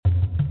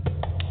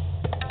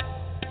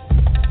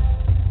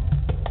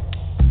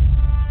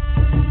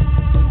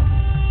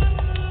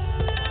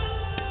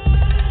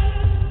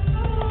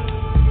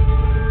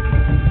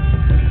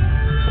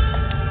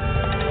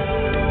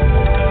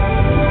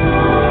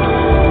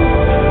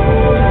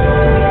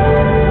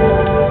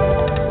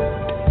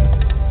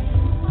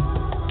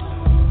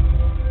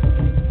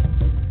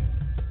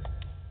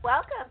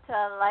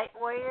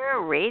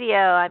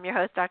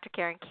Dr.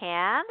 Karen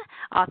Can,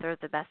 author of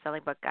the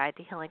best-selling book Guide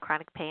to Healing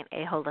Chronic Pain,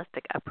 A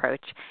Holistic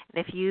Approach.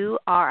 And if you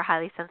are a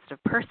highly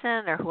sensitive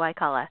person, or who I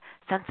call a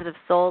sensitive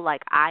soul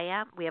like I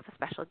am, we have a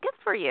special gift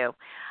for you.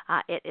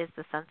 It is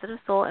the Sensitive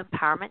Soul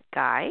Empowerment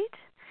Guide,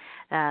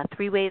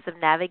 3 ways of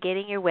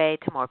navigating your way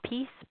to more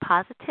peace,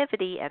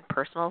 positivity, and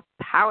personal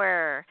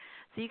power,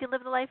 so you can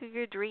live the life of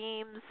your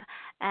dreams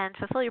and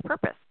fulfill your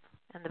purpose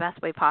in the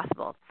best way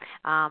possible.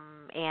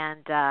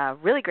 And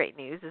really great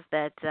news is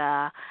that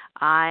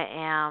I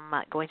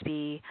am going to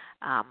be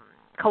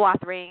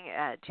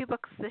co-authoring 2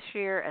 books this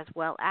year, as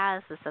well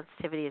as the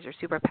Sensitivity is Your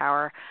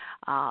Superpower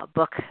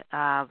book.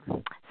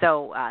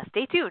 So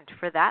stay tuned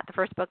for that. The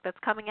first book that's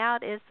coming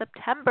out is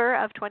September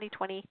of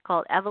 2020,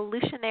 called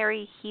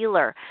Evolutionary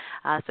Healer.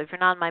 So if you're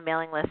not on my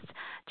mailing list,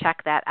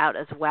 check that out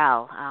as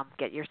well.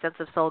 Get your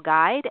Sensitive Soul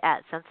Guide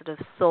at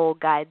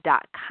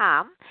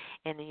sensitivesoulguide.com,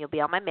 and then you'll be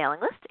on my mailing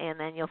list, and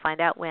then you'll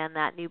find out when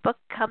that new book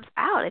comes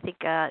out. I think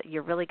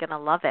you're really going to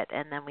love it.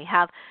 And then we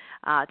have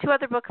 2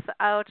 other books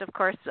out, of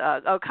course,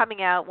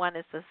 coming out. One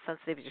is the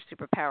Sensitivity is Your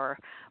Superpower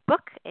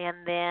book,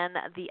 and then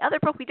the other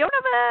book, we don't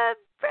have a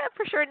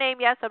for sure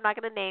name yet, so I'm not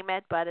going to name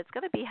it, but it's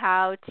going to be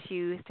How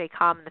to Stay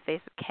Calm in the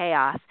Face of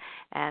Chaos,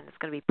 and it's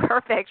going to be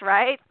perfect,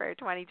 right, for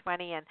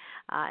 2020. And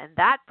in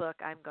that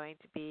book, I'm going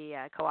to be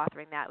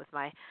co-authoring that with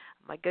my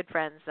good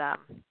friends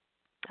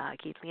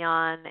Keith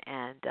Leon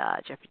and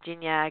Jeffrey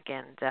Gignac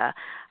and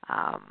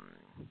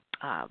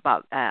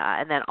Bob,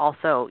 and then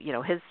also,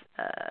 his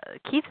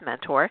Keith's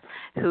mentor,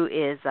 who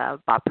is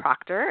Bob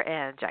Proctor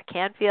and Jack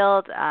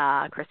Canfield,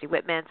 Christy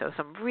Whitman. So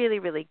some really,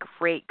 really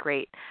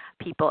great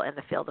people in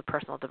the field of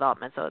personal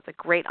development. So it's a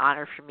great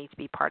honor for me to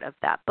be part of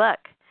that book.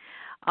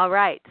 All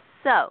right,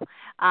 so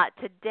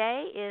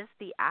today is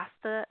the Ask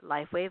the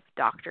LifeWave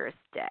Doctors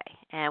Day,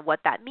 and what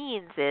that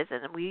means is,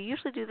 and we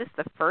usually do this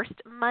the first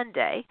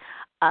Monday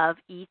of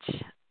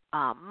each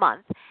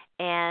month,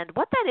 and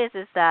what that is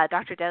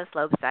Dr. Dennis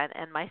Lobstein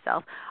and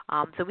myself,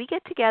 so we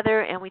get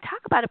together and we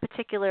talk about a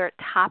particular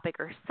topic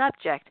or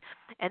subject,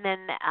 and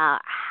then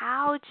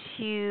how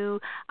to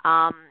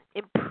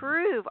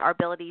improve our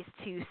abilities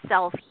to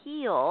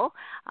self-heal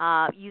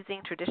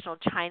using traditional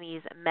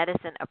Chinese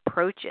medicine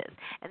approaches.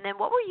 And then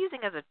what we're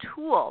using as a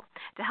tool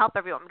to help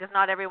everyone, because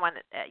not everyone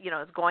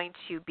is going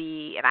to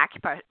be an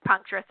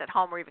acupuncturist at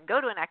home or even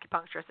go to an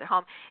acupuncturist at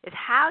home, is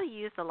how to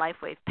use the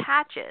LifeWave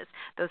patches,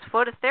 those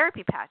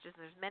phototherapy patches.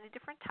 There's many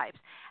different types.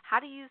 How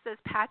to use those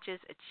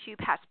patches to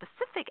patch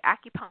specific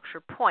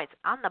acupuncture points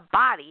on the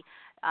body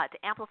to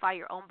amplify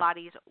your own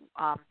body's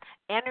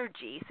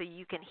energy so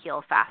you can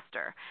heal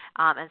faster.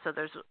 And so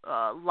there's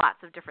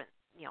lots of different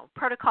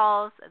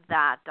protocols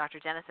that Dr.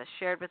 Dennis has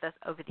shared with us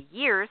over the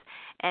years.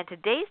 And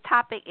today's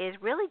topic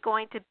is really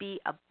going to be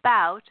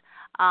about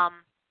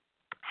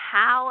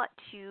how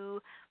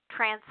to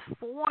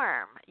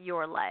transform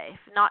your life,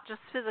 not just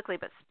physically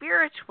but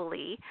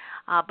spiritually,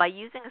 by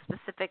using a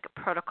specific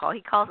protocol.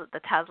 He calls it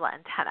the Tesla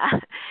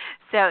antenna.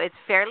 So it's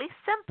fairly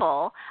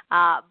simple,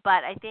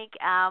 but I think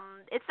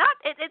it's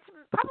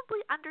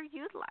probably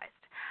underutilized.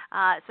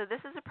 So this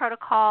is a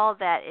protocol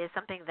that is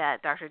something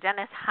that Dr.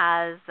 Dennis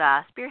has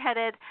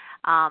spearheaded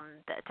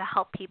to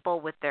help people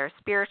with their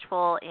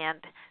spiritual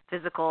and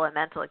physical and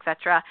mental,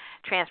 etc.,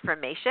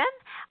 transformation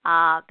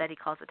that he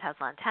calls the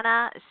Tesla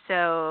antenna.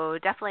 So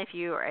definitely, if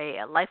you are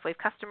a LifeWave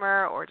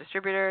customer or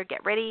distributor,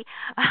 get ready.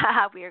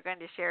 We are going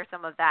to share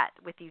some of that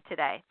with you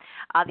today.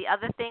 The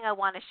other thing I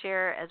want to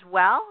share as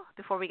well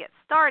before we get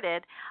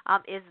started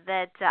is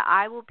that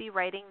I will be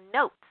writing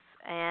notes.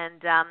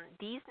 And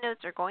these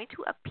notes are going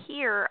to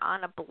appear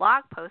on a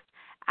blog post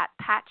at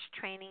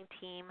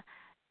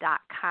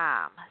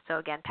patchtrainingteam.com. So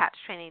again,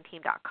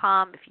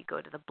 patchtrainingteam.com. If you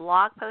go to the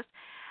blog post,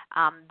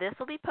 this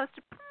will be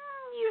posted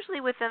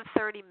usually within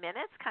 30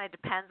 minutes. Kind of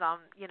depends on,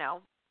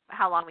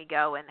 how long we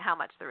go and how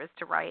much there is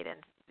to write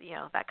and,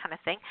 that kind of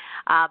thing.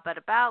 But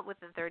about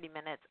within 30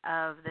 minutes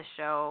of the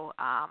show,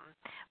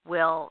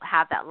 we'll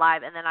have that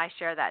live. And then I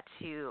share that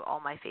to all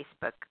my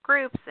Facebook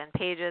groups and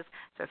pages.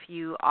 So if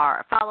you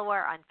are a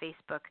follower on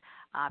Facebook,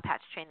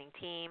 Patch Training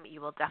Team, you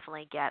will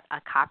definitely get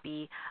a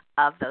copy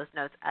of those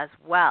notes as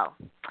well.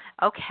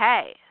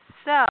 Okay,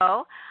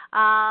 so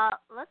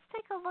let's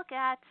take a look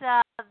at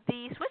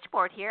the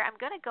switchboard here. I'm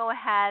going to go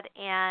ahead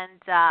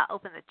and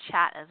open the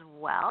chat as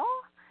well.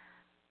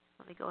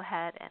 Let me go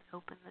ahead and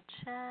open the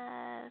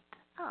chat.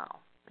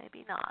 Oh,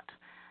 maybe not.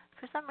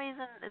 For some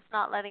reason, it's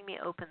not letting me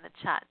open the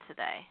chat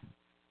today.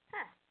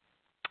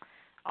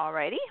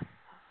 Alrighty.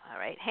 All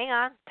right, hang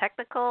on.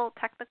 Technical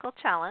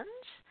challenge.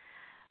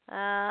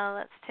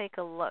 Let's take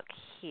a look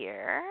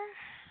here.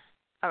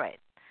 All right.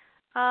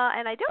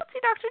 And I don't see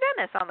Dr.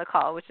 Dennis on the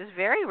call, which is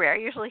very rare.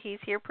 Usually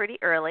he's here pretty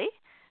early.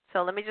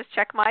 So let me just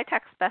check my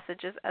text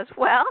messages as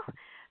well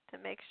to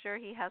make sure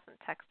he hasn't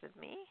texted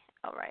me.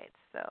 All right.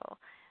 So,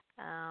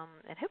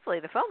 and hopefully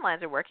the phone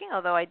lines are working,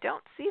 although I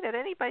don't see that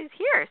anybody's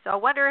here. So I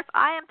wonder if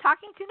I am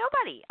talking to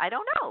nobody. I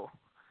don't know.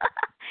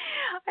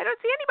 I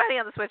don't see anybody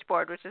on the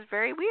switchboard, which is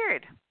very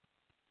weird.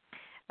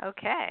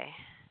 Okay.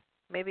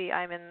 Maybe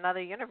I'm in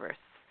another universe,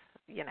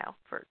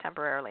 for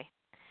temporarily.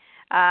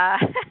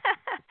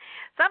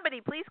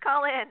 Somebody, please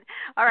call in.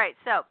 All right,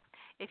 so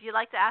if you'd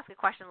like to ask a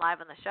question live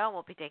on the show,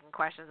 we'll be taking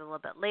questions a little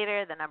bit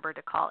later. The number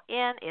to call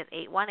in is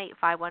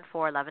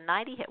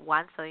 818-514-1190. Hit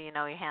 1 so you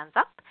know your hand's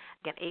up.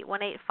 Again,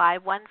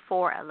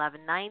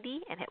 818-514-1190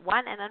 and hit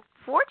 1. And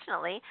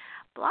unfortunately,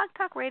 Blog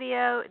Talk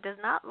Radio does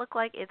not look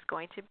like it's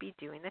going to be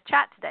doing the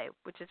chat today,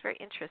 which is very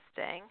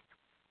interesting.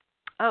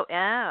 Oh,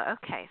 yeah,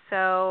 okay.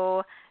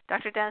 So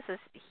Dr. Dennis says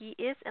he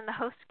is in the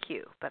host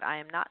queue, but I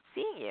am not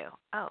seeing you.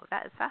 Oh,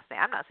 that is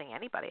fascinating. I'm not seeing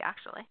anybody,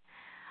 actually.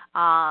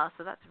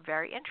 So that's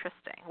very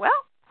interesting.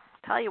 Well,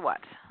 tell you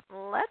what,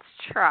 let's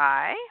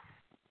try.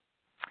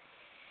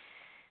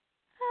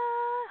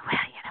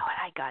 Well, you know what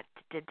I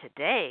did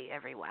today,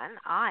 everyone?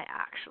 I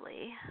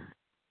actually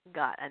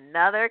got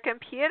another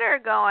computer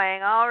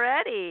going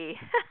already.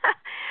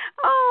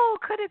 Oh,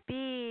 could it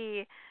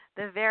be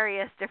the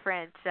various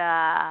different,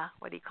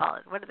 what do you call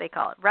it? What do they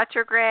call it?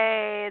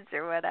 Retrogrades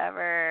or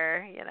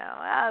whatever. You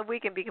know, we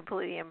can be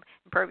completely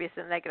impervious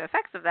to the negative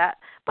effects of that.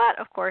 But,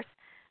 of course,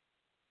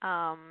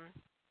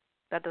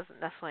 that doesn't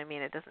necessarily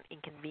mean it doesn't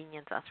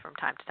inconvenience us from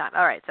time to time.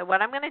 All right, so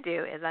what I'm going to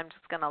do is I'm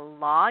just going to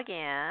log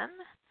in.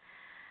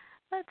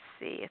 Let's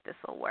see if this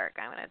will work.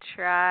 I'm going to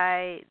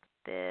try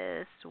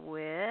this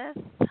with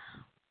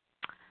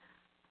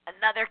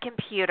another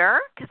computer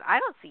because I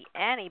don't see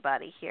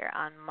anybody here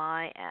on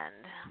my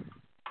end.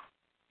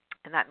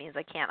 And that means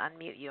I can't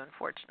unmute you,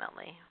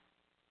 unfortunately.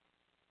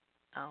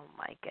 Oh,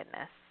 my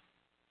goodness.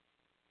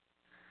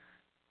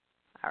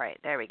 All right,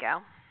 there we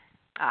go.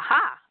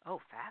 Aha!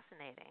 Oh,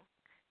 fascinating.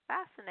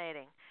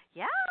 Fascinating.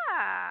 Yeah,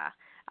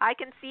 I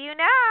can see you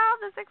now.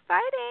 That's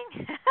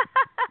exciting.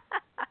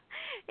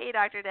 Hey,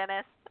 Dr.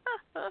 Dennis.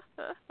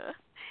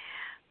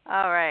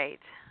 All right.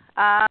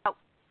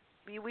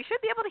 We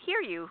should be able to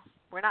hear you.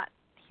 We're not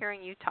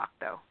hearing you talk,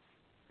 though.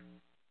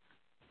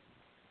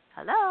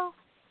 Hello?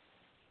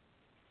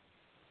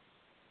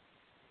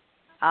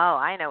 Oh,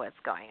 I know what's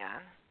going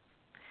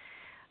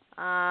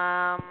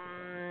on.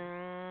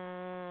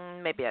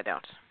 Maybe I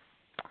don't.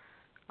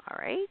 All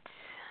right.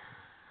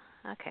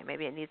 Okay,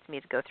 maybe it needs me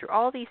to go through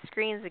all these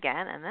screens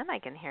again, and then I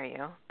can hear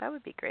you. That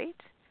would be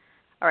great.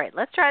 All right,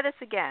 let's try this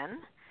again.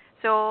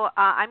 So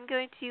I'm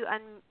going to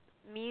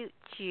mute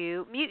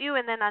you,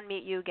 and then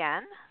unmute you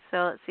again. So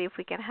let's see if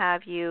we can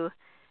have you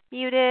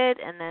muted,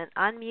 and then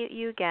unmute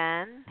you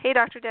again. Hey,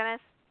 Dr.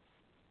 Dennis.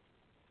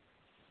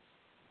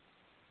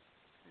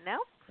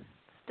 Nope,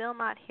 still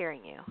not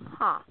hearing you.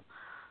 Huh,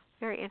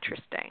 very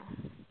interesting.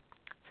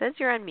 It says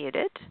you're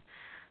unmuted.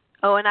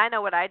 Oh, and I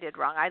know what I did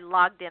wrong. I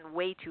logged in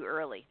way too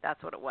early.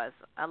 That's what it was.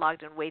 I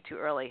logged in way too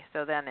early,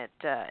 so then it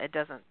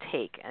doesn't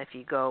take if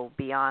you go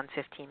beyond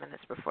 15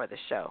 minutes before the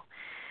show.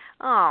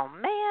 Oh,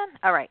 man.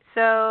 All right,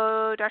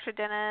 so Dr.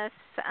 Dennis,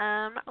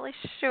 I'm not really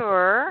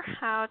sure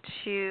how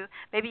to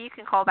 – maybe you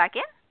can call back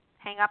in,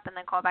 hang up, and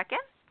then call back in,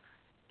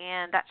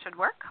 and that should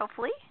work,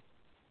 hopefully.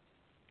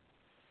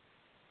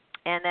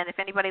 And then if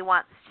anybody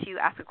wants to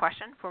ask a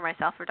question for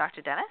myself or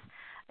Dr. Dennis,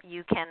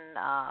 you can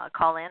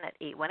call in at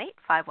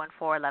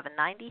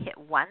 818-514-1190. Hit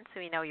 1 so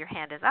we know your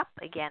hand is up.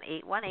 Again,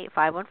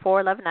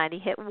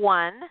 818-514-1190. Hit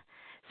 1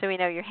 so we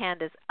know your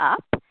hand is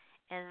up.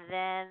 And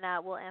then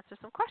we'll answer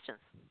some questions.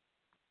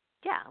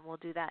 Yeah, and we'll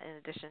do that in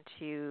addition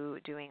to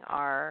doing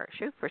our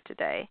show for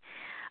today.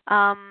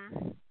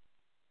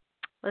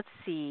 Let's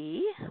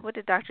see. What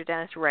did Dr.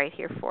 Dennis write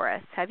here for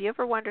us? Have you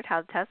ever wondered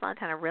how the Tesla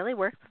antenna really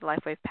works with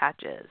LifeWave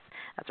patches?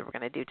 That's what we're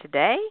going to do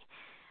today.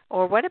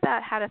 Or what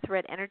about how to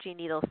thread energy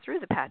needles through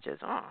the patches?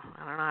 Oh,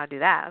 I don't know how to do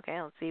that.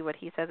 Okay, let's see what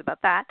he says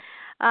about that.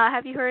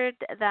 Have you heard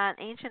that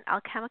ancient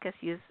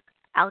alchemists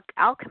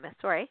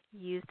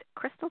used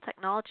crystal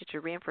technology to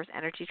reinforce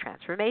energy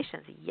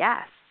transformations?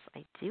 Yes,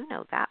 I do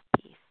know that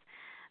piece.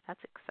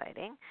 That's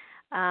exciting.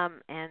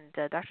 And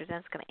Dr.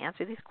 Dennis is going to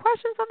answer these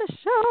questions on the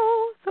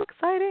show. So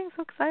exciting,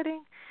 so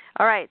exciting.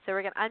 All right, so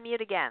we're going to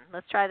unmute again.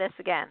 Let's try this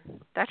again.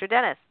 Dr.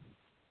 Dennis.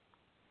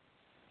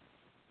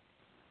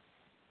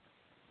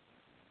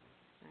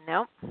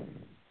 Nope.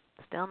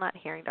 Still not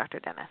hearing Dr.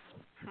 Dennis.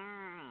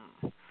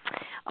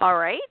 All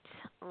right.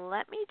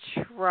 Let me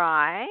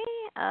try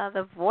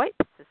the VoIP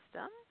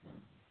system.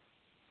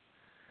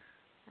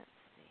 Let's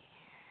see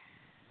here.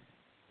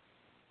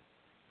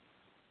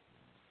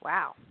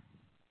 Wow.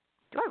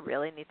 Do I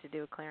really need to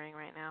do a clearing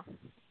right now?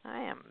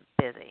 I am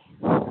busy.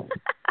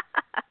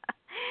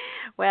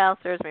 Well,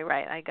 serves me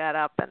right. I got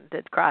up and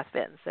did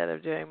CrossFit instead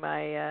of doing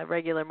my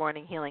regular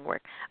morning healing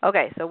work.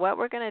 Okay, so what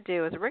we're going to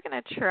do is we're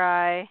going to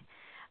try...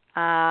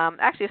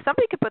 actually, if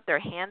somebody could put their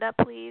hand up,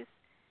 please,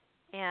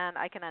 and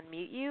I can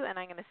unmute you, and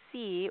I'm going to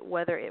see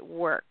whether it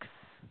works,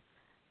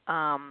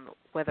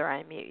 whether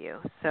I mute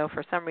you. So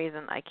for some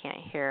reason, I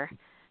can't hear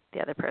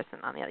the other person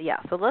on the other.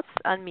 Yeah, so let's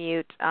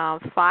unmute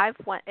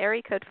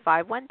area code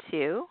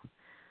 512.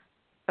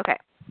 Okay,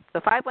 so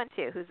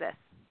 512, who's this?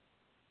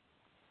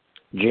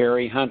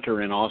 Jerry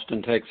Hunter in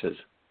Austin, Texas.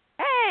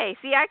 Hey,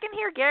 see, I can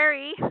hear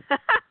Gary.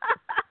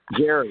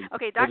 Jerry.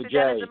 Okay, With a Dr. J.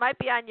 Dennis, it might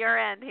be on your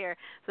end here.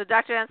 So,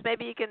 Dr. Dennis,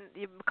 maybe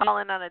you call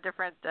in on a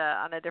different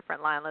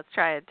line. Let's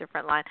try a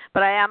different line.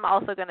 But I am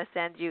also going to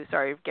send you.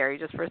 Sorry, Gary,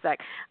 just for a sec.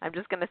 I'm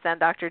just going to send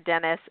Dr.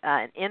 Dennis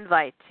an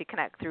invite to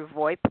connect through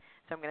VoIP.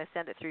 So I'm going to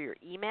send it through your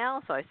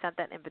email. So I sent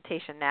that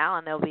invitation now,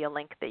 and there'll be a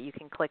link that you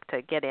can click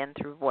to get in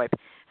through VoIP.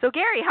 So,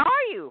 Gary, how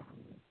are you?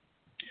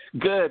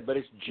 Good, but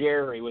it's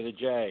Jerry with a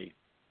J.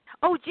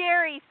 Oh,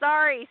 Jerry,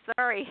 sorry.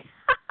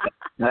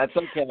 That's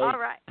okay. All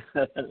right.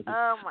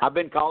 Oh my. I've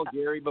been called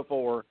Jerry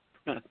before.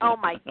 Oh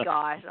my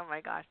gosh.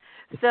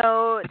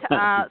 So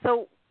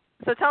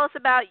tell us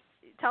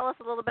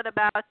a little bit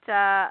about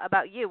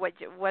you. What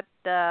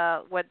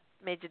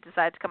made you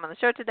decide to come on the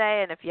show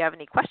today, and if you have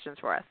any questions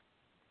for us.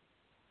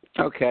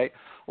 Okay.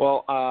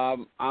 Well,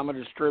 I'm a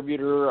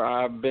distributor.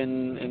 I've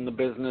been in the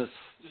business,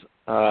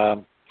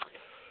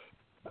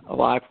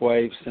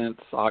 LifeWave, since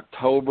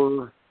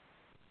October.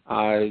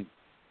 I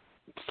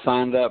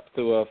signed up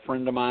through a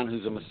friend of mine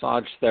who's a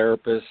massage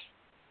therapist,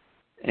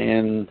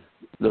 and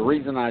the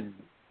reason I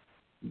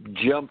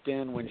jumped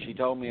in when she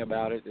told me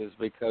about it is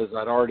because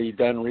I'd already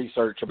done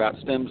research about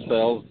stem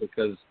cells,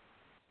 because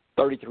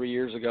 33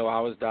 years ago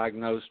I was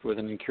diagnosed with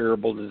an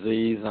incurable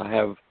disease. I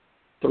have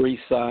 3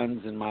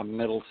 sons, and my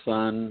middle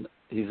son,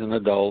 he's an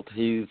adult.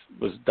 He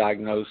was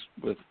diagnosed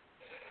with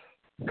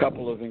a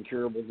couple of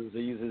incurable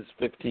diseases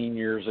 15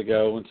 years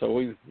ago, and so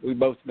we've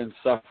both been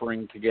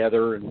suffering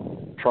together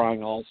and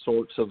trying all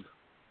sorts of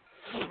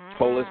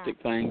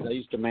holistic things. I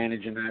used to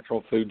manage a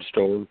natural food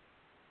store.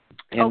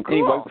 And cool.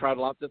 Anyway, we've tried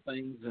lots of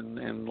things,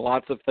 and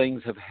lots of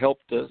things have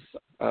helped us,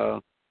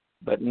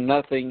 but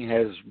nothing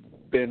has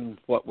been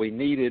what we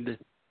needed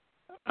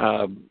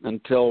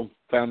until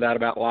found out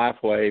about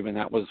LifeWave, and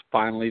that was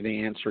finally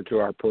the answer to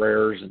our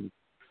prayers, and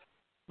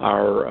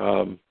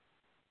our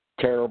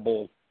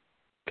terrible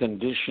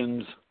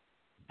conditions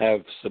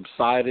have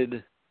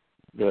subsided.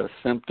 The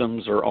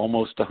symptoms are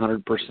almost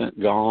 100%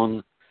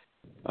 gone.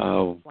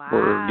 Wow.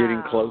 We're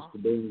getting close to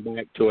being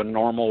back to a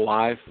normal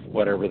life,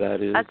 whatever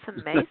that is. That's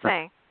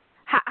amazing.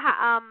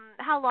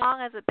 How long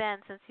has it been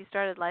since you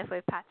started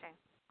LifeWave patching?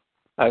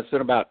 It's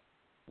been about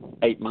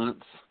 8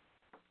 months.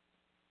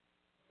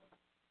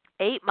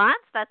 8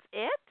 months? That's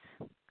it?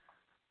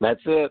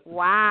 That's it.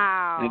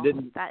 Wow. And it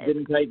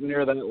didn't take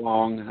near that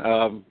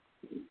long.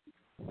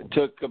 It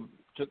took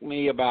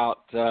me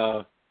about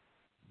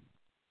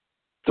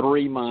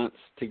 3 months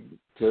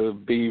to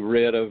be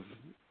rid of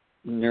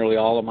nearly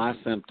all of my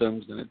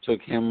symptoms, and it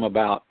took him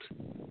about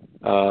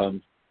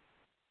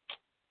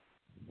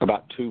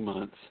 2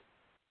 months.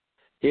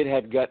 He'd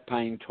had gut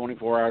pain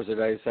 24 hours a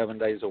day, 7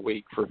 days a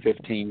week for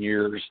 15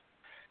 years,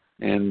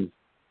 and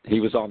he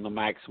was on the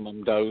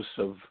maximum dose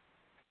of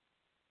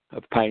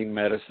pain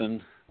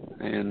medicine,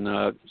 and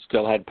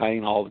still had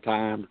pain all the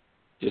time.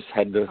 Just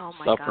had to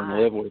suffer and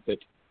live with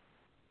it.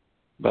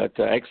 But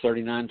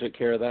X39 took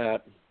care of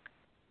that.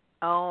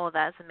 Oh,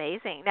 that's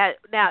amazing.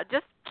 Now,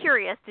 just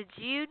curious, did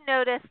you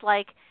notice,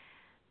 like,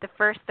 the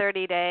first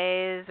 30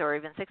 days or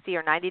even 60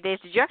 or 90 days,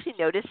 did you actually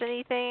notice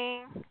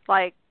anything,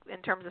 like,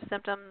 in terms of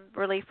symptom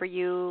relief for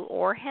you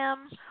or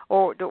him?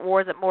 Or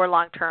was it more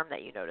long-term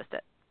that you noticed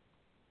it?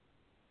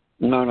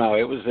 No,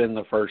 it was in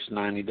the first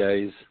 90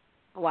 days.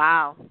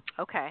 Wow.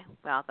 Okay.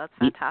 Well, that's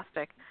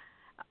fantastic.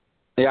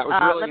 Yeah, it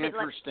was really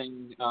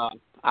interesting.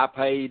 I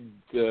paid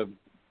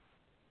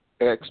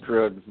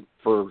extra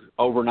for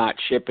overnight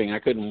shipping. I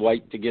couldn't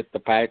wait to get the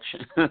patch.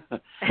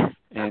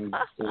 And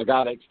I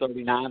got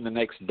X39 the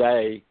next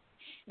day.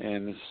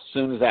 And as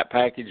soon as that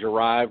package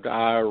arrived,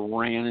 I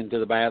ran into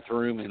the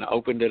bathroom and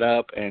opened it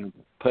up and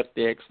put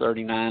the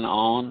X39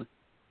 on.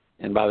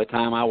 And by the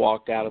time I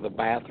walked out of the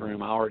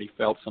bathroom, I already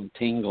felt some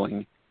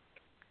tingling.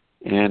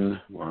 And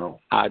wow.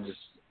 I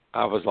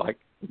was like,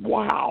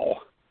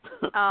 wow.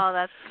 Oh,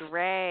 that's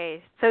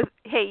great. So,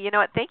 hey, you know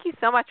what? Thank you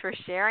so much for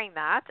sharing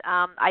that.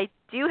 I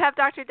do have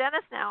Dr.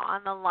 Dennis now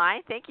on the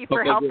line. Thank you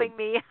for helping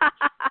me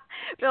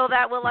fill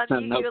that. We'll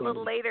unmute you a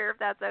little later if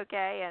that's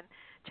okay and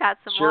chat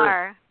some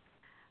more.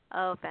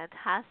 Oh,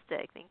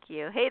 fantastic. Thank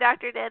you. Hey,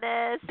 Dr.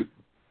 Dennis.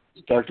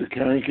 Dr.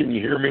 Kenny, can you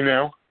hear me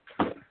now?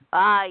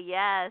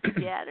 Yes.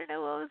 Yeah, I don't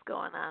know what was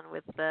going on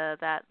with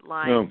that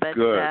line. Oh, but,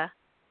 good.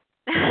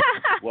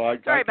 Well,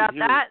 sorry about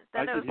that.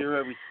 I could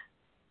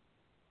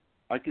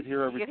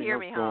hear everything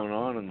else going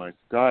on in my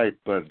Skype,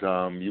 but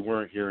you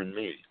weren't hearing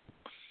me.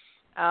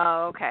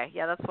 Oh, okay.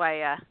 Yeah, that's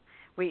why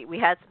we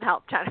had some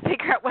help trying to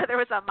figure out whether it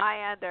was on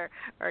my end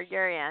or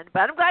your end.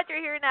 But I'm glad you're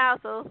here now,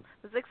 so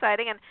this is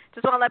exciting. And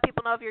just want to let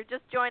people know, if you're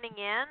just joining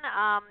in,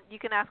 you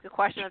can ask a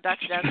question of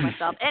Dr. Dennis or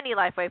myself. Any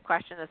LifeWave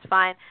question is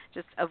fine.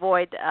 Just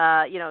avoid,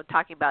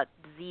 talking about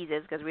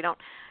diseases, because we don't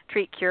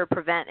treat, cure,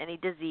 prevent any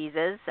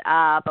diseases.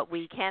 But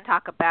we can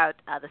talk about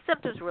the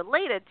symptoms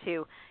related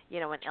to,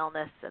 an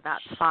illness, and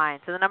that's fine.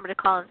 So the number to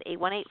call is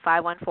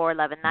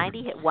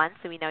 818-514-1190. Hit 1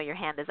 so we know your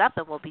hand is up,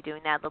 and we'll be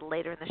doing that a little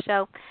later in the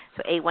show.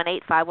 So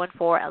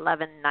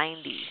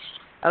 818-514-1190.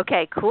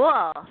 Okay,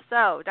 cool.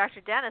 So, Dr.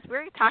 Dennis,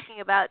 we're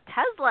talking about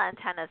Tesla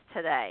antennas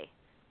today.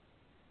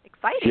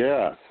 Exciting.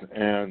 Yes,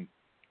 and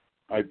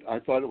I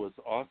thought it was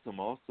awesome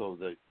also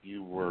that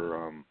you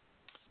were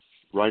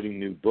writing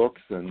new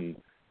books, and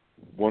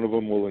one of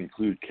them will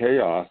include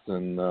chaos,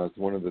 and it's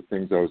one of the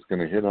things I was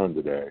going to hit on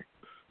today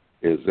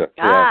is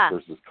chaos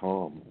versus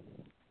calm.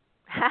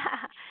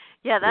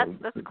 Yeah,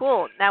 that's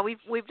cool. Now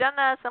we've done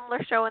a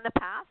similar show in the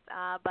past,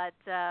 but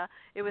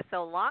it was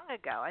so long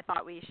ago. I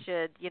thought we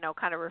should,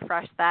 kind of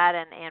refresh that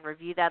and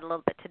review that a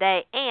little bit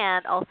today,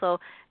 and also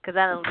because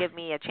then it'll give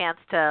me a chance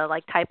to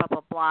type up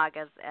a blog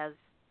as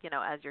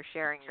as you're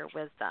sharing your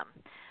wisdom.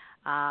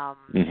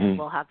 And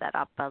we'll have that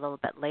up a little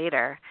bit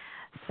later.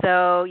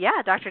 So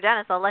yeah, Dr.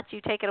 Dennis, I'll let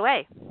you take it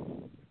away.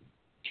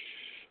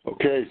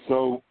 Okay,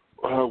 so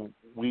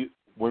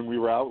when we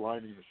were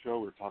outlining the show,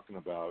 we were talking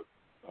about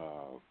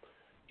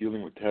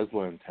dealing with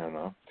Tesla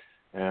antenna,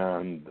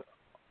 and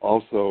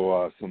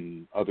also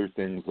some other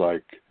things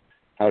like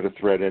how to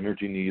thread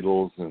energy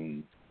needles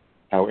and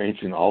how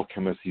ancient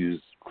alchemists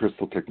used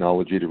crystal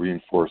technology to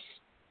reinforce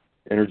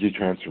energy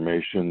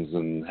transformations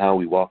and how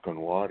we walk on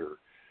water.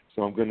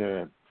 So I'm going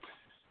to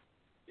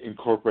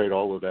incorporate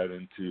all of that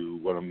into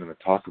what I'm going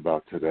to talk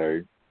about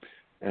today.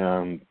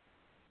 And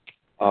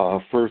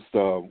first,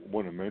 I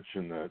want to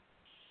mention that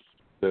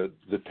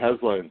the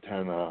Tesla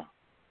antenna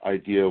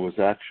idea was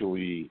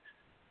actually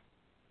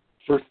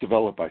first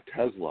developed by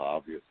Tesla,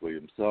 obviously,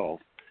 himself,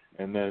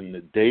 and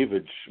then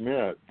David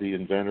Schmidt, the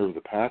inventor of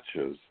the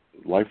patches,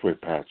 LifeWave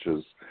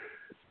patches,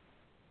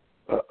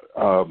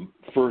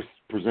 first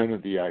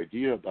presented the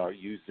idea about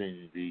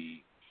using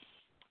the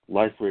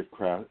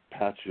LifeWave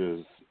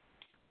patches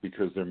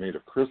because they're made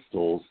of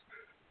crystals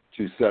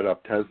to set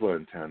up Tesla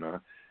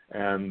antenna,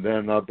 and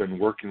then I've been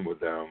working with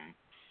them.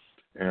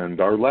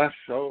 And our last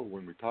show,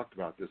 when we talked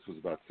about this, was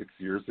about 6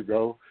 years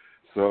ago,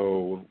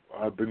 so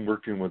I've been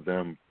working with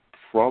them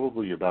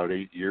probably about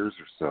 8 years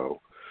or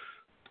so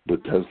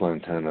with Tesla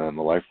antenna and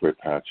the LifeWave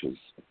patches.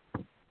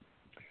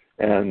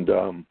 And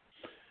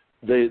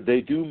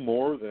they do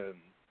more than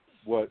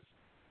what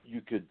you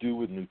could do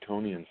with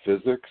Newtonian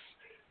physics,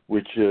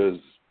 which is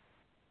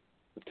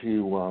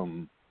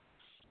to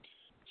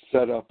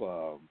set up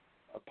a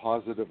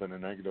positive and a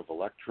negative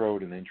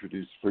electrode and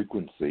introduce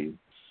frequency.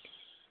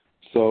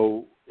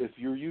 So if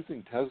you're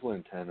using Tesla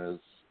antennas,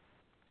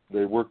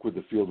 they work with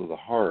the field of the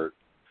heart,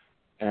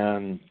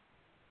 and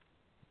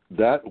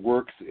that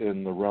works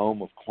in the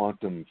realm of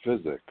quantum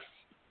physics.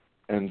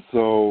 And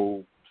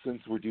so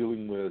since we're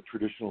dealing with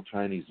traditional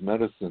Chinese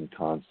medicine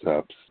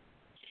concepts,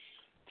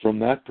 from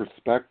that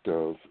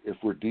perspective, if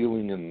we're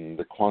dealing in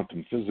the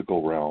quantum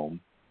physical realm,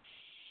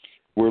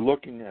 we're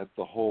looking at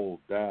the whole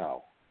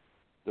Tao.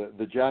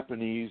 The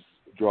Japanese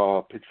draw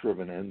a picture of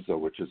an enzo,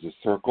 which is a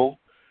circle,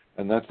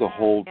 and that's a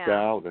whole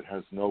Tao that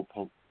has no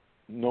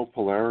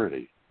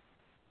polarity.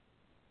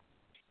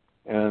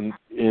 And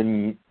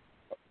in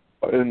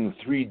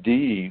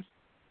 3D,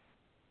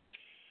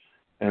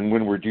 and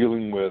when we're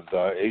dealing with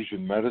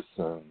Asian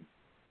medicine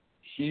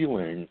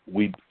healing,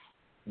 we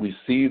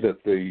see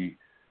that the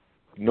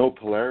no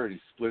polarity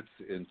splits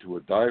into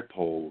a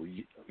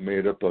dipole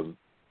made up of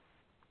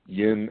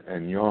yin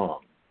and yang.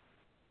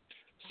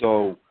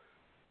 So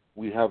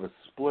we have a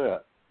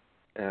split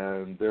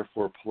and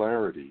therefore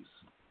polarities.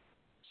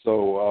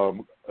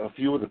 So a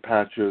few of the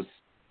patches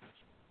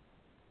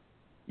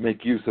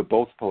make use of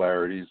both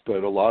polarities,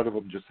 but a lot of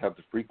them just have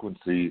the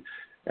frequency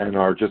and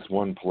are just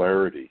one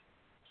polarity.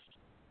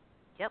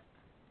 Yep.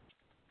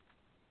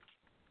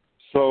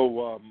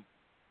 So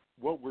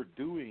what we're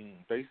doing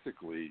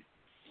basically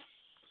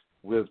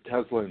with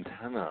Tesla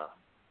antenna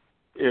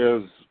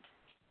is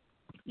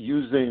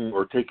using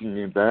or taking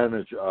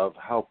advantage of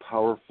how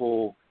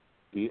powerful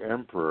the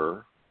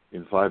emperor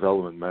in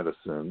 5-element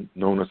medicine,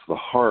 known as the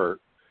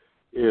heart,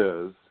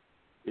 is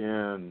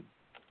in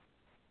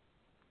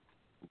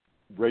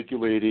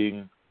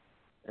regulating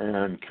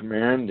and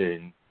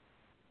commanding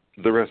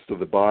the rest of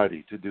the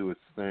body to do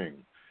its thing.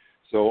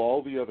 So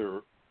all the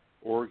other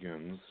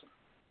organs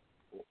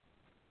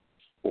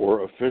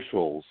or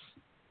officials,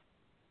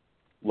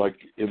 like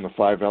in the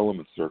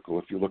 5-element circle,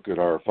 if you look at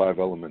our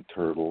 5-element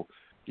turtle,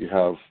 you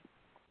have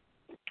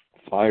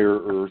fire,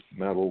 earth,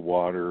 metal,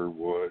 water,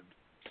 wood.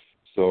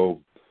 So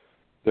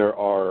there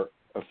are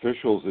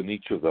officials in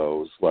each of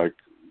those, like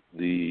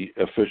the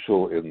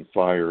official in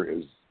fire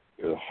is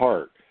the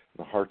heart.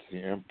 The heart's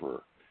the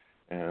emperor.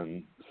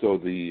 And so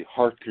the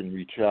heart can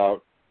reach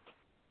out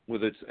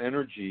with its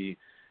energy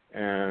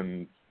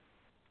and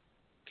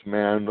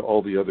command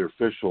all the other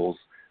officials,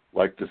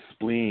 like the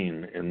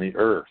spleen in the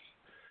earth,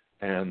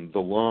 and the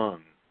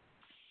lung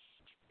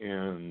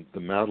in the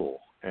metal,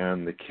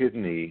 and the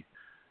kidney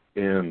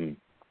in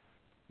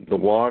the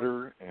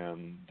water,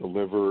 and the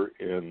liver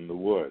in the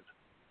wood.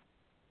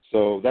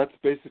 So that's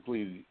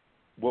basically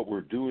what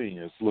we're doing,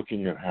 is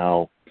looking at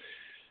how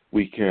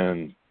we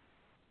can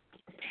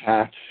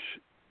patch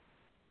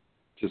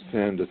to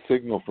send a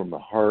signal from the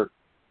heart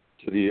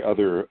to the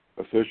other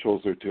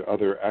officials or to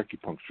other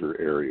acupuncture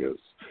areas,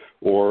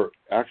 or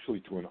actually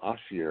to an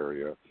ashi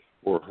area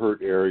or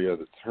hurt area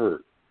that's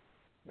hurt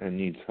and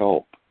needs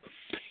help.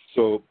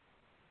 So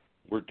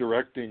we're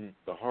directing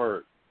the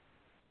heart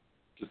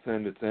to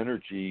send its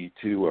energy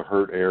to a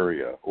hurt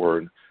area or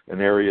an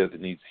area that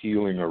needs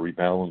healing or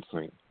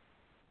rebalancing.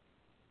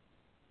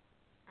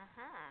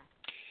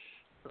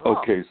 Cool.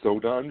 Okay, so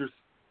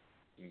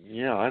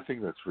I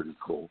think that's pretty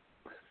cool.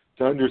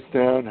 To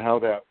understand how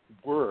that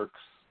works,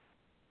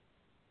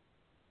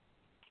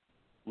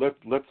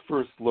 let's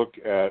first look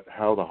at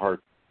how the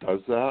heart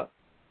does that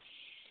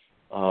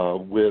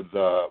with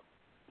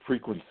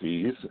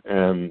frequencies,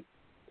 and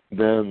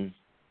then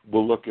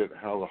we'll look at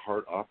how the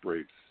heart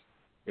operates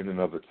in and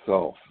of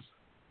itself.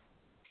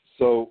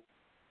 So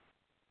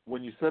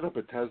when you set up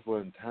a Tesla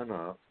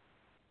antenna,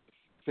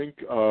 think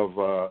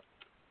of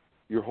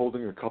you're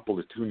holding a couple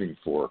of tuning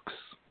forks,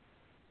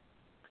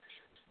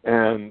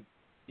 and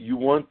you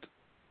want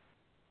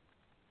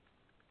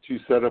to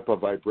set up a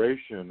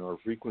vibration or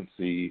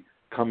frequency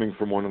coming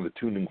from one of the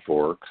tuning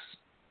forks,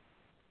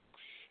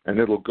 and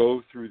it'll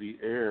go through the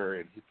air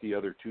and hit the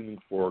other tuning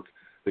fork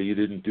that you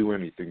didn't do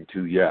anything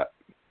to yet.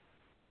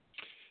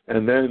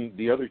 And then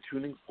the other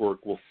tuning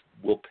fork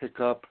will pick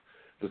up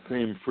the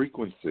same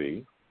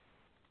frequency,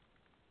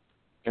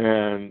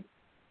 and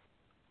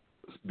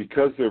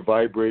because they're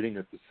vibrating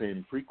at the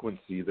same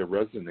frequency, they're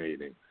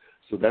resonating.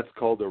 So that's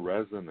called a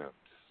resonance.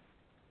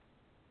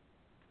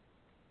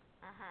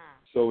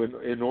 So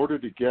in order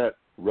to get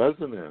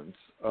resonance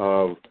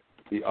of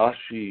the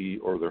ashi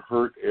or the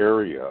hurt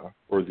area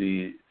or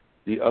the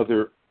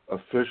other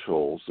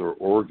officials or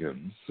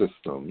organs,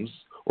 systems,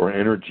 or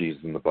energies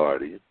in the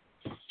body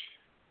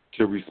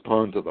to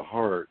respond to the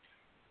heart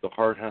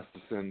has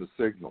to send a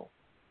signal.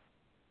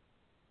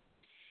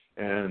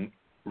 And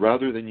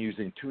rather than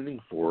using tuning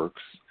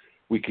forks,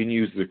 we can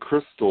use the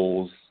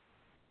crystals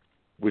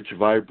which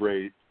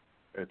vibrate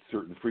at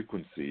certain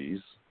frequencies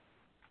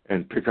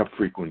and pick up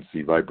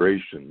frequency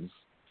vibrations.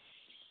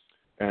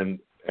 And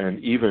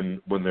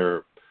even when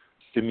they're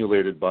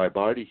stimulated by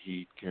body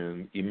heat,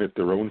 can emit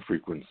their own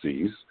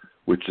frequencies,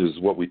 which is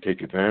what we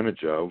take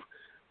advantage of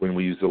when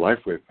we use the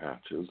LifeWave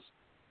patches.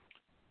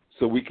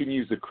 So we can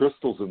use the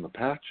crystals in the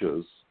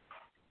patches,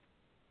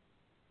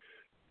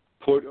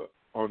 put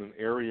on an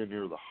area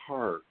near the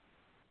heart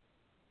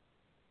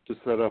to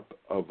set up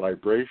a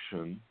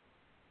vibration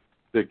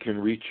that can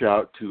reach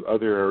out to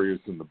other areas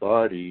in the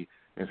body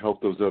and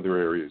help those other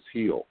areas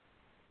heal.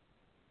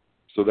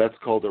 So that's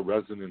called a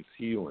resonance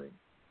healing.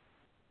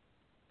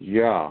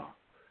 Yeah.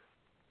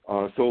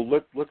 So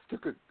let's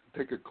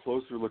take a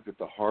closer look at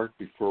the heart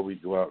before we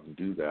go out and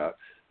do that.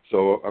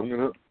 So I'm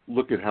going to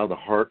look at how the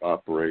heart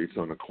operates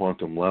on a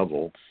quantum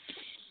level,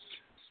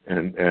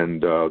 and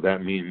that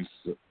means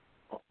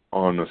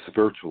on a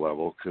spiritual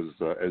level, because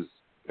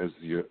as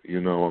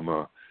you know, I'm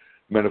a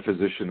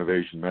metaphysician of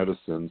Asian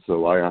medicine,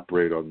 so I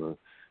operate on the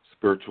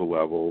spiritual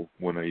level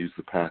when I use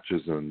the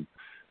patches in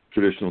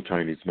traditional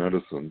Chinese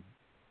medicine.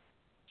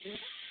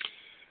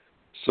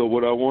 So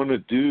what I want to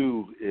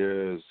do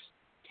is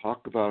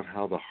talk about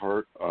how the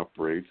heart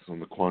operates on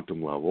the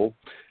quantum level,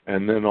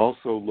 and then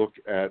also look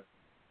at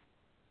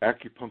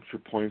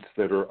acupuncture points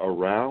that are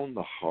around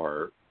the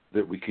heart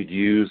that we could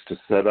use to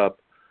set up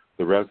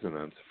the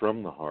resonance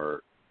from the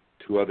heart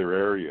to other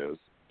areas.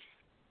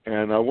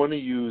 And I want to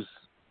use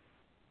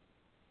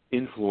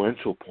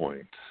influential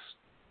points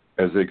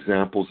as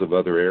examples of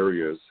other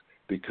areas,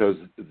 because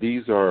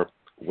these are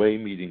way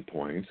meeting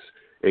points,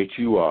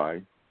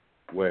 HUI,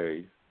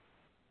 way,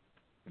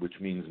 which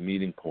means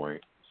meeting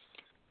point,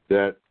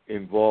 that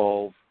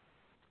involve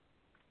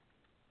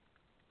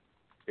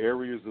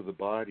areas of the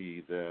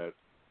body that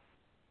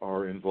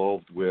are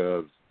involved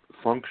with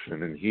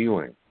function and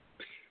healing.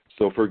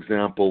 So, for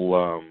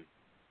example,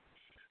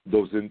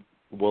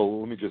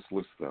 let me just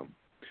list them.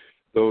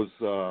 Those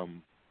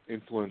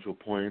influential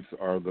points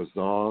are the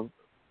zong.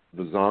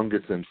 The zong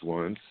gets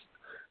influence.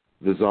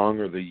 The zong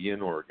are the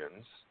yin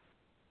organs,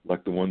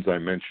 like the ones I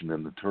mentioned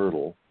in the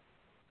turtle.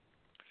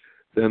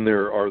 Then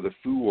there are the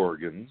fu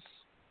organs.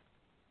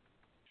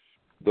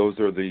 Those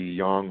are the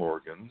yang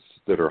organs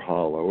that are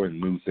hollow and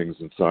move things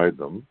inside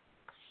them.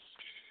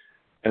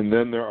 And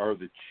then there are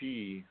the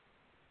qi.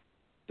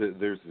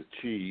 There's the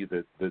qi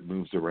that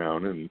moves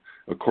around, and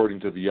according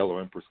to the Yellow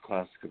Empress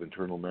Classic of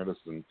Internal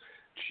Medicine,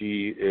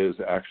 qi is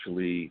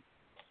actually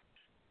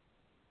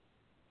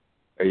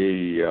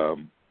a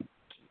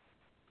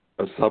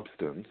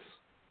substance.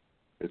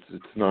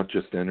 It's not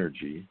just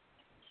energy.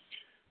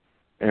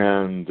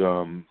 And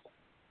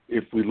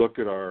if we look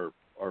at our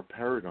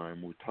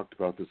paradigm, we talked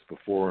about this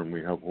before, and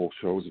we have whole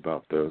shows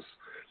about this.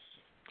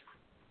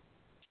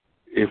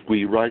 If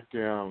we write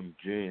down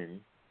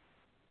Jing,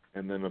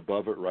 and then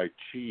above it write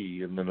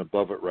Qi, and then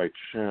above it write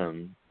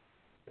Shen,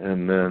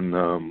 and then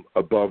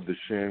above the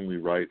Shen we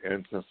write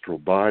ancestral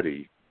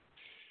body,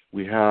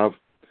 we have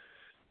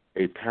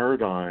a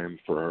paradigm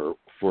for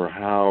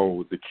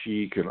how the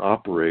Qi can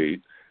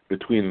operate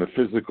between the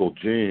physical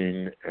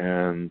Jing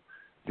and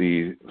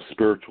the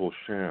spiritual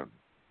Shen.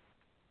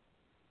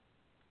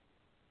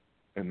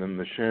 And then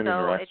the Shen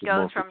interacts with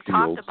morphic fields. So it goes from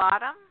top to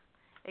bottom?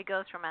 It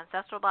goes from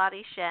ancestral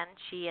body, Shen,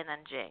 Qi, and then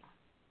Jing.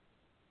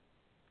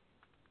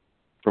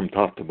 From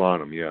top to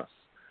bottom, yes.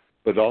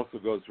 But it also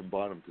goes from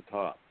bottom to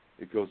top.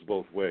 It goes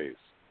both ways.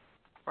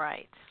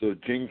 Right. So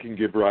Jing can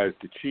give rise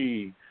to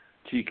Qi,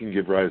 Qi can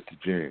give rise to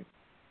Jing.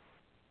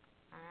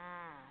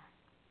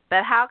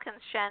 But how can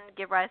Shen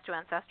give rise to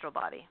ancestral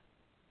body?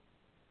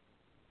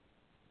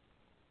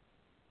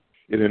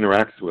 It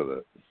interacts with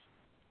it.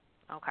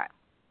 Okay.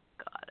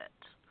 Got it.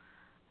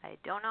 I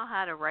don't know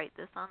how to write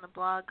this on the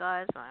blog,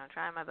 guys, but I'm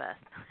trying my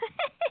best.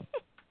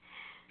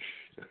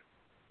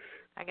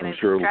 I'm going to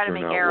try to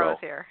make arrows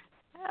here.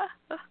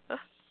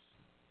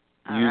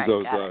 Use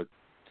those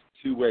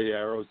two-way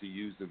arrows you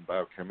use in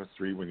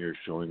biochemistry when you're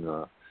showing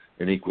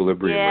an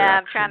equilibrium reaction.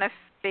 I'm trying to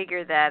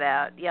figure that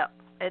out. Yep.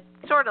 It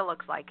sort of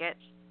looks like it.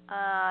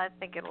 I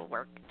think it'll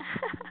work.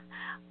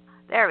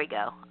 There we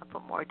go. I'll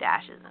put more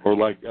dashes in. Or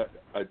like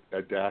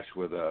a dash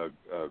with a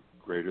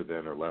greater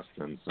than or less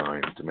than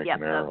sign to make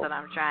an arrow. Yep, that's what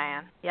I'm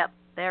trying. Yep,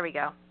 there we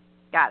go.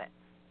 Got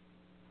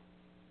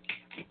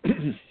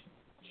it.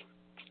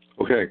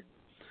 Okay.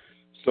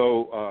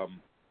 So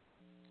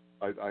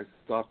I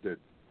stopped at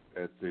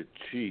the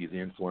Qi, the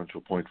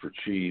influential point for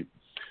Qi.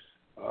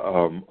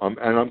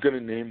 And I'm going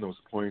to name those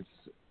points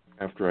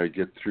after I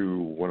get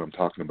through what I'm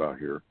talking about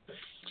here.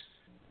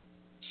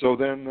 So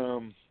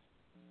then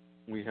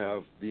we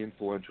have the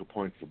influential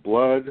point for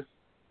blood,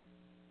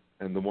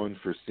 and the one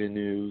for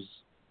sinews,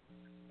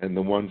 and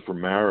the one for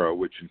marrow,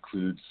 which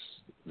includes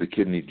the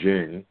kidney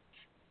Jing,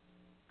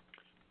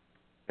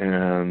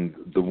 and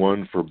the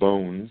one for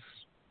bones,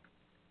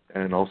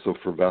 and also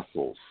for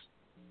vessels.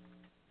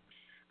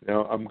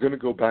 Now, I'm going to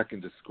go back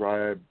and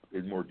describe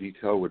in more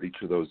detail what each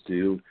of those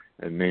do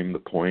and name the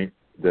point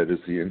that is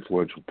the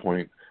influential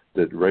point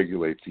that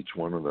regulates each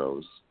one of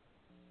those.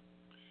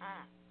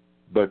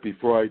 But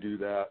before I do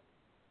that,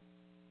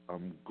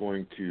 I'm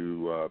going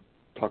to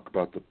talk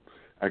about the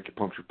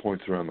acupuncture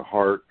points around the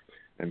heart.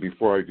 And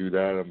before I do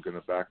that, I'm going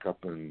to back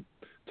up and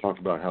talk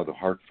about how the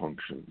heart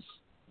functions.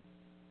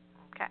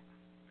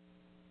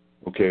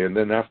 Okay, and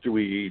then after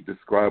we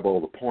describe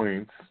all the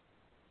points,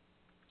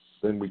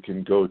 then we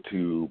can go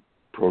to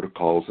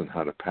protocols and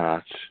how to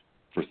patch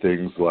for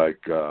things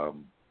like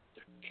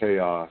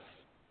chaos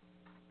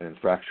and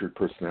fractured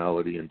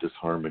personality and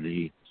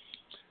disharmony,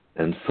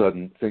 and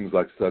things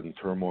like sudden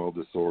turmoil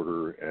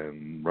disorder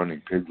and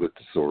running piglet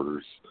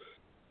disorders,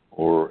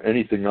 or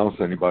anything else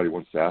anybody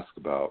wants to ask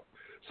about.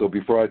 So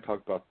before I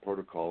talk about the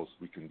protocols,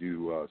 we can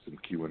do some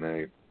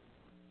Q&A.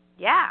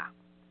 Yeah,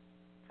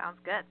 sounds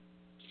good.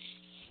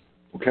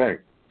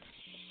 Okay.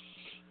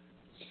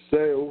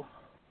 So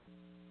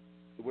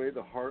the way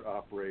the heart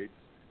operates,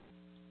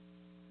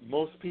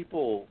 most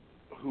people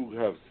who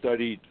have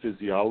studied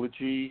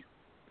physiology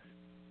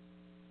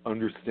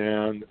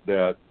understand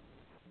that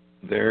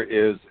there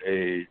is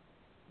a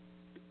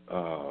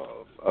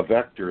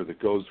vector that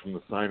goes from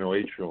the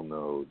sinoatrial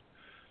node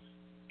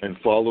and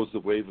follows the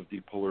wave of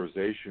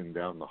depolarization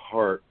down the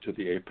heart to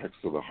the apex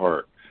of the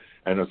heart.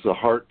 And as the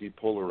heart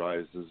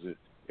depolarizes,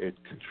 it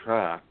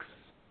contracts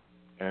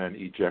and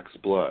ejects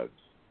blood.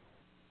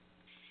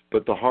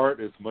 But the heart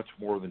is much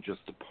more than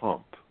just a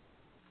pump.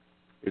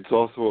 It's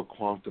also a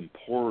quantum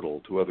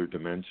portal to other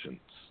dimensions.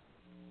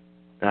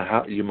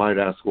 Now, you might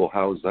ask, well,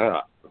 how is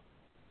that?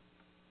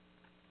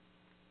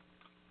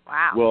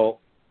 Wow. Well,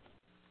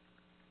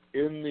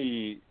 in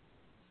the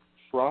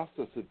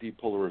process of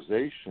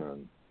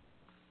depolarization,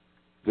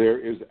 there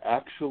is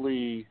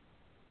actually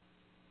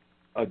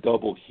a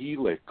double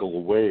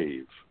helical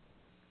wave.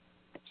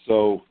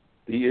 So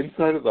the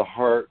inside of the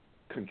heart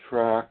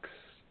contracts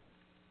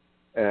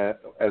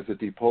as it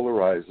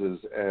depolarizes,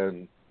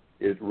 and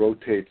it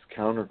rotates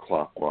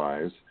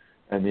counterclockwise,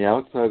 and the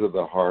outside of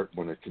the heart,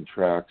 when it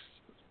contracts,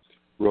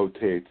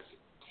 rotates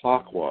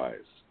clockwise.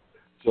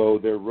 So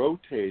they're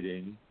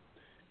rotating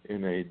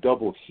in a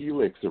double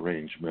helix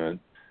arrangement,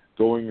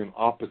 going in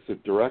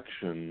opposite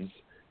directions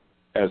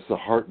as the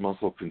heart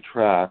muscle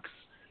contracts,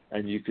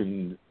 and you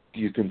can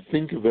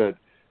think of it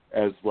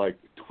as like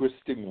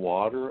twisting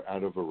water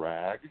out of a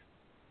rag.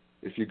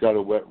 If you got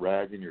a wet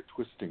rag and you're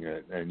twisting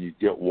it, and you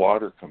get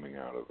water coming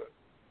out of it.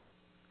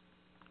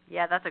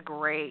 Yeah, that's a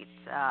great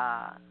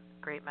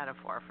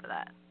metaphor for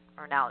that,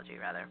 or analogy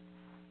rather.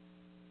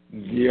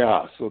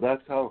 Yeah, so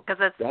that's how.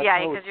 Because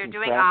you're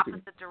doing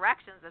opposite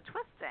directions of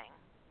twisting.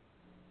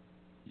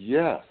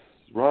 Yes,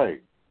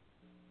 right.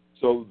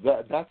 So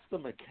that's the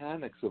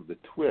mechanics of the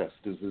twist,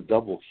 is the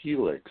double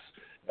helix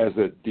as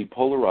it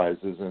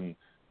depolarizes and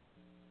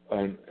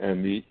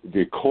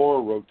the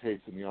core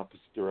rotates in the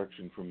opposite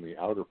direction from the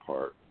outer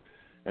part.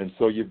 And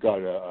so you've got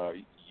a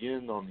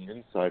yin on the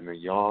inside and a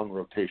yang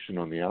rotation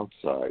on the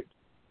outside.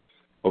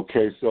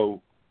 Okay,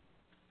 so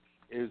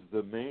is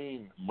the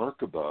main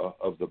Merkaba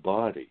of the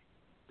body,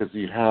 because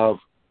you have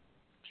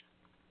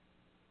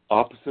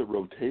opposite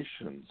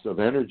rotations of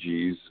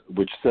energies,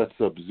 which sets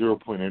up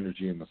zero-point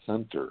energy in the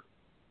center,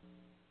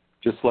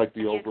 just like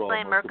the overall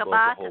Merkaba of the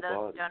whole to those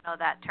body. who don't know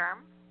that term?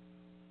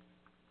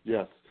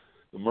 Yes.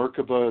 The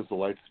Merkaba is the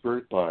light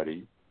spirit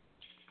body,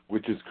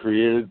 which is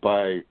created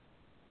by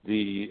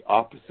the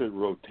opposite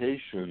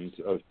rotations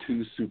of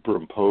two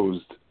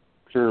superimposed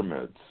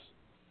pyramids.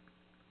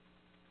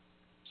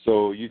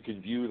 So you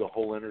can view the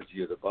whole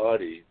energy of the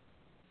body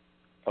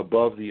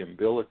above the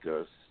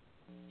umbilicus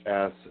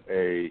as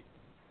a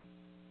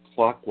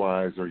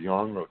clockwise or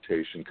yang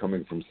rotation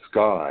coming from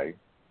sky,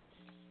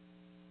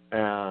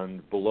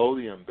 and below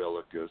the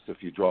umbilicus, if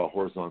you draw a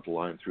horizontal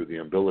line through the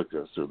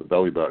umbilicus or the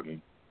belly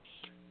button,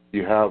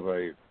 you have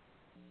a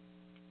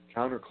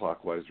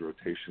counterclockwise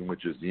rotation,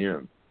 which is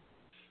yin.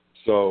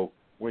 So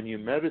when you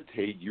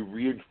meditate, you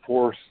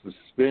reinforce the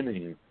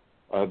spinning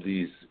of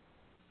these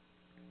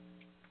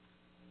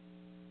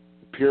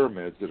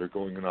pyramids that are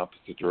going in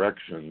opposite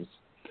directions,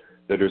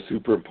 that are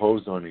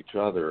superimposed on each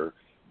other,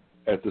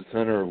 at the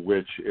center of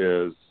which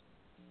is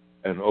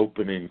an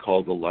opening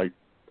called the light,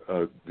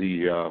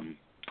 the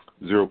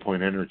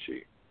 0-point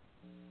energy.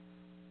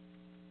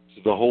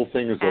 So the whole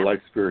thing is a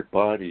light spirit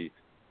body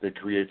that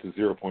creates a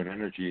 0-point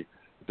energy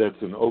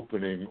that's an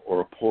opening or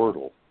a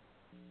portal.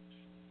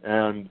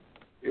 And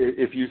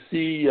if you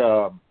see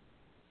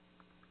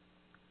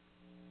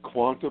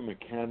quantum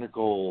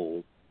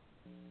mechanical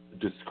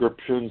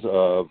descriptions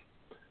of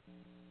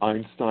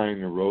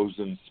Einstein and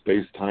Rosen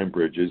space-time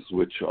bridges,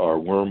 which are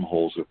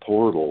wormholes or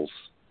portals,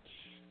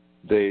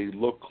 they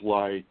look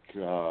like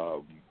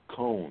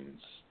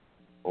cones,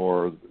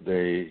 or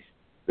they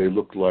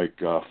look like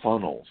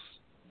funnels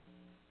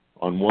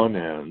on one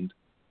end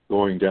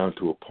going down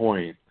to a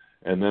point,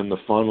 and then the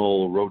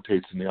funnel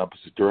rotates in the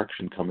opposite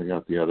direction coming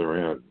out the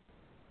other end.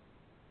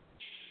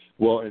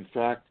 Well, in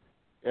fact,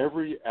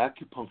 every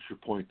acupuncture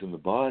point in the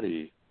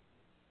body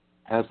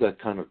has that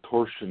kind of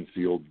torsion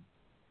field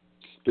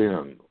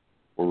spin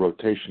or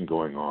rotation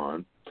going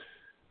on,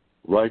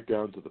 right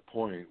down to the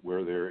point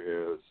where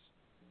there is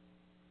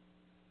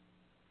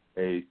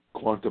a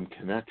quantum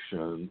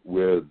connection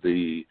with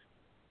the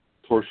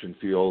torsion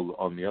field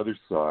on the other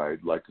side,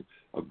 like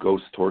a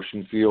ghost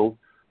torsion field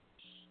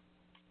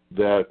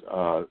that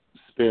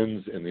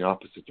spins in the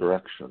opposite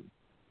direction.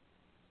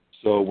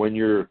 So when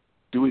you're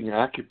doing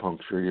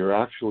acupuncture, you're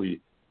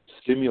actually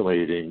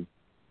stimulating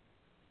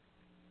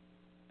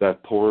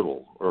that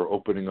portal, or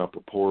opening up a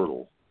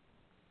portal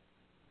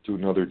to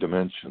another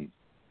dimension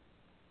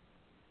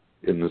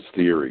in this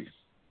theory.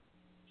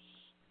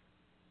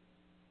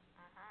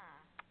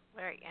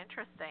 Very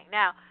interesting.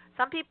 Now,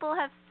 some people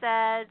have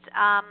said,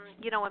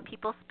 when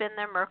people spin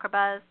their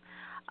Merkabas,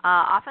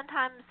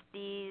 oftentimes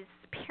these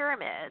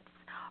pyramids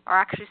are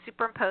actually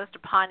superimposed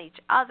upon each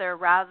other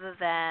rather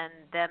than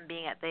them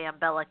being at the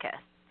umbilicus,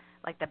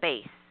 like the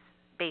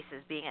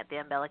bases being at the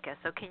umbilicus.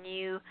 So can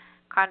you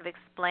kind of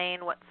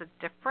explain what's the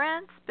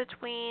difference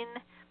between,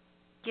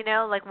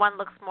 like one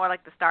looks more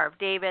like the Star of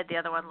David, the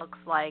other one looks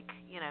like,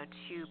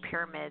 two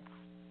pyramids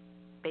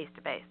base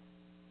to base?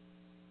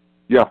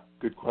 Yeah,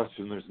 good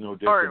question. There's no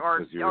difference.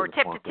 Or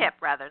tip to tip,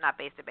 rather, not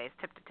base to base,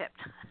 tip to tip.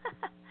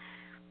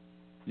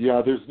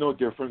 Yeah, there's no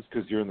difference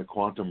because you're in the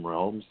quantum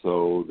realm,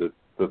 so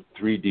the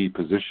 3D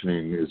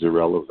positioning is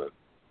irrelevant.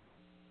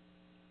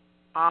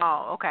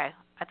 Oh, okay.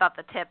 I thought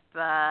the tip,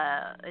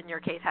 in your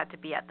case, had to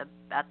be at the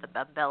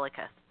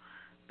umbilicus,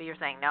 but you're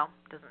saying no,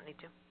 doesn't need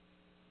to.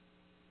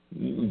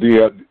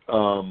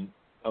 The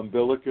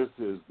umbilicus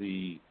is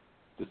the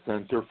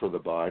center for the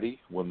body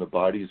when the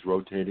body's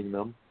rotating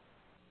them.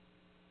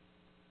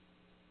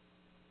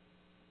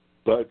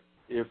 But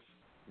if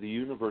the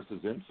universe is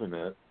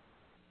infinite,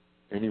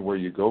 anywhere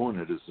you go in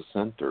it is the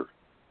center.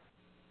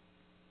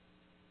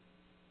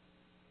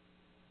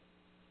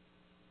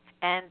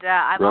 And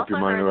I've also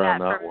heard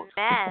that for one.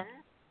 men,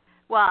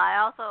 well, I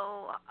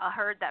also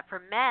heard that for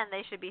men,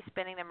 they should be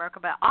spinning their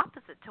Merkaba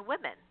opposite to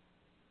women.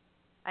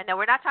 I know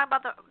we're not talking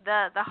about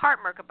the heart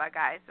Merkaba,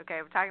 guys,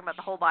 okay? We're talking about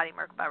the whole body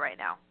Merkaba right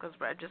now, because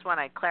I just want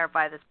to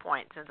clarify this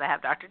point since I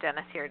have Dr.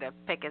 Dennis here to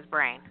pick his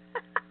brain.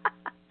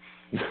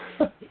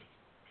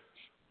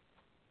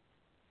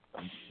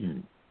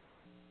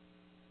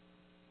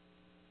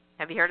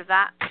 Have you heard of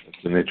that?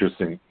 It's an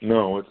interesting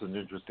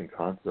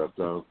concept.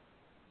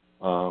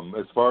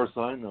 As far as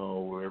I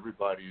know,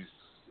 everybody's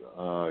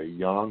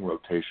yang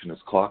rotation is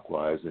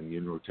clockwise and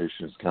yin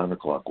rotation is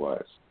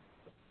counterclockwise.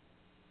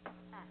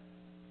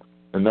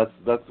 And that's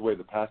the way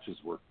the patches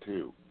work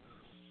too.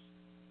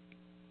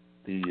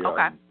 The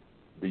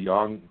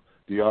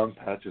yang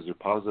patches or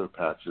positive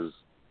patches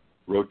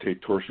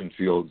rotate torsion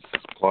fields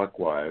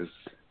clockwise,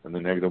 and the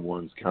negative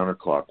ones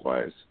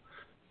counterclockwise.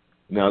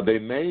 Now they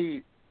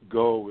may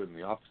go in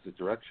the opposite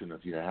direction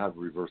if you have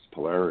reverse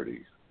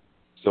polarity.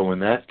 So in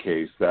that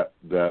case, that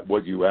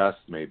what you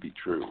asked may be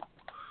true.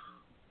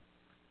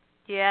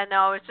 Yeah,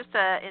 no, it's just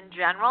in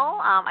general.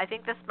 I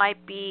think this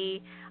might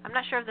be, I'm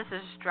not sure if this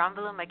is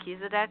Strombolum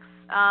Melchizedek's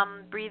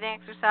breathing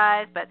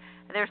exercise, but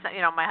there's,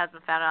 my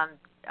husband found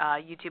it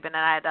on YouTube, and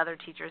then I had other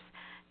teachers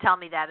tell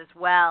me that as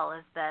well,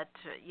 is that,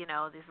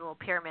 these little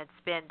pyramids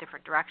spin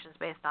different directions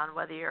based on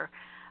whether you're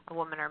a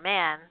woman or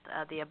man.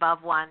 The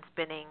above one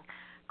spinning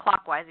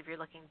clockwise if you're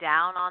looking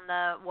down on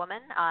the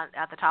woman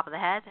at the top of the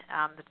head.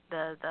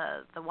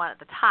 The one at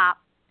the top,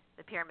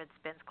 the pyramid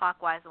spins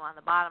clockwise. The one on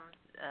the bottom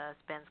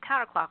spins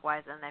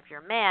counterclockwise. And if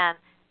you're a man,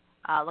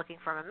 looking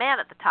from a man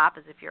at the top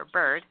as if you're a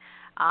bird,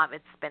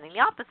 it's spinning the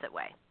opposite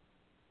way.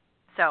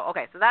 So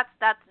okay, so that's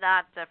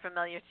not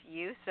familiar to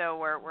you. So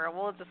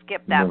we'll just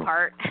skip that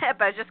part.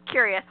 But I was just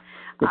curious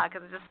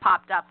because it just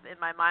popped up in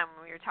my mind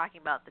when we were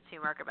talking about the two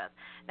Merkabahs.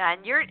 Now,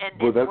 when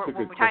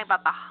we're talking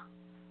about the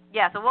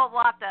so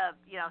we'll have to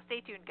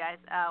stay tuned, guys.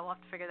 We'll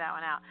have to figure that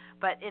one out.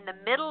 But in the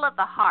middle of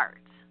the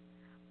heart.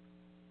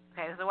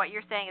 Okay, so what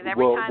you're saying is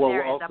every time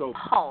there is a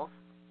pulse,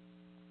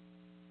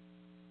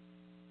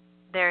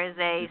 there is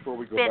a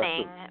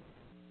spinning.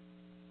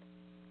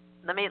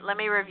 Let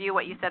me review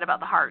what you said about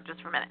the heart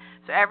just for a minute.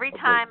 So every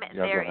time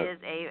there is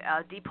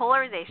a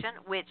depolarization,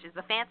 which is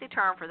a fancy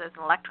term for there's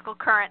an electrical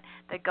current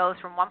that goes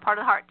from one part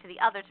of the heart to the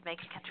other to make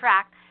it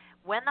contract.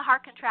 When the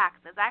heart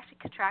contracts, it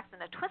actually contracts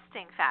in a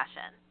twisting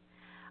fashion,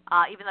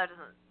 even though it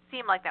doesn't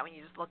seem like that when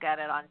you just look at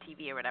it on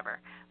TV or whatever.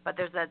 But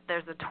there's a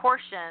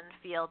torsion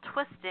field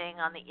twisting.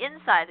 On the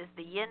inside is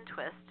the yin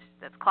twist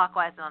that's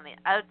clockwise, and on the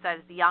outside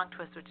is the yang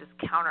twist, which is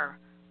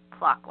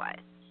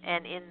counterclockwise.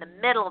 And in the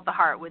middle of the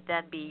heart would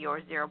then be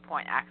your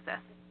 0-point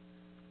axis.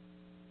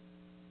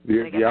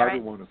 The outer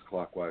one is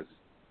clockwise.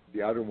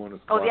 The outer one is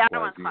clockwise. Oh, the outer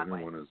one's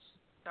clockwise. Inner one is.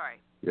 Sorry.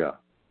 Yeah.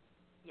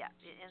 Yeah.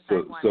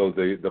 So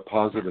the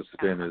positive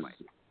spin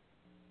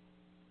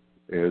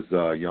is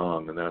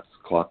yang, and that's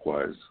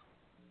clockwise.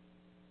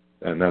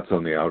 And that's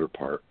on the outer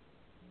part.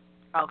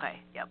 Okay,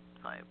 yep.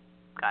 So I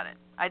got it.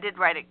 I did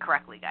write it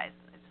correctly, guys.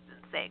 I just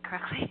didn't say it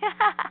correctly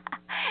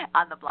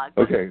on the blog.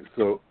 Okay,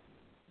 so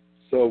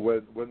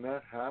when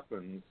that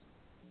happens,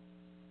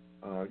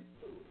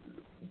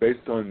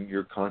 based on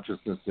your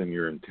consciousness and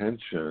your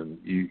intention,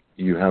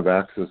 you have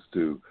access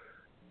to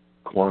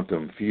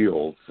quantum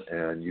fields,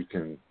 and you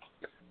can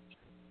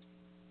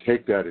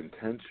take that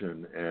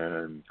intention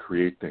and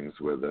create things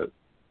with it,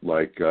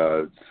 like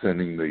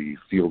sending the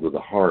field of the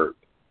heart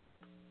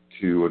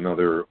to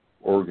another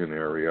organ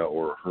area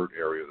or hurt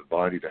area of the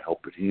body to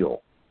help it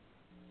heal.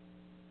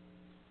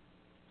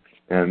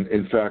 And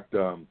in fact,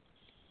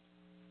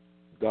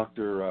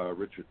 Dr.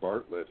 Richard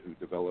Bartlett, who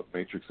developed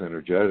matrix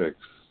energetics,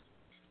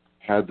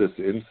 had this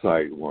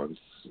insight once,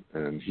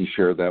 and he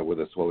shared that with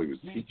us while he was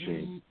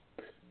teaching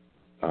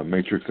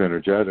matrix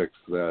energetics,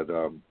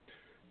 that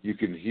you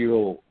can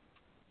heal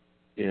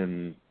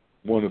in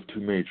one of two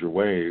major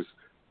ways.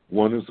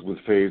 One is with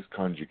phase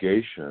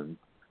conjugation,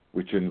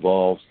 which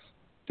involves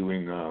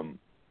doing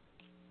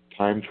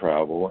time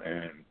travel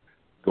and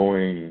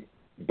going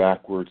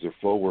backwards or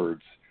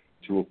forwards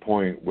to a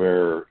point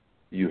where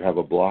you have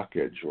a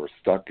blockage or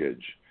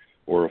stuckage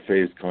or a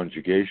phase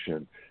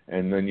conjugation,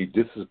 and then you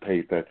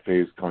dissipate that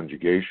phase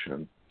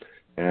conjugation,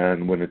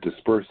 and when it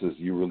disperses,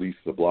 you release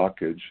the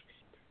blockage,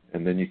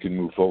 and then you can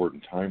move forward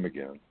in time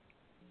again.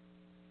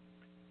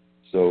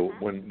 So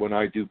when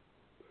I do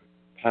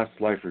past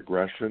life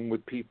regression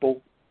with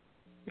people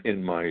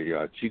in my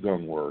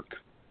Qigong work,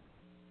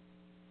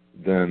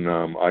 then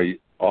I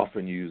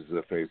often use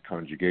the phase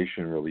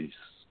conjugation release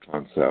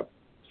concept.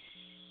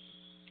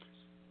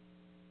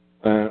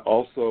 And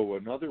also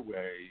another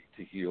way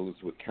to heal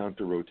is with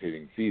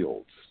counter-rotating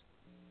fields.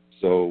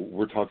 So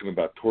we're talking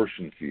about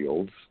torsion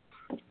fields,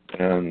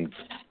 and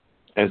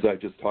as I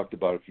just talked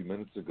about a few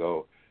minutes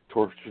ago,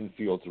 torsion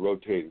fields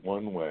rotate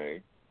one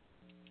way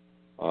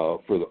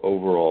for the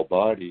overall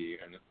body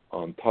and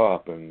on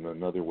top, and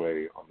another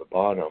way on the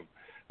bottom.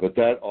 But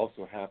that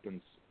also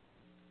happens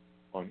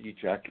on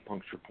each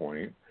acupuncture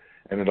point,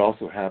 and it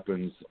also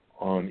happens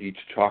on each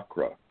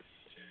chakra.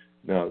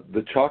 Now,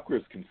 the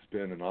chakras can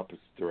spin in opposite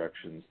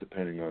directions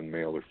depending on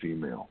male or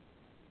female.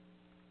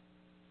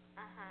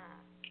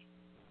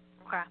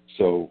 Okay.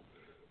 So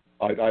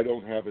I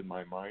don't have in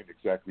my mind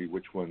exactly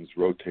which ones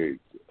rotate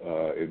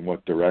in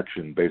what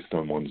direction based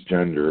on one's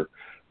gender,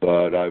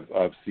 but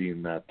I've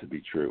seen that to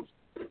be true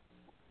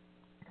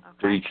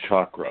for each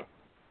chakra.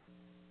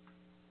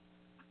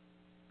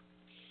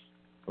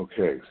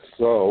 Okay,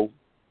 so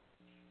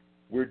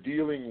we're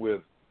dealing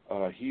with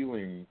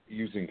healing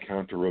using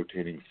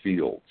counter-rotating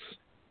fields.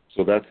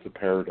 So that's the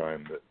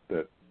paradigm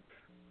that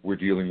we're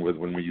dealing with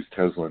when we use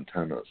Tesla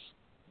antennas.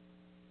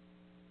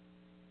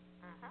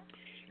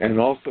 And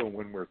also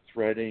when we're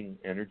threading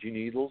energy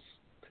needles,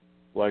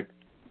 like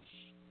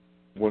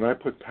when I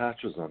put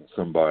patches on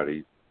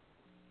somebody,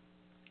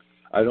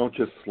 I don't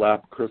just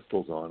slap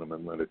crystals on them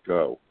and let it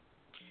go.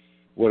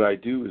 What I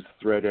do is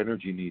thread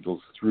energy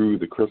needles through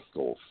the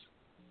crystals.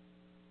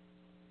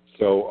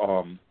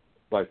 So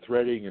by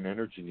threading an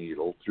energy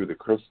needle through the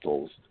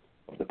crystals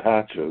of the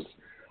patches,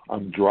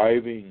 I'm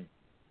driving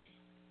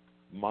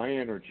my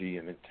energy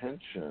and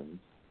intention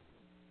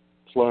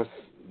plus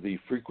the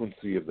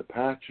frequency of the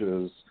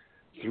patches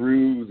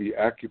through the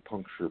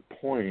acupuncture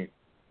point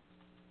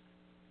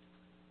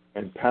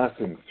and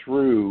passing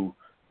through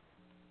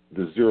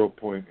the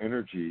 0-point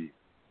energy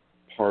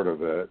part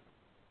of it,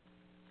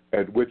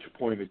 at which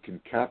point it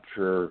can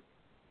capture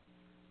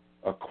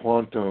a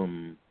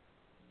quantum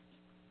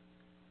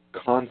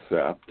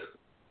concept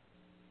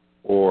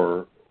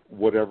or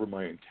whatever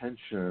my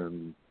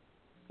intention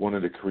wanted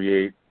to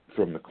create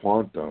from the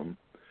quantum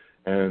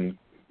and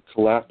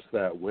collapse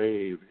that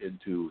wave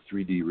into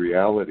 3D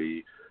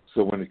reality.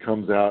 So when it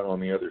comes out on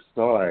the other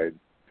side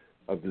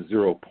of the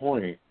 0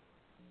 point,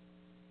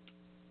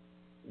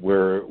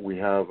 where we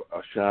have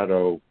a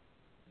shadow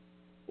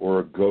or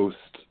a ghost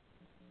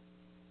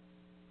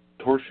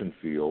torsion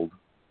field,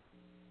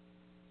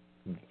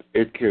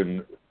 it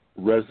can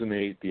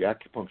resonate the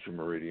acupuncture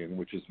meridian,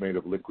 which is made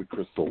of liquid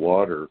crystal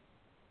water,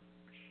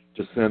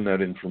 to send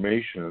that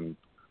information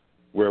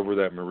wherever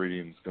that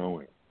meridian's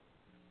going.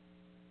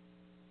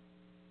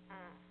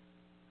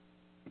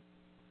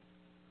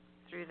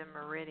 Through the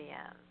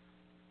meridians.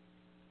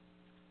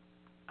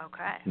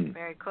 Okay,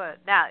 very good.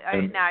 Now,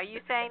 are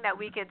you saying that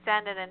we could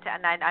send an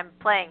intention? I'm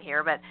playing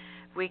here, but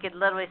we could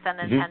literally send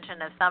an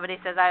intention if somebody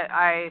says,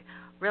 I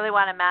really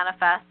want to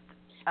manifest,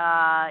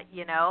 a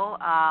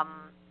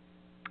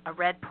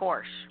red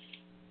Porsche.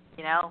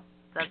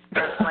 That's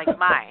like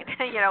mine.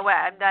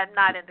 I'm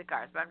not into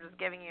cars, but I'm just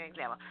giving you an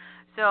example.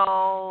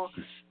 So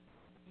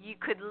you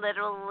could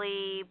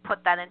literally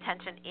put that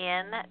intention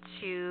in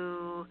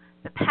to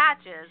the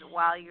patches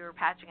while you're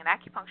patching an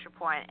acupuncture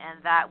point,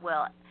 and that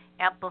will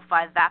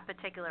amplify that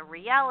particular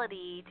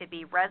reality to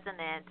be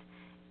resonant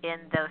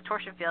in those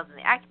torsion fields in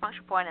the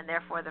acupuncture point, and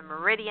therefore the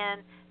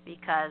meridian,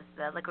 because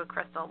the liquid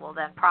crystal will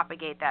then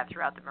propagate that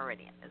throughout the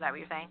meridian. Is that what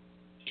you're saying?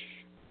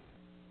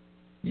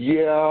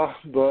 Yeah,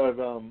 but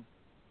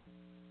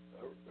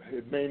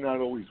it may not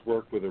always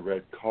work with a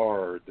red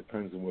car. It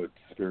depends on what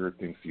spirit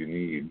thinks you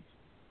need.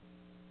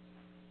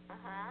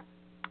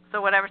 So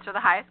whatever's for the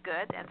highest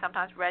good, and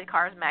sometimes red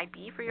cars might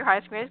be for your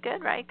highest and greatest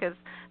good, right? Because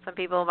some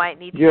people might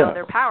need to know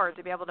their power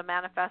to be able to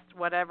manifest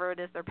whatever it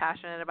is they're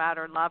passionate about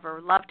or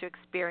love to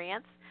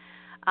experience.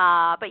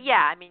 But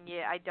yeah,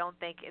 I don't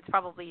think it's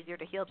probably easier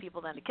to heal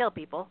people than to kill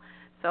people.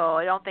 So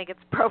I don't think it's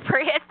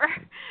appropriate for,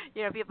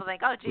 people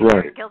think, oh, geez,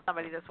 I can kill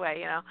somebody this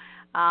way,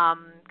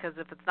 because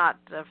if it's not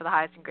for the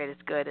highest and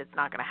greatest good, it's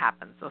not going to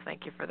happen. So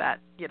thank you for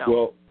that,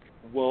 Well,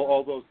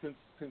 although since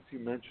you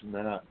mentioned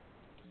that,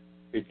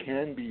 it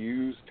can be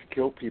used to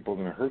kill people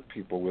and hurt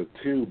people with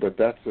too, but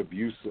that's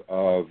abuse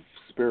of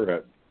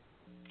spirit,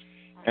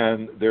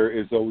 and there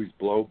is always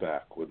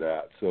blowback with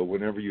that. So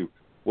whatever you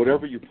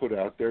put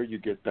out there, you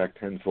get back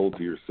tenfold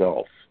to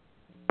yourself.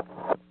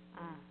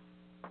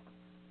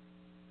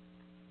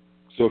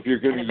 So if you're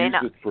going to use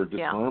it for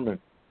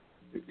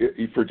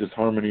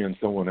disharmony on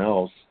someone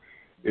else,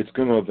 it's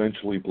going to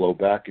eventually blow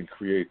back and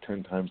create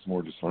 10 times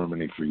more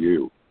disharmony for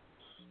you.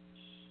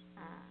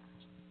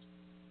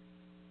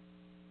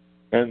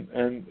 And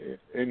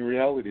in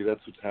reality,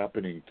 that's what's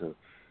happening to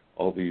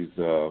all these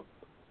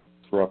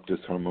corrupt,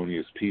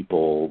 disharmonious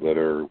people that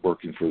are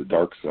working for the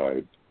dark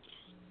side.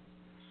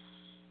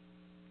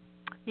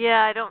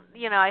 Yeah,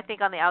 I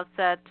think on the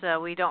outset,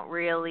 we don't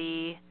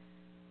really,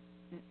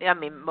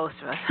 most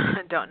of us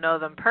don't know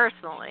them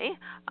personally.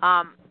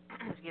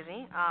 Excuse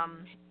me.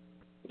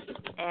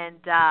 And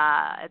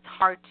it's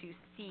hard to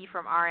see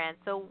from our end.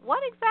 So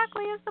what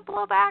exactly is the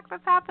blowback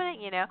that's happening?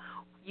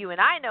 You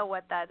and I know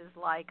what that is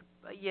like,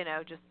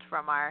 just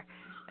from our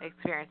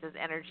experiences,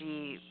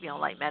 energy,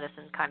 light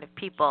medicine kind of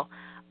people.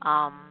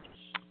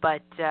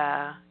 But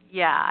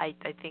I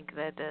think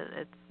that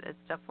it's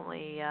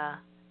definitely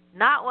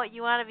not what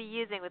you want to be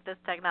using with this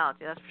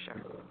technology, that's for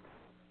sure.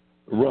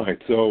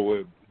 Right.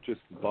 So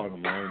just the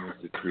bottom line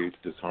is it creates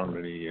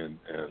disharmony and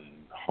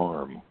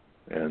harm,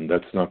 and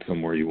that's not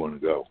somewhere you want to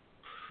go.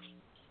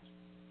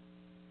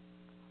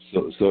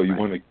 So you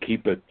want to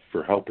keep it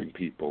for helping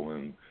people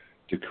and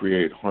to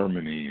create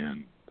harmony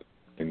and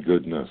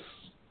goodness.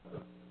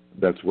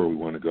 That's where we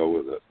want to go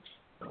with it.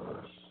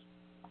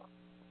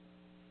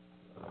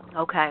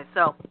 Okay,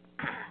 so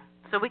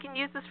we can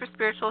use this for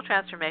spiritual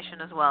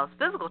transformation as well as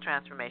physical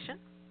transformation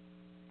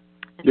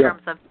in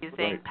terms of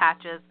using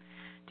patches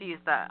to use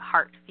the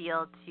heart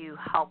field to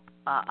help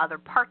other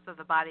parts of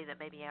the body that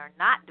maybe are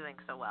not doing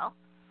so well,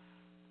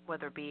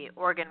 whether it be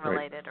organ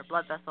related or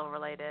blood vessel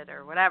related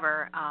or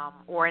whatever,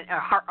 or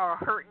a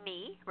hurt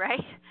knee,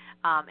 right?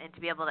 And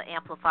to be able to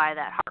amplify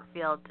that heart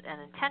field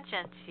and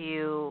intention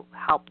to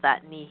help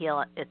that knee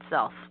heal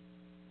itself.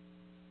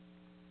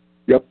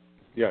 Yep.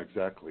 Yeah,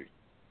 exactly.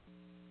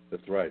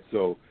 That's right.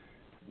 So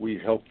we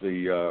help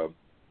the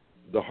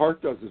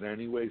heart does it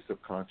anyway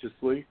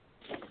subconsciously,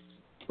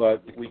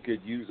 but we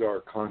could use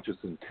our conscious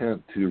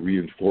intent to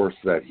reinforce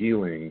that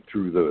healing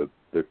through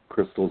the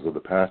crystals of the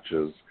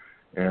patches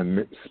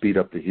and speed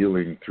up the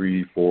healing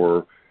 3,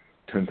 4,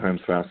 10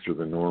 times faster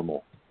than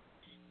normal.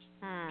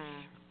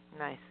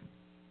 Nice.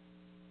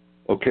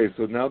 Okay,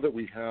 so now that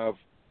we have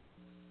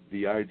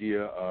the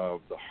idea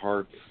of the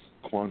heart's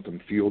quantum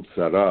field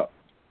set up,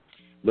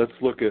 let's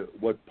look at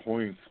what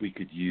points we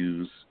could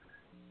use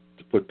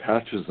to put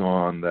patches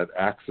on that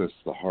access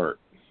the heart.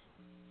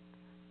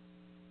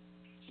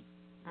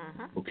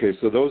 Okay,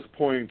 so those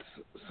points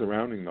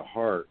surrounding the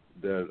heart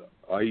that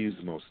I use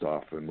most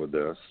often with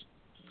this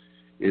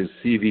is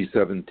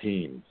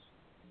CV17.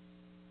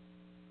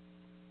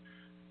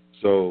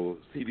 So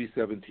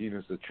CV17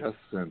 is the chest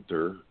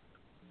center,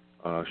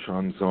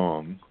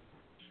 Shanzong,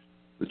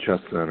 the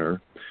chest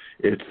center.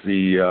 It's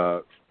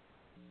the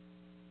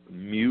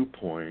mu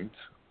point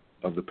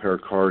of the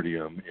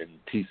pericardium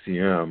in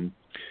TCM,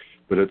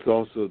 but it's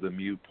also the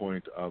mu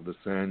point of the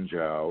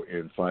Sanjiao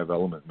in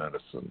 5-element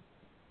medicine.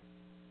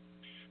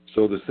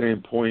 So the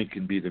same point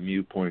can be the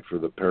mu point for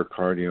the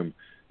pericardium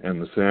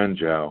and the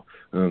sanjiao.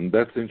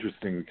 That's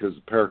interesting because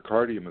the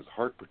pericardium is a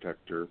heart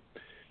protector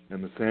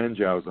and the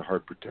sanjiao is a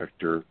heart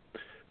protector,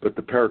 but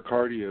the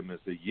pericardium is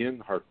a yin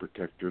heart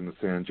protector and the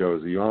sanjiao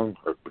is a yang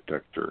heart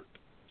protector.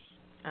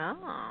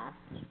 Oh.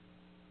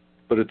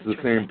 But it's the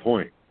same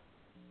point,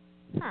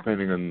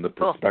 depending on the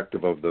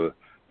perspective of the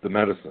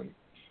medicine.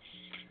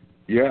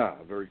 Yeah,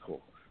 very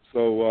cool.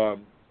 So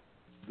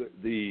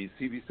the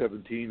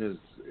CV17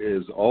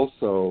 is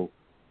also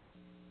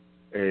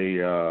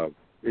a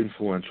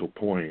influential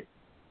point,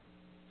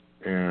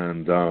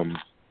 and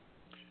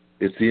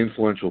it's the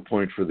influential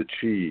point for the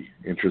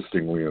chi,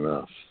 interestingly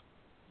enough.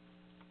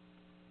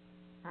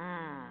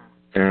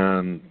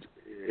 And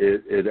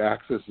it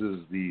accesses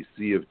the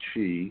sea of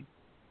chi,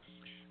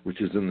 which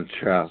is in the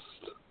chest.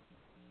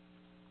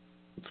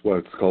 That's why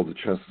it's called the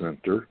chest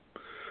center.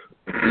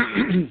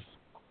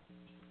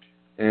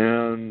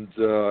 And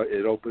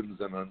it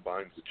opens and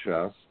unbinds the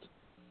chest.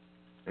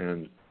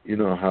 And you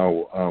know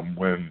how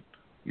when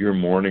you're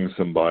mourning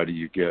somebody,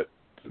 you get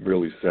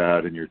really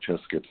sad and your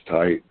chest gets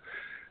tight.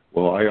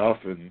 Well, I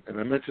often, and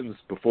I mentioned this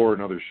before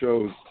in other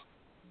shows,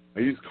 I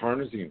use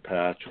carnosine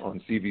patch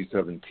on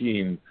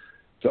CV17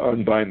 to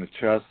unbind the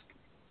chest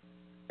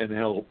and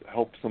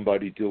help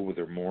somebody deal with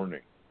their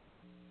mourning.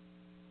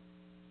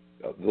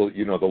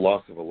 The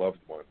loss of a loved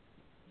one.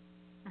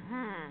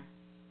 Mm-hmm.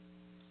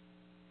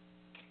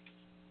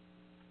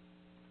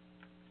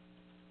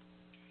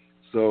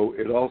 So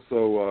it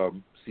also,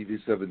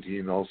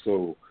 CV17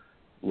 also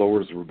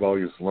lowers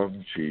rebellious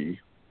lung qi,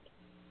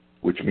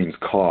 which means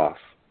cough,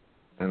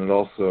 and it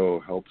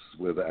also helps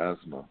with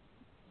asthma.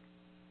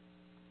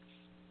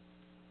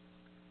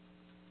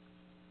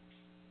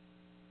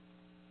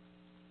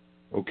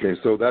 Okay,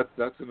 so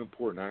that's an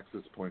important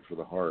access point for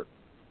the heart.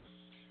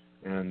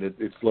 And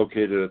it's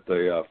located at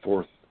the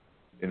fourth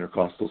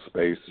intercostal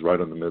space,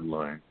 right on the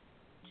midline.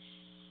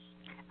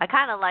 I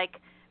kind of like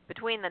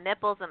between the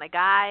nipples and a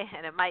guy,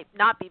 and it might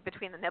not be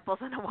between the nipples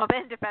and a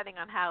woman, depending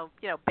on how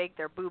big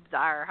their boobs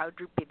are or how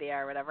droopy they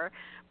are or whatever.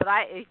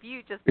 But if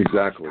you just push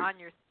on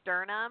your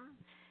sternum,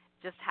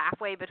 just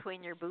halfway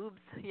between your boobs,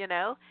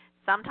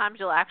 sometimes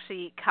you'll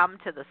actually come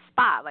to the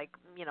spot, like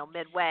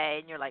midway,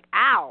 and you're like,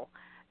 ow,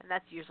 and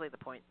that's usually the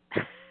point.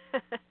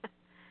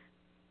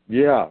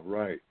 Yeah,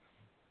 right.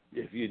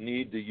 If you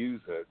need to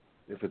use it,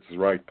 if it's the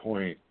right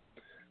point,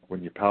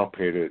 when you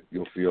palpate it,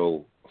 you'll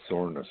feel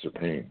soreness or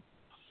pain.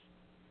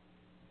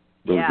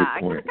 Yeah, I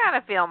can kind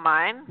of feel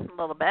mine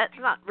a little bit. It's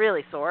not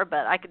really sore,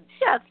 but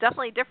it's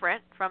definitely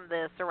different from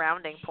the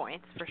surrounding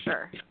points for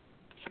sure.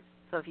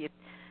 So if you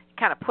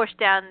kind of push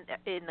down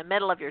in the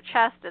middle of your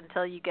chest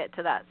until you get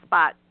to that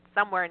spot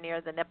somewhere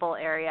near the nipple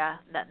area,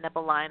 that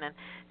nipple line, and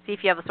see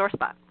if you have a sore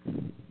spot.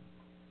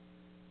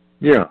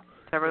 Yeah.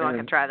 So everyone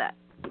can try that.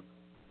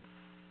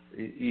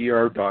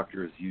 ER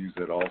doctors use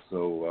it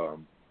also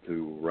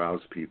to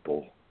rouse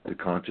people to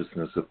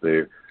consciousness if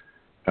they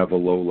have a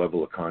low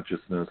level of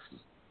consciousness,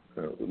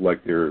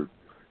 like they're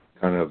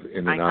kind of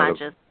in and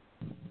out of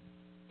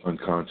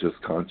unconscious,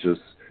 conscious.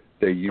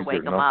 They use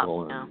their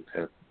knuckle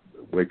and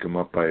wake them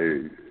up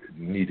by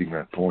kneading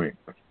that point.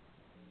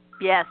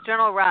 Yeah,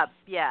 sternal rub.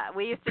 Yeah,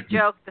 we used to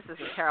joke. This is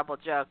a terrible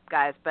joke,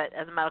 guys, but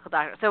as a medical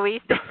doctor, so we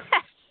used to.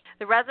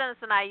 The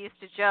residents and I used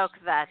to joke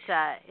that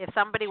if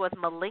somebody was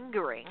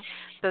malingering,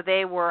 so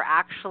they were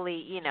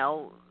actually,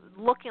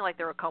 looking like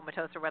they were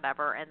comatose or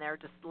whatever, and they're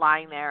just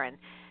lying there and,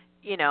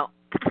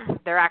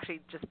 they're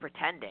actually just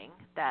pretending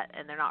that,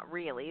 and they're not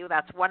really.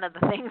 That's one of the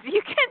things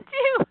you can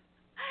do,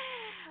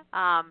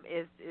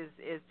 is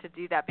to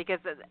do that. Because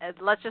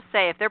let's just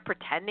say if they're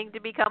pretending to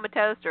be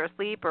comatose or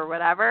asleep or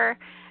whatever,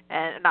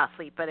 and not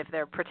asleep, but if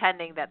they're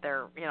pretending that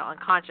they're,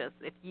 unconscious,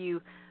 if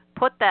you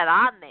put that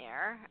on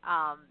there,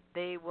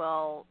 they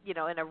will,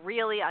 in a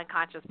really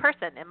unconscious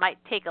person, it might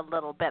take a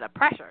little bit of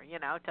pressure,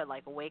 to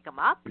like wake them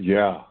up.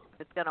 Yeah.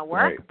 It's going to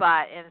work, right.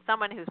 But in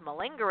someone who's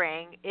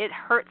malingering, it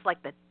hurts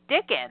like the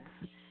dickens.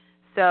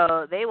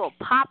 So they will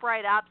pop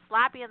right up,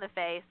 slap you in the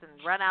face, and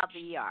run out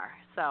the ER.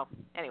 So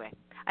anyway,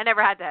 I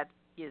never had to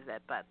use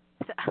it, but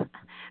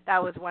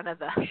that was one of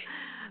the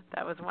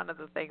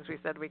things we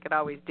said we could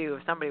always do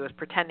if somebody was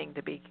pretending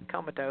to be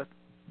comatose.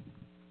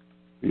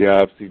 Yeah,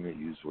 I've seen it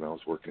used when I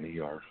was working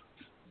ER.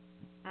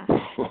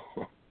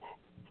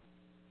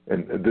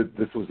 And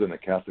this was in a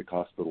Catholic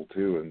hospital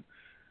too, and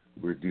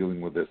we were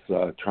dealing with this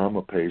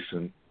trauma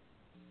patient,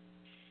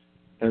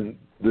 and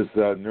this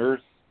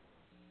nurse.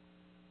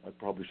 I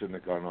probably shouldn't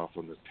have gone off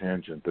on this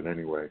tangent, but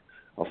anyway,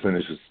 I'll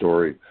finish the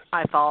story.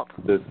 My fault.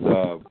 This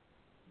it's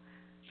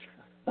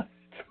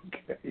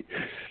okay.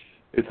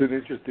 It's an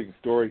interesting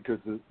story because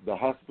the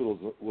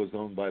hospital was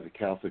owned by the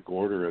Catholic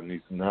order, and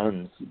these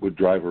nuns would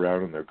drive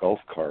around in their golf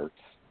carts.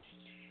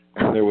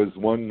 And there was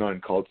one nun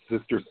called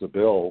Sister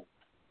Sibylle.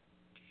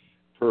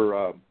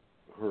 Her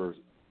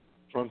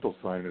frontal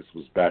sinus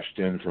was bashed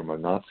in from a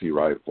Nazi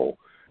rifle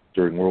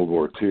during World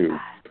War II.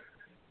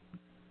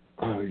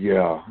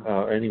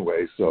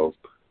 Anyway, so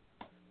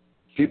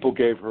people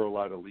gave her a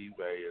lot of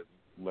leeway,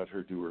 let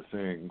her do her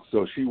thing.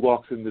 So she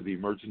walks into the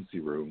emergency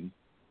room,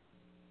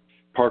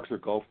 parks her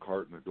golf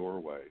cart in the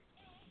doorway,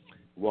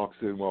 walks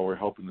in while we're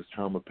helping this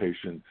trauma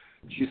patient.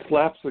 She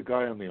slaps the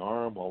guy on the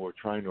arm while we're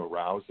trying to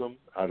arouse him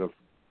out of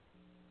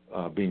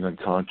being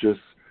unconscious.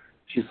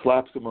 She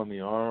slaps him on the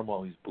arm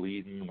while he's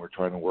bleeding. We're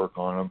trying to work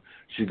on him.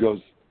 She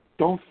goes,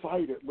 "Don't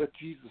fight it. Let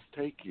Jesus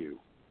take you."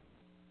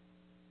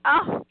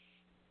 Oh.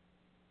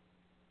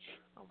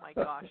 Oh my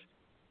gosh.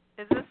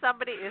 Is this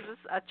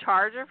a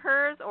charge of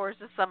hers, or is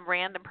this some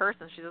random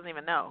person she doesn't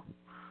even know?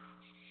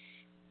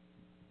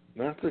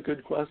 That's a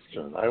good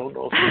question. I don't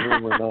know if you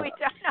know or not. We don't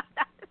know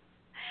that.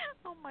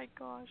 Oh my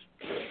gosh.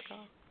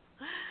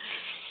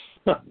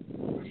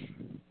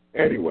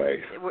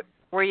 Anyway.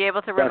 Were you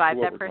able to revive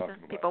that person?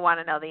 People want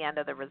to know the end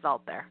of the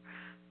result there.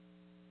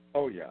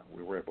 Oh, yeah.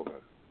 We were able to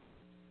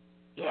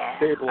Okay.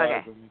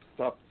 stabilize him,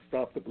 stop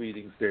the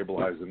bleeding,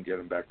 stabilize him, get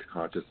him back to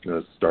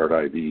consciousness, start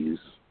IVs.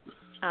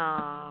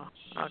 Oh,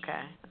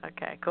 okay.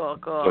 Okay, cool.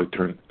 So it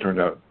turned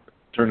out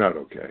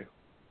okay.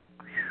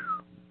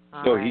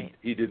 So right.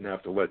 he didn't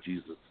have to let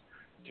Jesus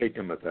take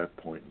him at that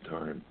point in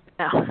time.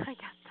 No, I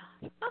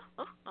guess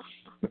not.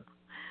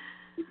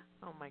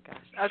 Oh my gosh.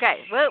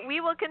 Okay, well,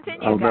 we will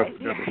continue, I'll guys.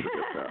 never forget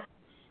that.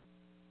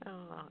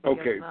 Oh,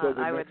 Okay, so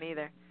I wouldn't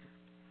either.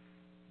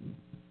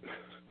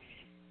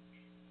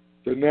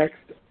 The next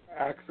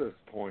access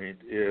point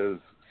is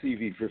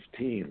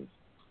CV15.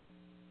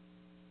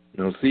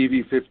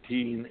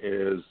 CV15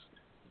 is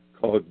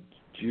called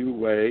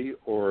Ju-Wei,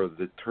 or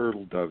the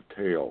turtle dove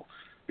tail,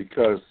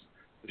 because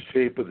the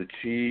shape of the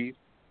chi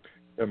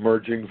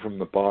emerging from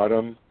the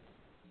bottom,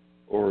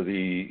 or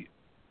the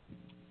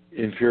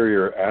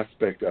inferior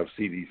aspect of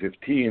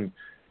CV15,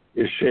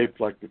 is shaped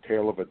like the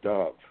tail of a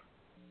dove.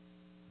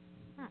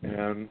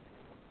 And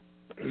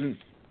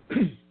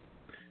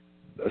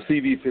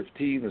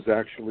CV15 is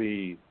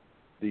actually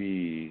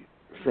the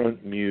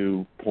front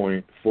mu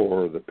point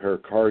for the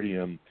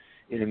pericardium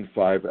in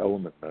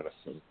 5-element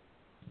medicine.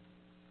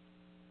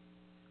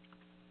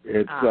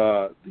 It's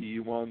the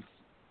yuan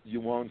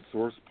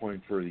source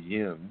point for the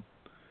yin,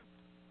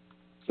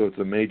 so it's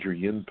a major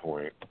yin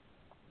point.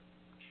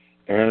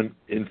 And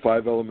in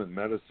 5-element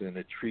medicine,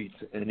 it treats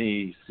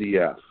any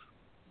CF,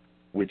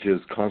 which is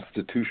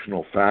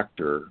constitutional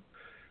factor,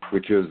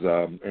 which is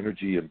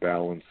energy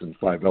imbalance in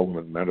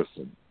 5-element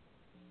medicine.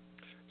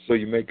 So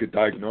you make a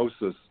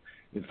diagnosis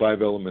in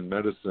 5-element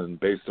medicine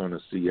based on a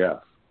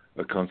CF,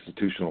 a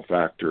constitutional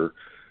factor,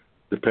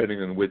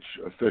 depending on which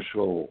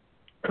official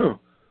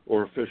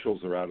or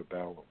officials are out of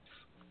balance.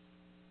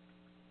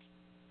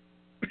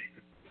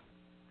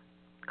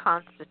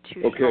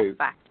 Constitutional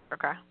factor.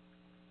 Okay.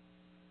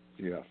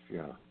 Yeah.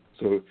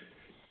 So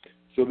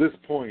this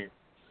point,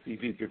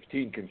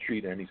 CV15 can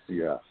treat any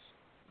CF.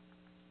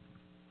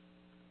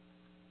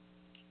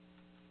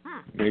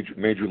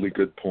 Majorly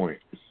good point.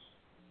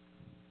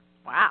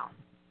 Wow.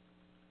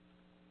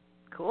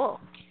 Cool.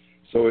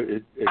 So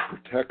it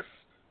protects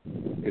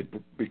it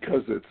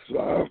because it's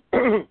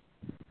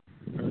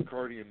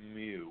pericardium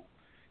mu.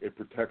 It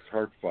protects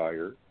heart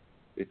fire.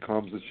 It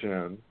calms the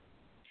Shen.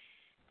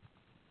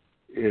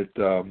 It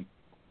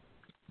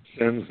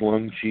sends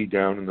lung qi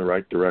down in the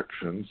right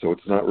direction, so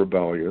it's not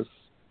rebellious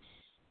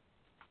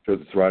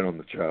because it's right on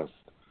the chest.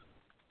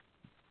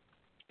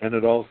 And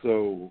it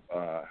also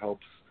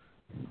helps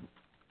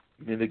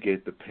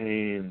mitigate the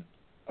pain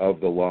of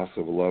the loss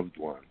of a loved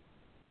one.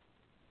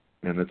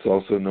 And it's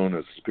also known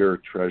as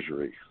spirit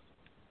treasury.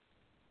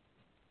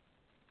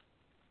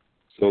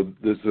 So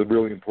this is a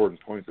really important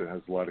point that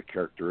has a lot of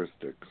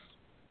characteristics.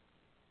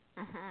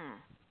 Mm-hmm.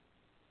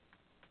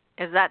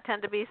 Does that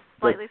tend to be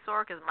slightly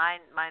sore? Because mine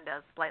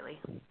does slightly.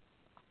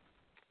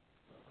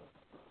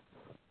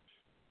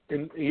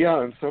 In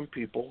some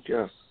people,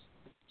 yes,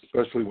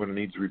 especially when it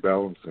needs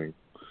rebalancing.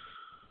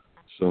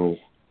 So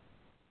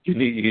you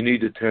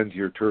need to tend to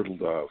your turtle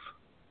dove.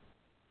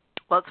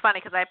 Well, it's funny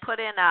because I put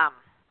in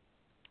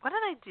what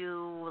did I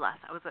do last?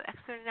 Was it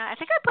X39? I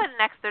think I put an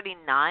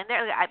X39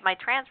 there. My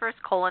transverse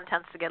colon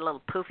tends to get a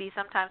little poofy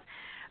sometimes,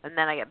 and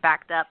then I get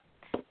backed up.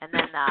 And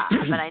then,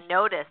 but I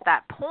noticed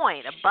that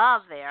point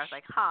above there. I was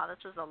like,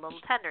 this is a little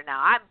tender.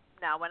 Now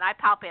when I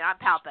palpate, I'm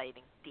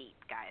palpating deep,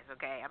 guys.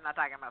 Okay, I'm not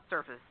talking about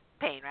surface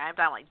pain, right? I'm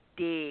talking like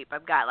deep.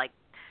 I've got like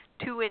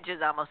 2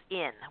 inches almost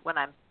in when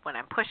I'm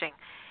pushing.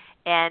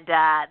 And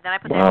then I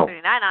put the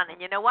X39 on,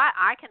 and you know what?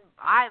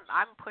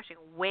 I'm pushing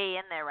way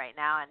in there right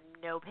now, and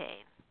no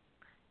pain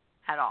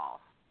at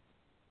all.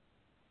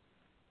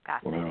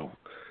 Fascinating. Wow.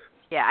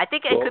 Yeah, I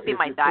think it could be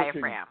my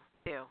diaphragm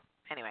too.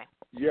 Anyway.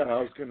 Yeah, I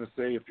was going to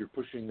say, if you're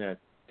pushing that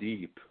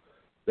deep,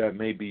 that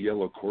may be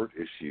yellow cord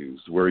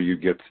issues where you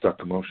get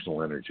stuck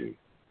emotional energy.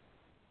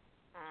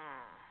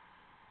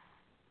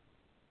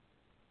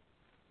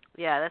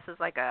 Yeah, this is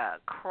like a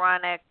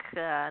chronic,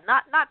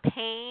 not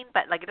pain,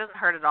 but like it doesn't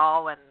hurt at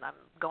all when I'm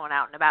going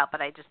out and about,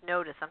 but I just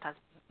notice sometimes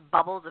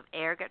bubbles of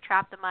air get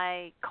trapped in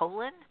my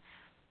colon,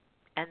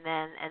 and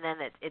then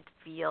it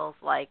feels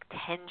like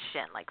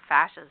tension, like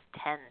fascia's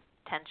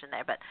tension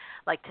there. But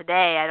like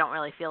today, I don't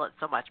really feel it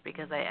so much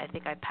because I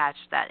think I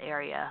patched that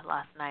area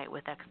last night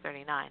with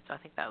X39. So I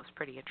think that was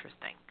pretty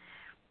interesting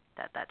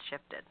that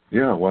shifted.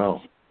 Yeah,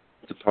 wow.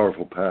 It's a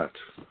powerful patch.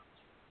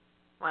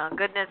 Well,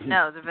 goodness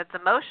knows. If it's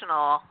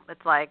emotional,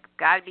 it's like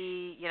got to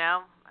be,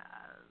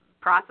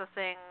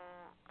 processing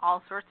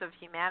all sorts of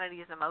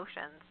humanity's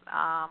emotions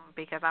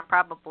because I'm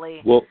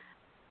probably,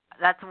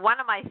 that's one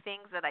of my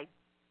things that I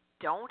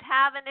don't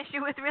have an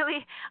issue with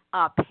really.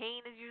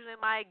 Pain is usually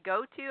my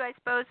go-to, I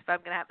suppose, if I'm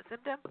going to have a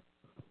symptom.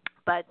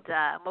 But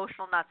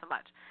emotional, not so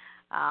much.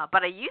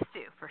 But I used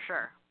to, for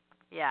sure.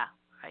 Yeah.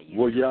 I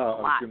was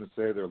going to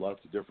say there are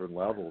lots of different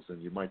levels,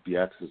 and you might be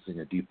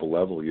accessing a deeper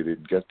level you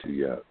didn't get to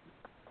yet.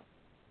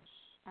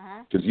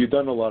 Because you've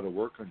done a lot of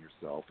work on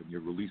yourself, and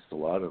you've released a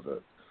lot of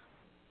it.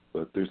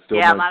 But there's still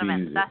a lot of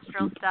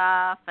ancestral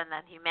stuff, and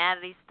then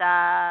humanity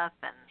stuff,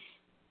 and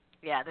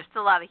there's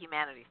still a lot of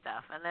humanity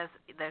stuff, and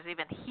there's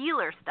even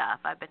healer stuff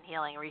I've been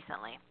healing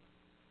recently,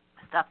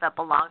 stuff that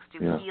belongs to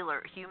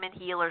human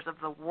healers of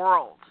the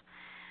world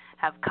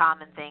have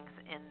common things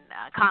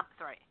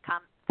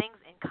things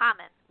in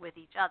common with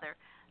each other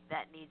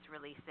that needs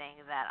releasing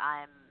that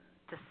I'm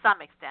to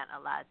some extent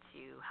allowed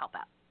to help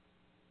out.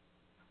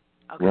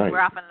 Okay, we're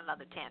off on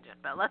another tangent,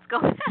 but let's go.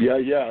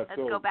 Let's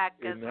go back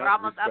because we're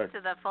almost up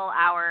to the full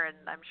hour, and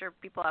I'm sure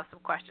people have some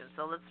questions.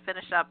 So let's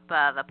finish up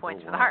the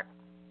points for the heart.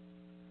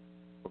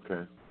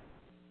 Okay.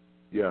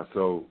 Yeah.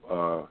 So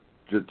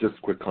just a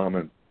quick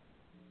comment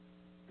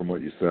from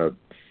what you said.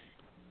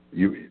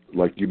 You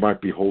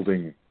might be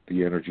holding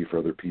the energy for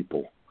other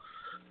people.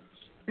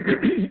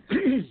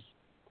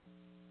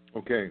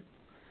 Okay.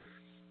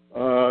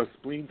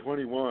 Spleen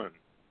 21.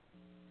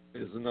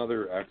 Is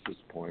another access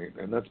point,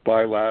 and that's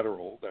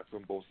bilateral. That's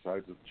on both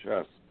sides of the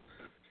chest.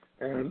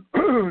 And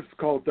it's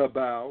called the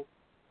bow,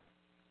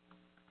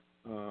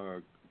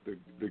 the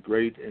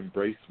great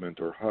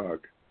embracement or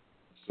hug.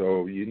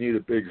 So you need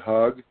a big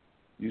hug,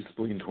 use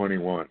spleen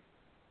 21.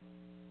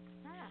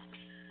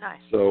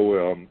 Nice.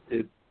 So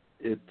it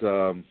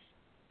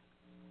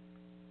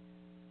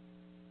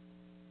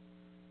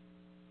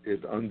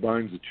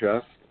unbinds the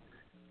chest.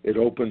 It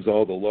opens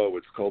all the low.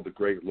 It's called the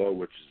Great Low,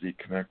 which is the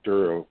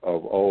connector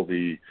of all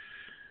the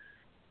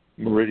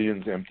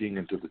meridians emptying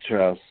into the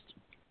chest,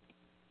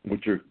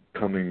 which are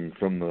coming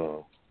from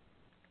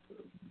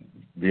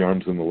the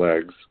arms and the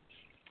legs.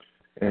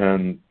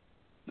 And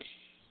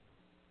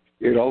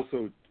it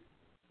also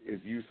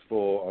is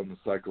useful on the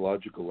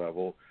psychological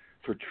level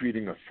for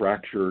treating a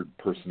fractured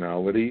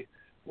personality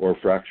or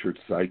fractured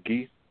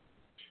psyche.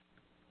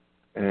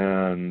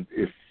 And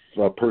if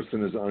a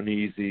person is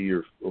uneasy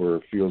or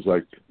feels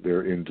like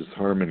they're in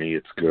disharmony,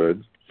 it's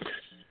good.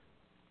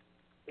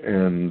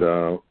 And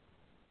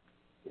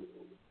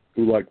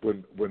like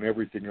when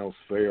everything else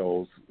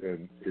fails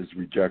and is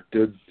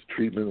rejected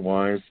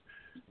treatment-wise,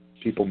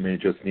 people may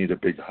just need a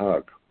big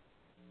hug.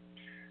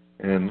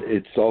 And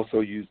it's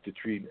also used to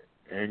treat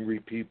angry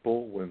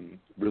people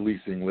when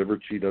releasing liver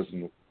chi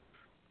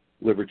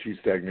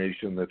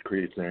stagnation that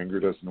creates anger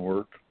doesn't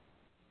work.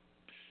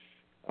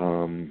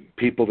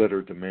 People that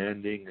are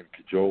demanding and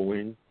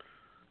cajoling,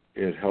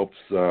 it helps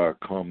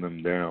calm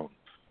them down.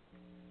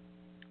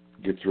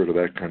 Gets rid of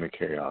that kind of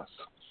chaos.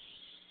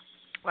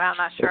 Well, I'm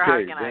not sure how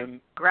I'm going to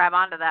grab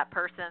onto that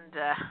person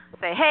to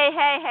say,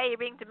 hey, you're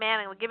being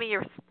demanding. Well, give me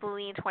your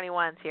spleen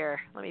 21s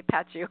here. Let me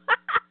pat you.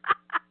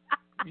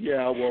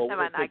 Yeah, well, that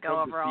might not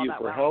go over all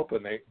that well. Help,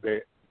 and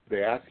they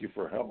ask you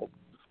for help.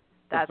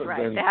 That's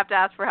right. They have to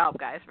ask for help,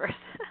 guys, first.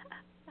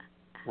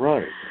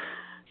 Right.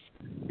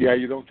 Yeah,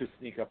 you don't just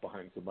sneak up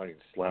behind somebody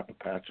and slap a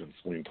patch on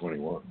spleen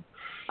 21.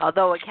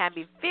 Although it can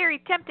be very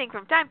tempting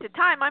from time to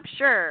time, I'm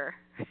sure.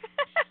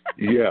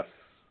 Yes.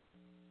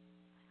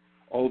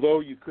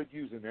 Although you could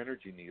use an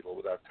energy needle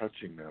without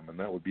touching them, and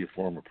that would be a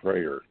form of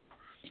prayer.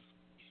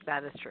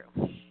 That is true.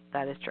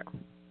 That is true.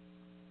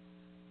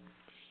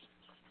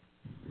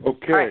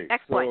 Okay, right,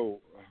 next point.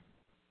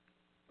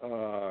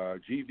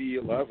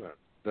 GV11,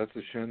 that's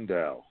a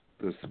Shendao,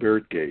 the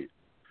spirit gate.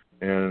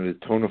 And it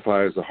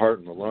tonifies the heart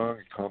and the lung.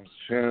 It calms the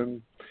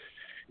Shen.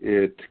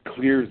 It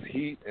clears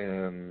heat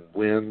and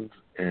wind,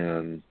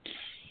 and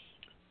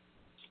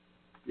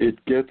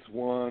it gets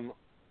one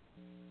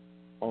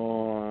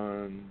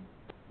on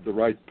the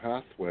right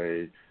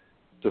pathway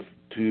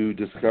to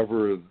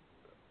discover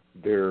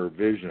their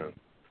vision.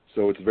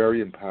 So it's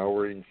very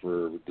empowering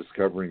for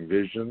discovering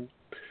vision,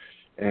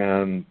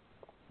 and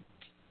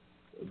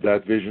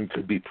that vision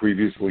could be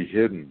previously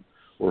hidden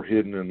or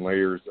hidden in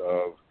layers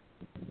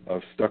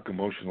of stuck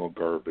emotional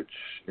garbage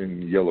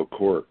in yellow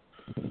court.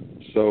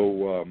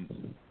 So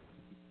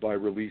by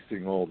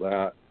releasing all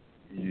that,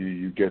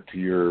 you get to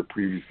your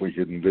previously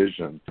hidden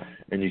vision,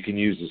 and you can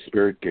use the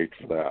spirit gate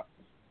for that.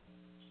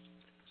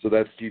 So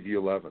that's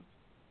GV11.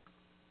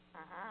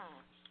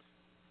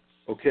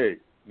 Okay,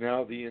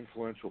 now the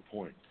influential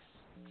points.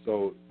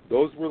 So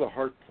those were the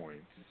heart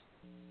points.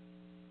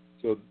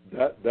 So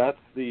that's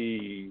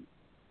the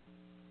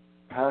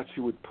patch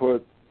you would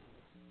put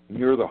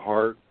near the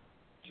heart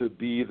to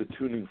be the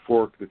tuning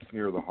fork that's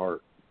near the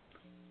heart.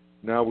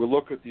 Now we'll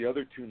look at the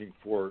other tuning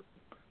fork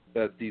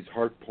that these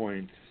heart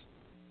points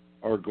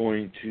are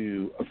going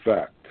to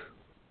affect.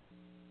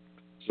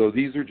 So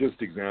these are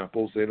just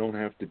examples. They don't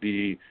have to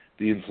be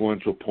the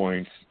influential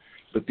points,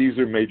 but these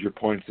are major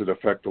points that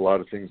affect a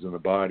lot of things in the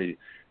body,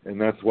 and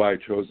that's why I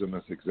chose them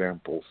as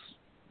examples.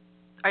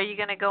 Are you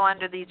going to go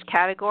under each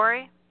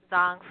category?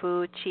 Zong,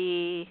 Fu,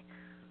 Qi,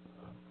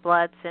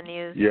 blood,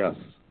 sinews? Yes.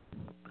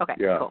 Okay,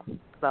 cool.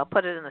 So I'll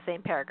put it in the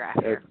same paragraph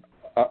here.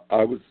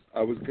 I was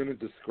going to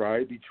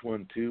describe each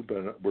one too,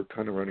 but we're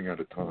kind of running out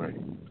of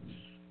time.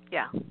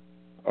 Yeah.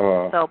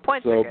 So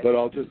points are good. But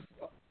I'll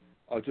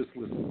just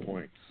list the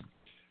points.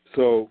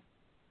 So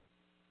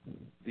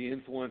the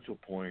influential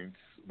points,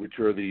 which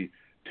are the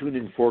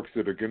tuning forks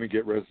that are going to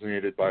get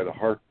resonated by the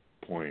heart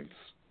points,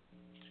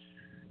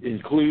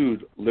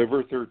 include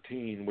liver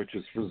 13, which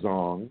is for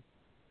Zong.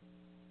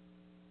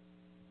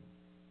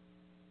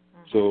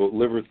 So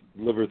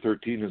liver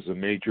 13 is a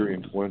major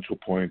influential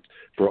point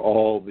for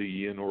all the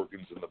yin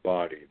organs in the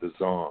body, the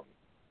Zong.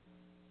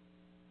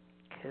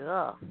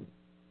 Cool.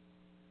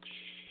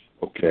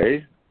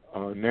 Okay.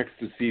 Next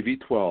is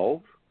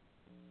CV12.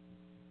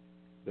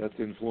 That's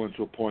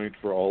influential point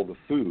for all the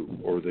Fu,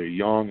 or the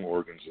yang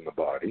organs in the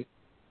body.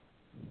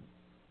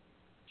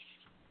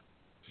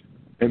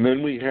 And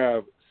then we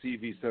have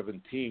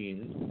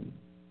CV17,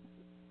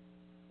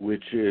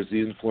 which is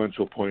the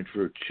influential point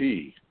for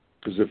Qi.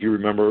 Because if you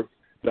remember,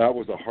 that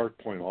was a heart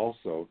point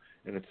also,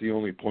 and it's the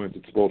only point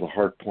that's both a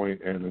heart point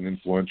and an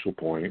influential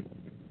point.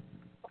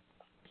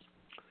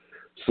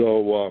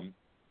 So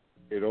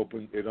it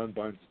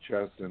unbinds the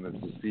chest, and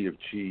it's the sea of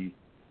Qi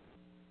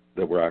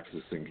that we're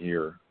accessing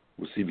here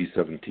with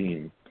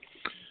CV17.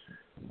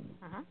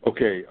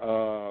 Okay,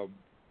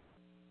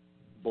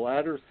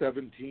 bladder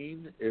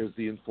 17 is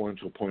the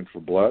influential point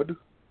for blood.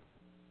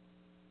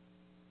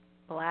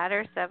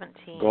 Bladder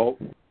 17.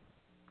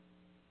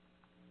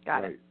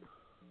 Got it.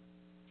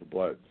 For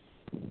blood.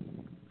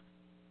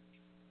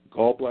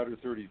 Gallbladder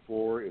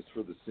 34 is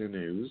for the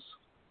sinews.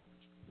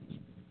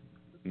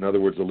 In other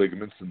words, the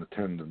ligaments and the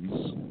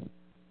tendons.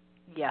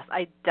 Yes,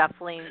 I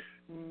definitely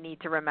need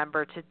to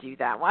remember to do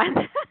that one.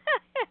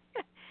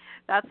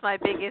 That's my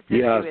biggest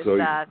issue is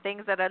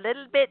things that are a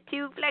little bit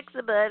too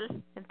flexible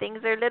and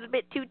things are a little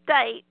bit too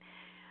tight.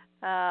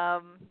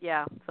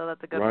 So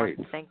that's a good one.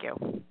 Thank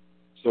you.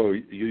 So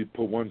you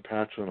put one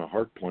patch on a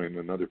heart point and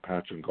another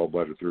patch on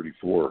gallbladder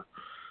 34,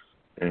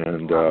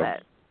 and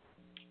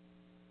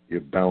you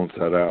balance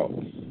that out.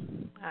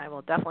 I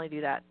will definitely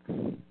do that.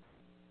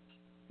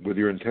 With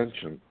your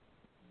intention.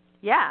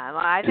 Yeah,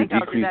 I think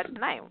I'll do that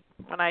tonight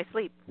when I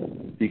sleep.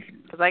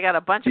 Because I got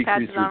a bunch of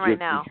patches on right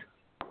now.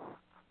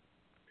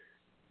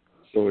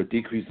 So it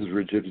decreases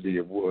rigidity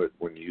of wood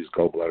when you use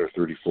gallbladder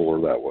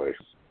 34 that way.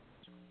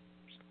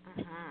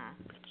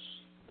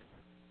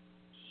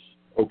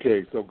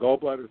 Okay, so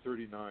gallbladder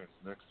 39 is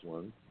the next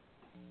one.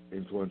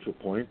 Influential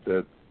point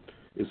that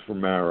is for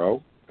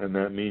marrow, and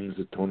that means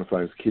it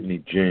tonifies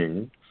kidney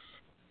jing.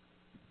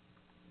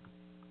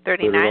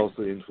 39? But it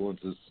also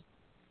influences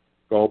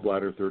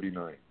gallbladder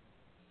 39.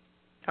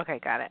 Okay,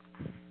 got it.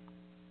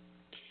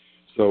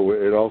 So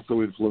it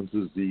also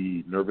influences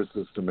the nervous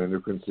system,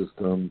 endocrine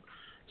system,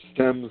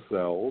 stem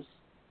cells,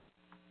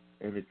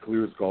 and it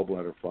clears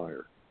gallbladder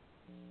fire.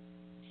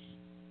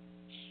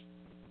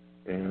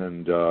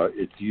 And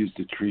it's used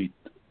to treat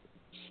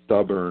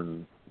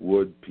stubborn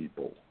wood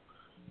people.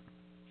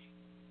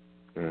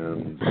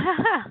 And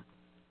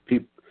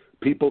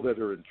people that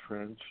are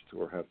entrenched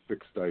or have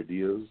fixed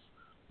ideas,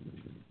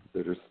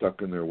 that are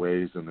stuck in their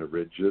ways and they're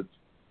rigid,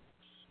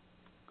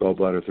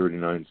 gallbladder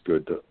 39 is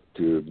good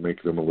to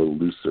make them a little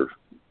looser.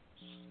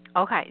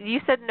 Okay. You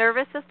said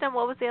nervous system.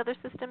 What was the other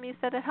system you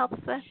said it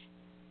helps with?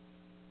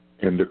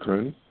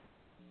 Endocrine.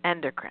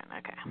 Endocrine.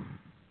 Okay.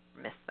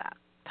 Missed that.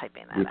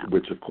 Typing that out.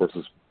 Which, of course,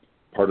 is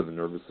part of the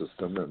nervous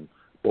system, and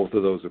both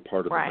of those are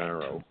part of the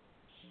marrow.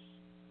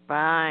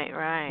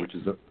 Right. Which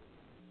is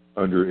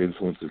under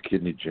influence of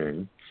kidney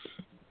jing.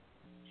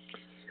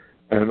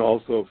 And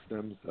also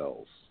stem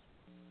cells,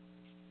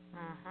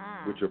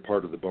 which are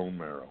part of the bone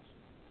marrow.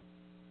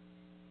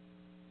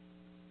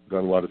 Got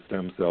a lot of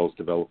stem cells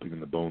developing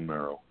in the bone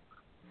marrow.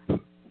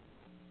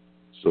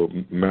 So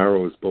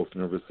marrow is both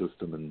nervous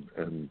system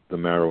and the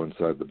marrow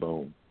inside the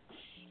bone.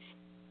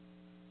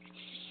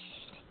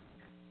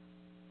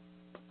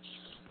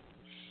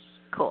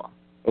 Cool.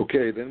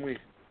 Okay, then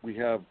we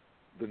have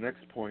the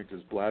next point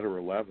is bladder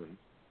 11.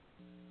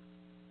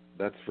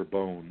 That's for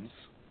bones.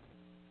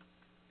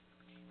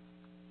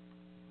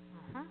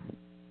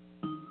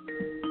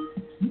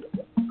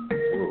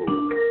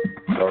 Whoa,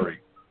 sorry.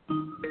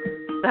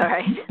 All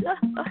right.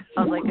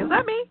 I was like, is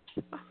that me?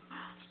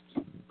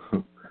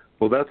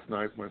 Well, that's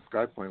nice. My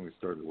Skype finally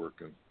started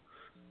working.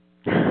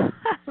 That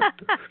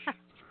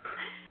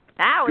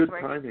was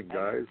good timing,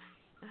 guys.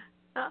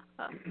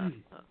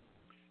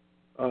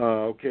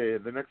 Okay,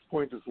 the next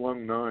point is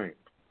lung 9.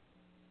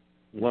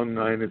 Lung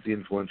 9 is the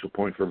influential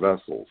point for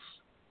vessels.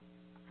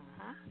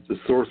 It's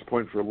a source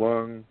point for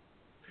lung.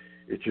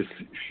 It's a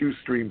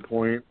shoestring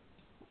point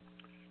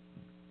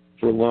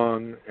for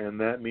lung, and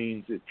that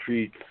means it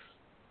treats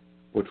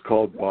what's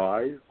called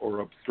bi or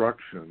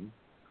obstruction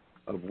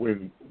of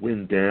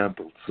wind damp,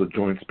 so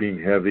joints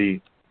being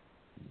heavy.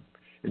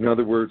 In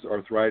other words,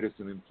 arthritis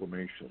and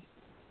inflammation.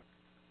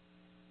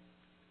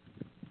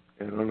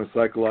 And on a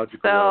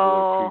psychological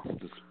level, it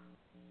treats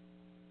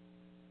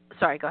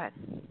sorry, go ahead.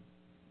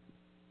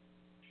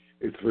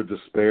 It's for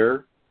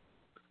despair,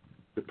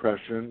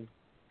 depression,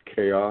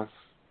 chaos,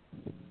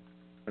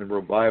 and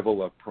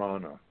revival of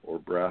prana or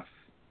breath,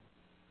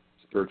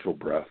 spiritual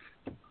breath.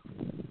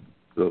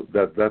 So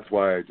that's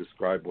why I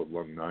describe what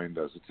lung 9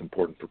 does. It's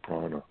important for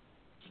prana.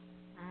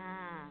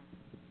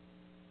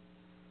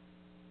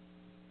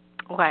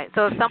 Okay,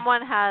 so if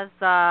someone has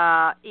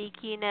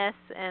achiness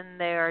in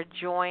their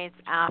joints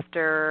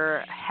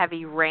after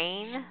heavy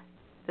rain,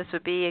 this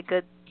would be a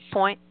good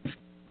point?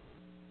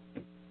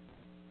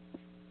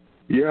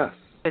 Yes,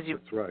 that's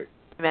right.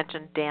 You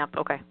mentioned damp.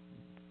 Okay,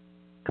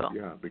 cool.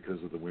 Yeah,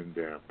 because of the wind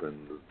damp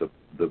and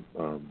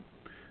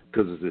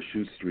because of the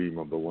shoot stream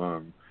of the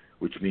lung,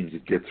 which means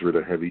it gets rid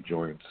of heavy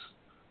joints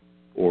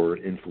or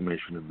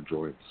inflammation in the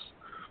joints.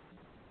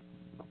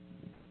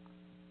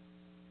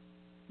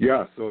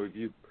 Yeah, so if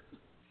you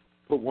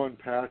put one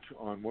patch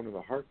on one of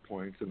the heart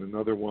points and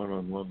another one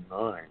on lung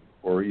 9,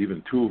 or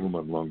even two of them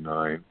on lung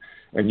 9,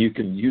 and you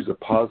can use a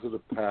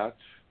positive patch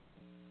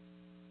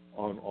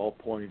on all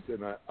points.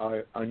 And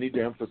I need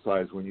to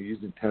emphasize, when you're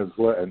using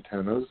Tesla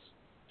antennas,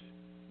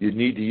 you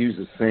need to use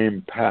the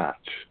same patch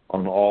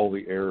on all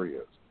the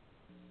areas,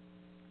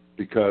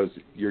 because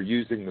you're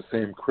using the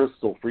same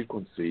crystal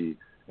frequency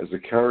as a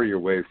carrier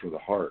wave for the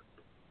heart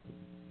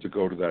to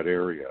go to that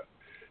area.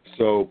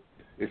 So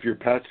if you're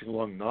patching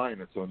lung 9,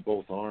 it's on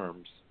both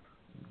arms,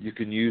 you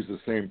can use the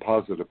same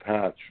positive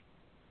patch,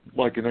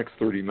 like an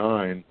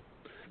X39,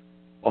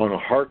 on a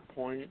heart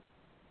point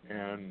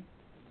and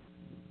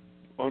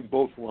on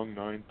both lung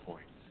 9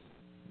 points.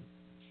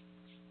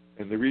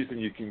 And the reason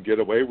you can get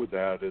away with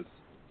that is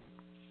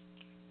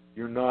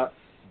you're not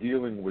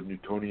dealing with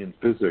Newtonian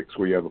physics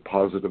where you have a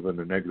positive and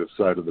a negative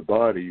side of the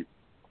body.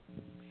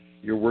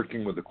 You're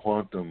working with the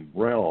quantum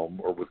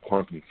realm or with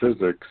quantum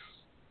physics,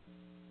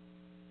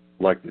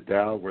 like the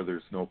Tao, where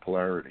there's no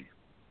polarity.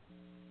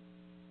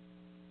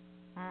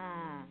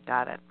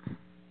 Got it.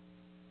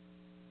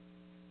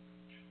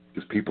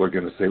 Because people are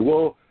going to say,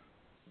 well,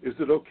 is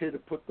it okay to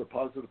put the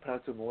positive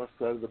patch on the left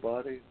side of the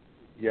body?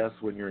 Yes,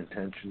 when your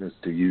intention is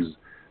to use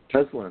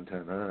Tesla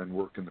antenna and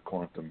work in the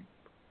quantum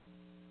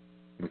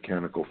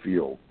mechanical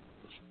field.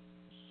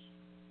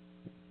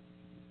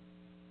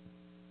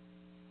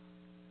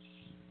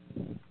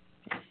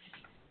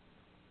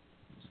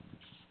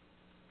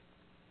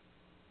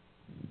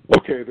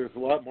 Okay, there's a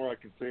lot more I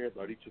can say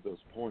about each of those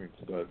points,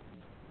 but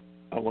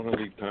I want to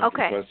leave time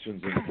for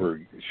questions and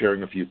for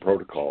sharing a few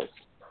protocols.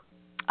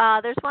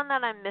 There's one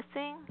that I'm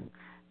missing.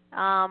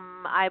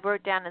 I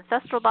wrote down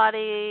ancestral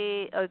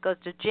body. It goes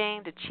to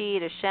Jing, to Qi,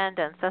 to Shen,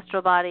 to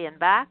ancestral body, and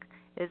back.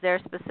 Is there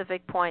a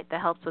specific point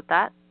that helps with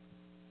that?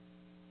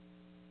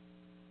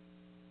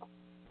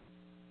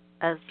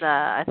 As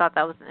I thought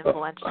that was an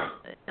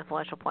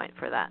influential point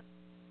for that.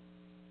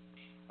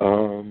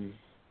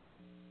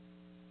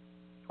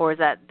 Or is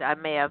that I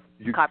may have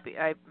typed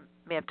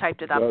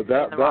it up in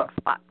the wrong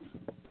spot.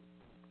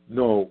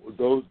 No,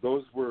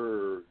 those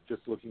were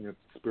just looking at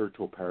the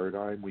spiritual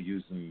paradigm we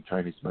use in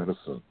Chinese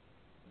medicine.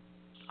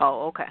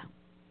 Oh, okay.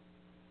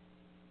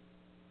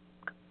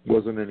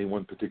 Wasn't any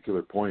one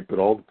particular point, but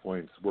all the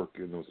points work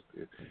in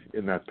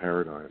that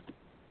paradigm.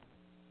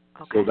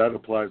 Okay. So that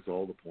applies to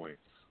all the points.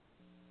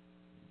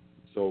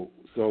 So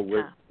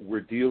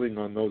we're dealing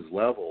on those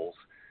levels,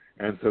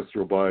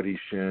 ancestral body,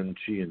 Shen,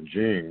 Qi, and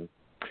Jing,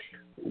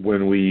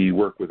 when we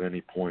work with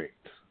any point,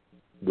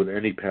 with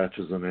any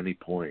patches on any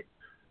point,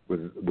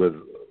 with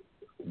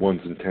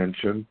one's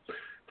intention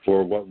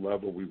for what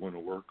level we want to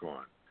work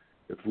on.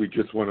 If we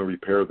just want to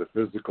repair the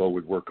physical,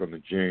 we'd work on the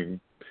Jing.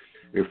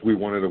 If we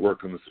wanted to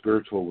work on the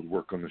spiritual, we'd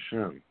work on the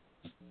Shen.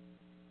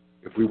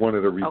 If we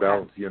wanted to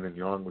rebalance yin and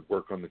yang, we'd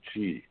work on the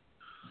Qi.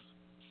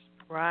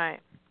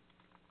 Right.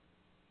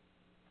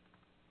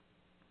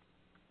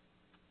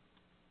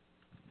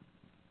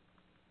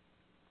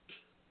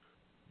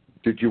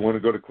 Did you want to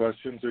go to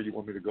questions, or you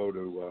want me to go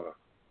to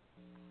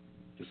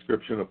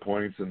description of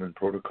points and then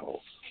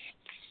protocols?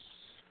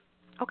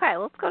 Okay,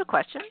 let's go to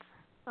questions.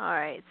 All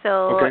right.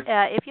 So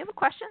if you have a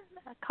question,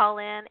 call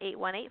in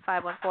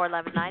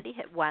 818-514-1190.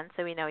 Hit 1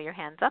 so we know your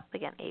hand's up.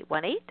 Again,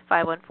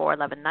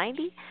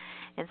 818-514-1190.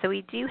 And so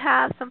we do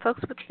have some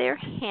folks with their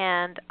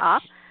hand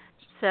up.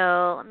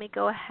 So let me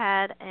go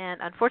ahead and,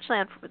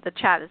 unfortunately, the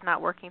chat is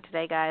not working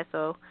today, guys.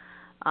 So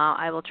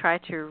I will try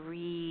to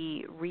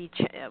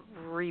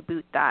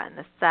reboot that in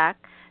a sec.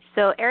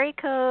 So area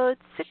code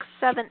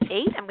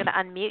 678, I'm going to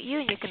unmute you,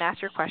 and you can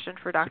ask your question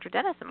for Dr.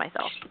 Dennis and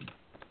myself.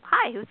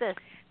 Hi, who's this?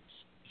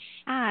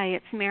 Hi,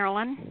 it's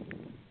Marilyn.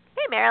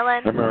 Hey,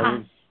 Marilyn. Hi,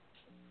 Marilyn.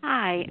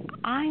 Hi,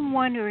 I'm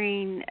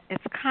wondering,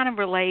 it's kind of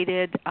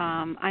related.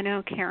 I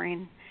know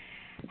Karen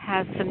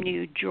has some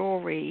new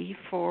jewelry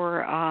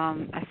for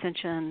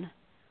Ascension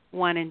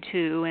 1 and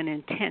 2 and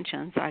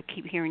intentions. I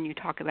keep hearing you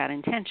talk about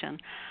intention.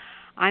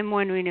 I'm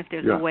wondering if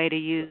there's a way to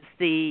use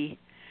the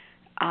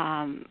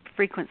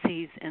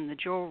frequencies in the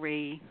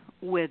jewelry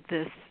with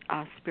this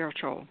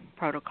spiritual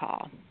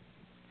protocol.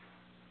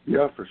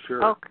 Yeah, for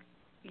sure. Okay.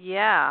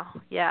 Yeah,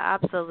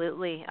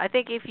 absolutely. I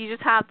think if you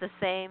just have the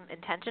same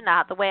intention,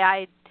 the way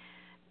I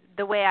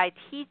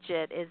teach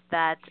it is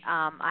that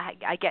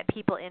I get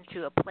people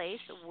into a place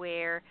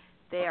where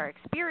they are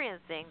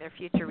experiencing their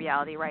future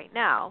reality right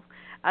now,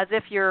 as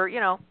if you're,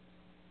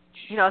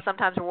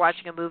 sometimes we're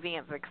watching a movie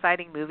and it's an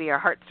exciting movie, our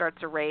heart starts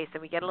to race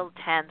and we get a little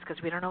tense because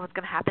we don't know what's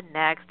going to happen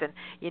next, and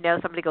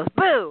somebody goes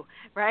boo,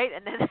 right,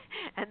 and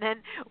then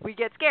we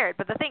get scared.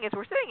 But the thing is,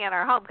 we're sitting in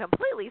our home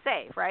completely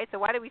safe, right? So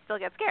why do we still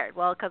get scared?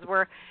 Well, because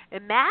we're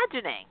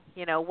imagining,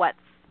 what's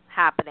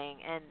happening,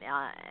 and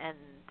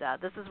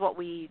this is what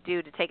we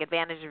do to take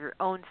advantage of your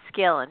own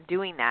skill in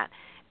doing that.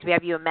 To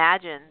have you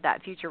imagine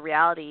that future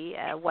reality,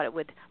 what it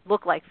would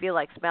look like, feel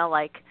like, smell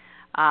like,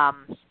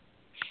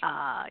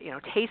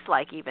 taste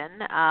like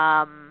even,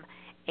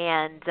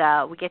 and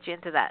we get you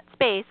into that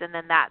space, and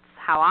then that's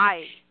how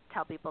I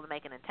tell people to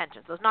make an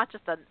intention. So it's not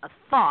just a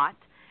thought.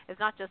 It's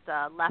not just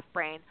a left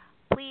brain,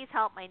 please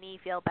help my knee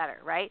feel better,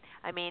 right?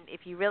 I mean,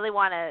 if you really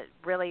want to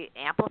really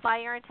amplify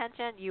your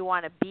intention, you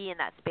want to be in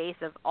that space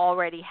of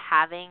already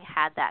having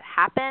had that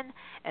happen.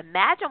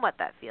 Imagine what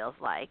that feels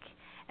like.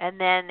 And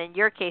then in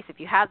your case, if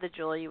you have the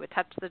jewelry, you would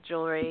touch the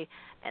jewelry,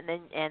 and then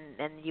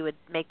and you would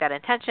make that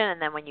intention,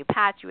 and then when you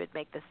patch, you would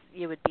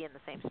be in the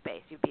same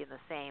space. You'd be in the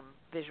same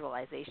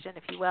visualization,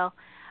 if you will,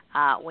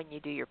 when you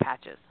do your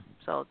patches.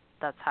 So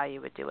that's how you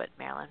would do it,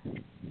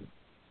 Marilyn.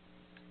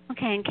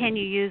 Okay, and can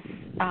you use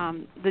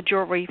the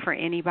jewelry for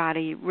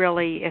anybody,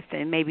 really, if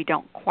they maybe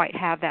don't quite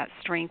have that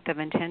strength of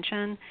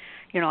intention,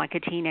 like a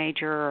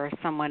teenager or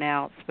someone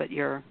else, but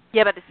you're...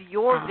 Yeah, but it's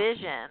your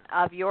vision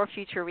of your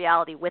future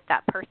reality with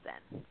that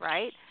person,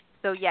 right?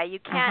 So, yeah, you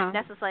can't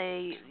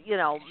necessarily,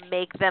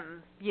 make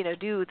them,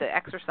 do the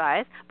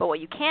exercise, but what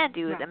you can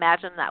do is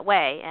imagine that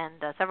way, and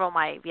several of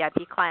my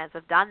VIP clients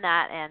have done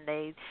that, and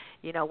they,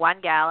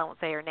 one gal, I won't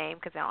say her name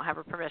because I don't have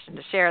her permission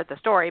to share the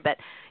story, but,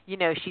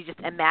 she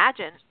just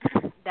imagined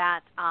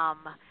that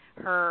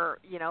her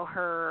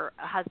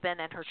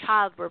husband and her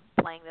child were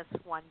playing this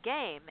one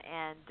game,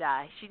 and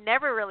she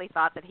never really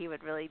thought that he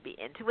would really be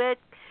into it,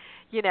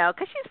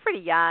 because she's pretty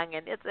young,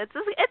 and it's a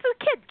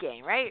kid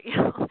game, right?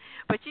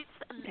 But she just,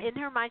 in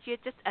her mind, she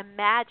had just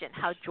imagined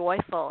how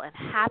joyful and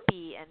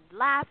happy and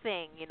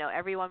laughing,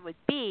 everyone would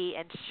be,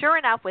 and sure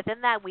enough,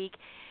 within that week,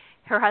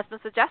 her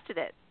husband suggested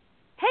it.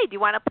 Hey, do you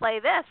want to play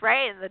this,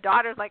 right? And the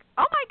daughter's like,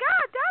 oh my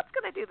God, Dad's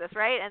going to do this,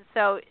 right? And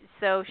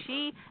so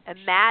she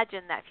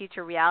imagined that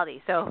future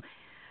reality. So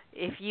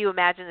if you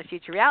imagine the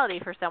future reality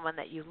for someone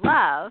that you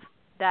love,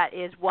 that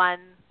is one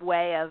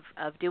way of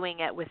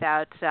doing it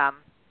without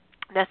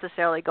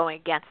necessarily going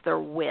against their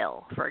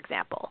will, for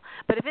example.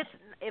 But if it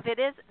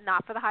is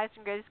not for the highest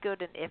and greatest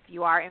good, and if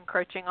you are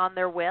encroaching on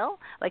their will,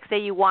 like say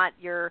you want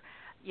a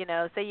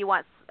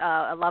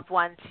loved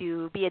one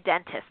to be a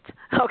dentist,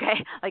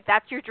 okay? Like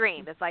that's your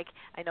dream. It's like,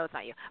 I know it's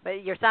not you,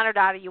 but your son or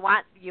daughter, you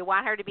want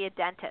her to be a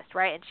dentist,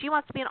 right? And she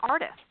wants to be an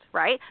artist,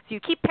 right? So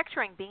you keep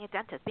picturing being a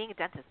dentist,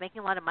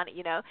 making a lot of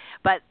money,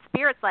 But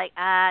Spirit's like,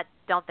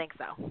 don't think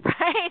so,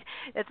 right?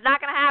 It's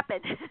not going to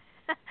happen.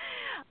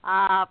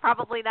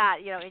 Probably not,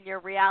 in your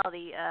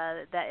reality,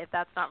 that if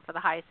that's not for the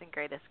highest and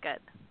greatest good.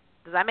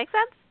 Does that make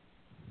sense?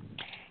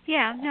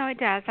 Yeah, no, it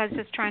does. I was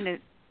just trying to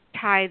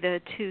tie the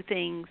two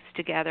things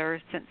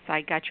together since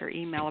I got your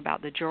email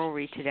about the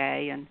jewelry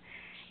today, and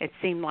it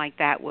seemed like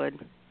that would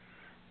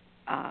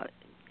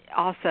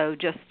also,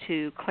 just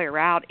to clear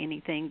out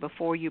anything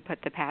before you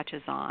put the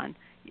patches on,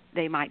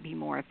 they might be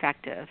more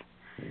effective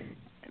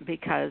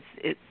because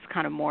it's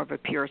kind of more of a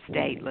pure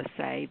state, let's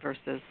say,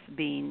 versus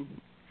being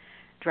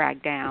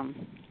dragged down.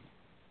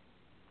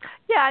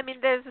 Yeah, I mean,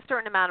 there's a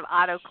certain amount of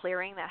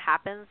auto-clearing that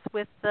happens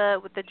with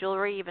the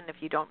jewelry, even if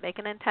you don't make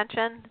an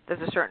intention.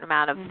 There's a certain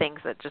amount of things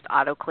that just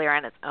auto-clear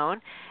on its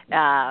own.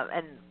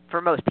 And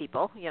for most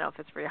people, if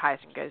it's for your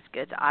highest and greatest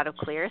good to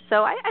auto-clear.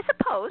 So I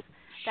suppose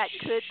that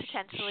could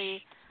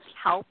potentially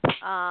help,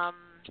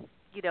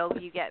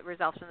 you get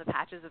results from the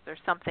patches if there's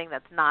something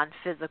that's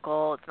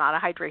non-physical, it's not a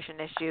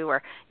hydration issue,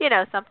 or,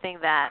 something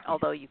that,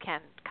 although you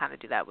can kind of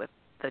do that with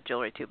the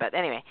jewelry too. But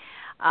anyway,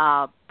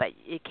 but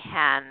it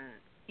can...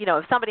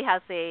 if somebody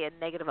has, say, a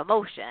negative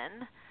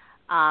emotion,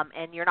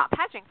 and you're not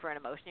patching for an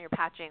emotion, you're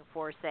patching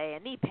for, say, a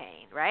knee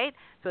pain, right?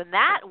 So in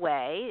that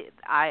way,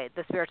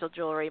 the spiritual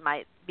jewelry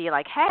might be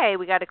like, hey,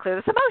 we got to clear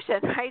this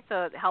emotion, right?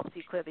 So it helps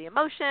you clear the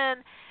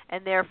emotion,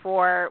 and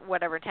therefore,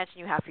 whatever intention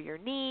you have for your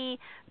knee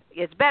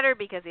is better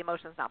because the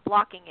emotion's not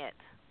blocking it.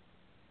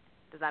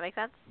 Does that make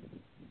sense?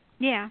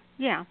 Yeah.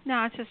 No,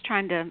 I was just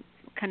trying to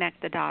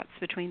connect the dots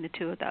between the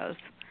two of those.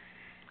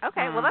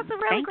 Okay, well, that's a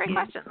really great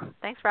question.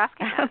 Thanks for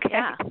asking that. Okay.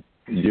 Yeah.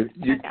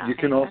 You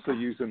can also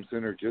use them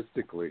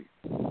synergistically,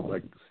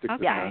 like stick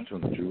the patch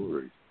on the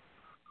jewelry.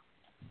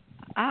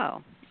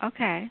 Oh,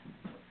 okay.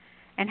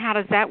 And how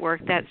does that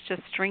work? That's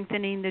just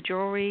strengthening the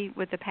jewelry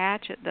with the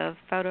patch at the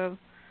photo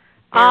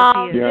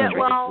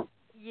therapy?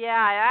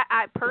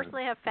 I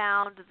personally have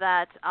found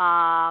that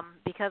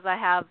because I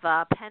have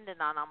a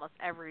pendant on almost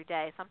every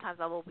day, sometimes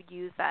I will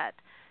use that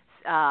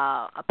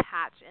a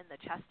patch in the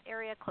chest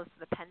area close to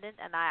the pendant,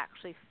 and I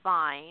actually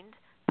find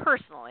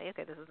personally,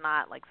 okay, this is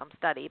not like some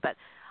study, but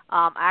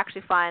I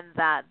actually find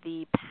that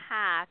the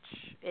patch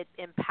it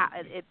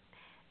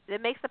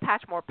makes the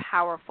patch more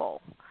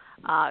powerful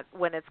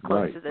when it's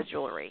close to the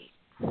jewelry.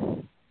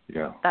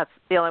 Yeah. That's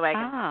the only way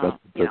I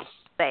can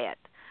say it.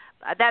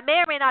 That may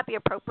or may not be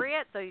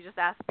appropriate, so you just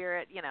ask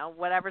Spirit,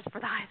 whatever's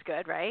for the highest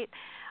good, right?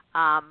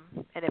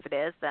 And if it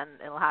is, then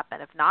it'll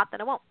happen. If not,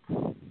 then it won't.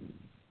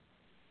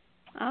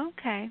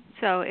 Okay.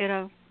 So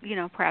it'll,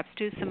 perhaps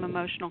do some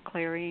emotional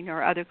clearing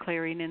or other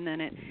clearing, and then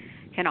it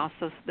can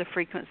also, the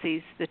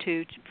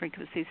two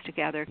frequencies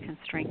together can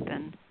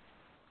strengthen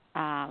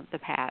the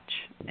patch.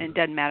 And it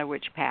doesn't matter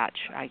which patch,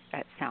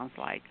 it sounds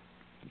like.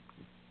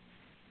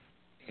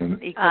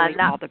 Equally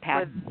all the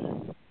patches.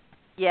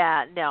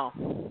 Yeah, no,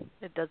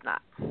 it does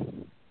not.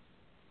 And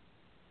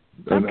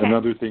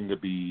another thing to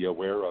be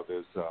aware of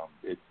is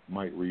it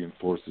might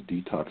reinforce a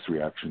detox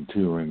reaction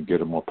too, and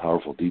get a more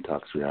powerful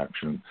detox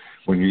reaction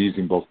when you're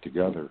using both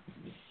together.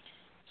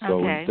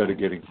 So instead of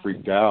getting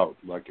freaked out,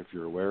 like if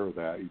you're aware of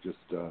that, you just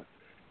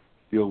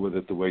deal with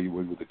it the way you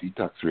would with a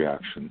detox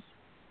reaction.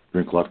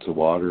 Drink lots of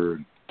water,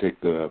 and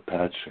take the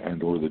patch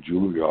and or the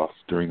jewelry off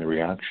during the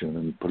reaction,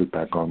 and put it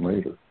back on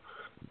later.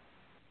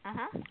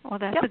 Well,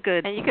 that's a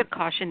good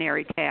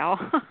cautionary tale.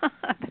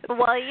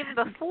 Well, even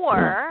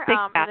before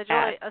the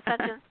Jewelry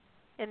Ascension,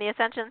 in the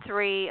Ascension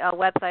 3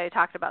 website, I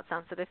talked about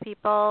sensitive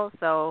people.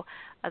 So,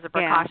 as a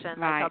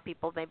precaution, I tell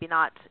people maybe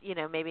not,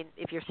 maybe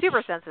if you're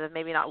super sensitive,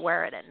 maybe not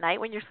wear it at night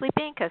when you're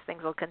sleeping, because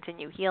things will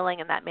continue healing,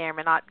 and that may or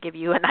may not give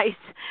you a nice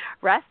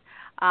rest.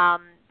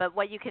 But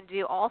what you can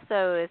do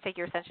also is take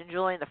your Ascension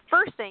jewelry, and the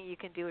first thing you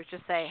can do is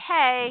just say,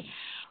 hey,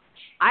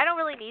 I don't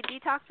really need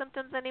detox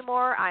symptoms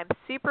anymore. I'm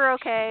super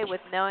okay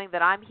with knowing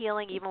that I'm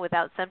healing even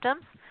without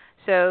symptoms.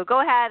 So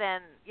go ahead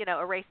and,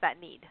 erase that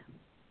need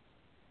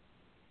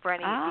for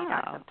any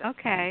detox symptoms.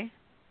 Okay.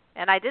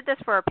 And I did this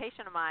for a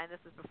patient of mine. This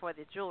is before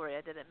the jewelry.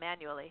 I did it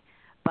manually.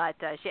 But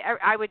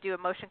I would do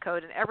emotion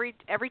code, and every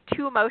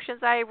 2 emotions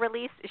I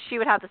released, she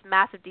would have this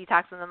massive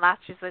detox, and then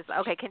last she says,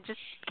 okay, can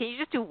you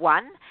just do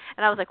 1?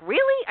 And I was like,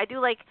 really? I do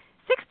like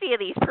 60 of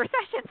these per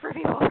session for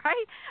people,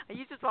 right?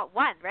 You just want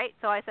 1, right?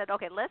 So I said,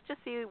 okay, let's just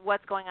see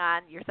what's going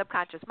on, your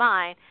subconscious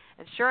mind.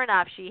 And sure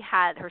enough,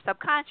 her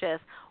subconscious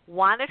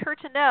wanted her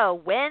to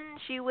know when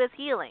she was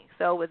healing.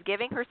 So it was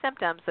giving her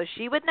symptoms so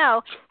she would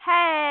know,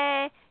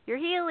 hey, you're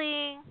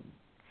healing.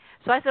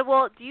 So I said,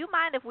 well, do you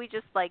mind if we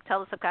just tell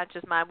the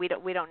subconscious mind we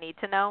don't need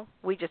to know?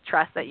 We just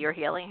trust that you're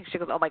healing. She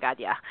goes, oh my God,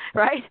 yeah,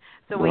 right?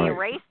 So we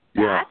erased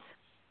that.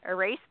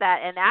 Erase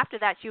that, and after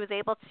that she was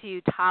able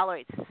to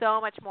tolerate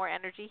so much more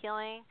energy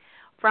healing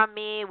from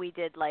me. We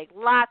did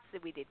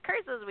we did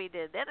curses, we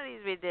did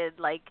entities, we did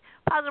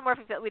positive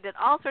morphic, we did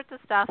all sorts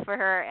of stuff for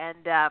her,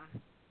 and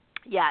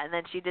and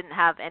then she didn't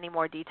have any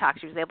more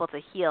detox. She was able to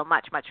heal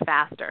much, much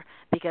faster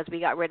because we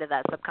got rid of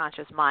that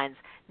subconscious mind's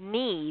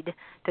need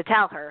to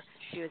tell her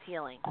she was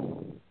healing.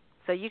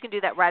 So you can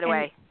do that right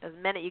away. The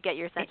minute you get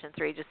your Ascension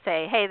 3, just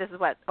say, hey, this is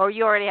what, or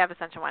you already have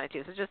Ascension 1 or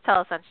 2, so just tell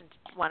Ascension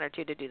 1 or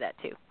 2 to do that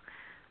too.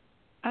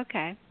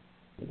 Okay.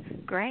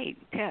 Great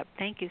tip.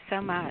 Thank you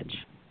so much.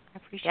 I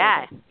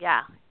appreciate it.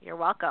 Yeah, you're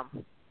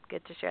welcome.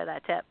 Good to share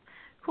that tip.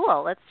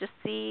 Cool. Let's just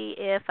see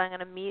if I'm going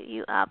to mute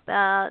you up,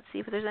 see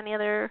if there's any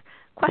other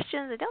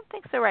questions. I don't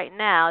think so right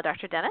now,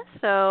 Dr. Dennis.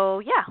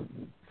 So,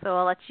 so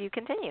I'll let you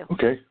continue.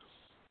 Okay.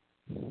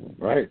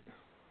 Right.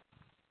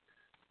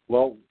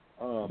 Well,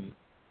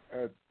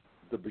 at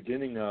the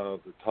beginning of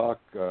the talk,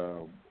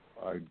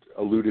 I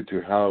alluded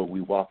to how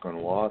we walk on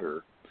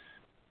water.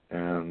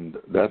 And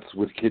that's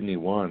with kidney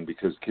 1,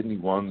 because kidney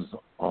 1's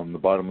on the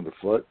bottom of the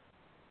foot,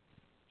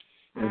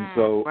 and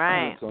so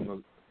it's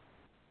on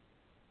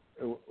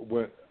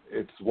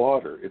it's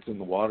water. It's in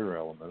the water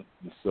element.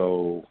 And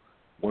so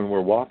when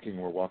we're walking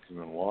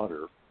on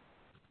water,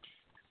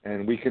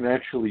 and we can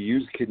actually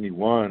use kidney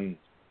 1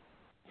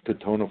 to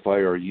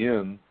tonify our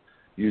yin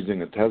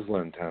using a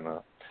Tesla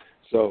antenna.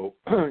 So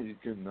you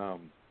can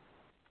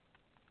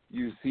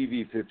use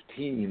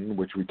CV15,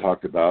 which we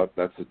talked about.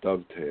 That's a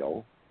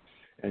dovetail.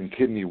 And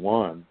kidney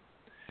 1,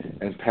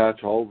 and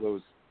patch all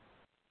those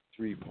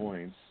 3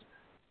 points,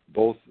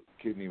 both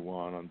kidney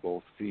 1 on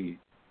both feet,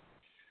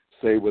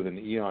 say with an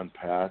Eon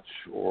patch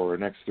or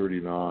an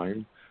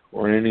X39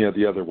 or any of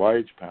the other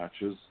YH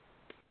patches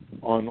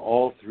on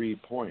all 3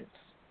 points.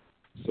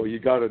 So you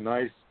got a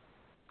nice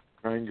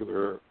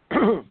triangular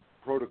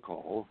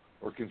protocol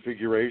or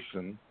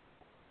configuration,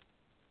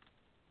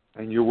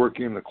 and you're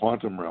working in the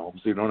quantum realm,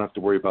 so you don't have to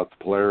worry about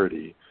the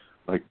polarity,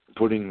 like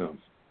putting the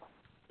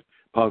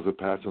positive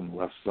patch on the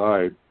left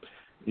side,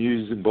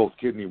 using both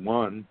kidney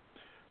 1.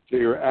 So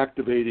you're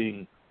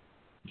activating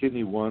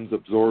kidney 1's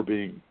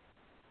absorbing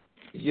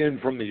yin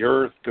from the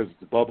earth because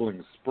it's a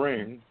bubbling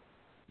spring.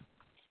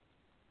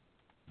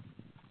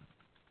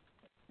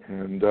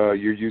 And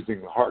you're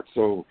using the heart.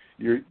 So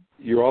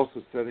you're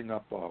also setting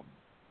up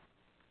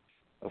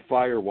a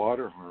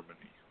fire-water harmony.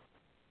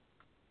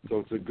 So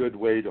it's a good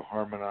way to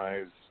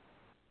harmonize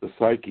the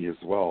psyche as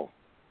well,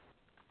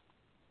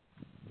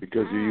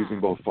 because you're using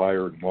both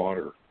fire and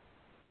water.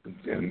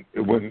 And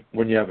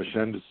when you have a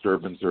Shen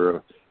disturbance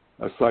or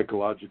a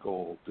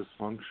psychological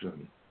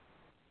dysfunction,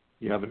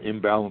 you have an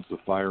imbalance of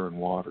fire and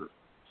water.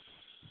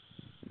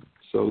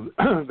 So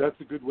that's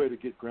a good way to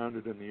get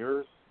grounded in the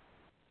earth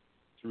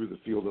through the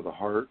field of the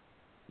heart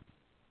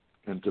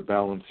and to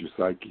balance your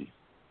psyche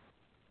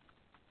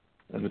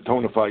and to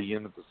tonify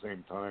yin at the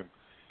same time.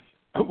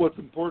 What's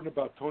important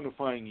about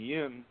tonifying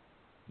yin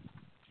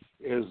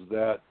is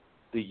that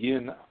the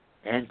yin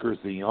anchors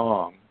the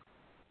yang.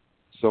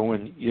 So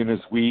when yin is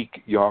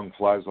weak, yang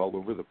flies all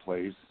over the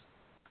place,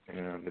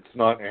 and it's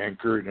not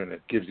anchored, and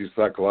it gives you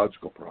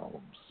psychological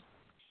problems.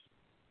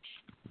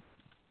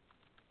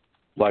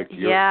 Like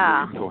you're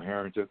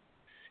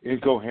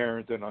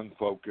incoherent and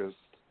unfocused.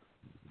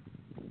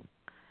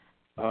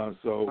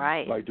 So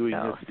by doing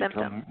this, you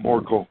become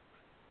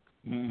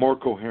more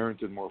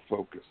coherent and more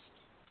focused.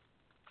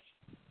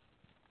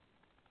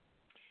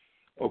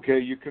 Okay,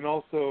 you can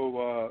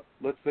also,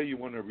 let's say you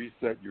want to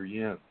reset your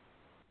yin.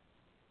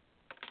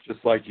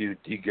 Just like you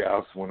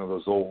degas one of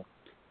those old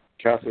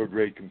cathode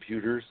ray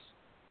computers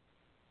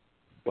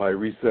by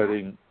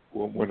resetting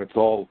when it's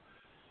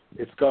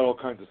got all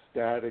kinds of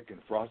static and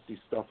frosty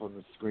stuff on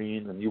the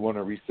screen, and you want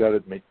to reset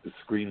it, make the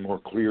screen more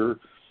clear.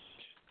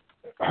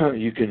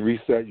 You can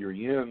reset your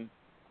yin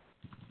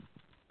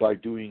by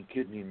doing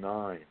kidney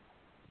 9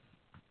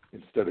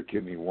 instead of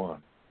kidney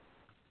 1.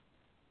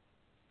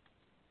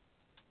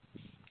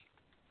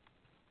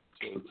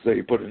 So let's say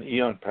you put an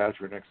Eon patch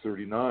or an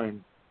X39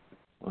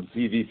 on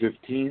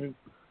CV15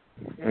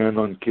 and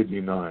on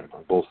kidney 9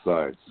 on both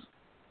sides.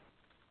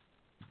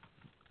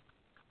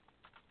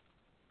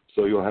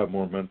 So you'll have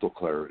more mental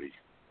clarity.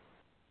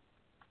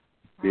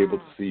 Be able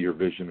to see your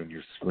vision and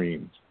your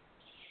screen.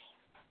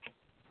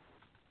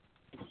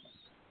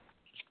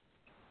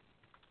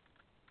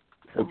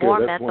 So more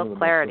mental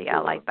clarity. I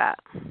like that.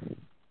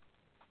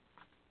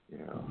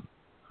 Yeah.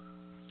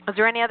 Is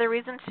there any other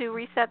reason to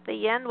reset the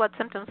yin? What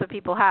symptoms would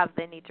people have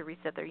they need to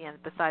reset their yin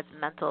besides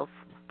mental,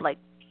 like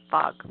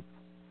fog?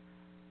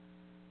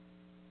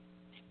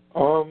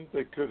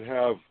 They could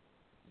have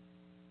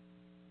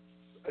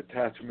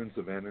attachments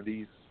of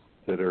entities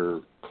that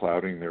are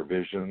clouding their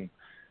vision,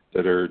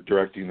 that are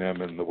directing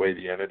them in the way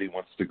the entity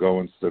wants to go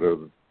instead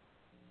of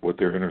what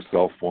their inner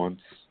self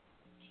wants.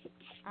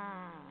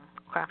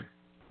 Okay.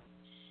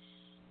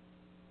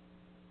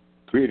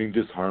 Creating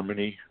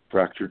disharmony,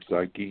 fractured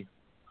psyche.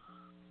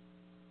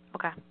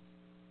 Okay.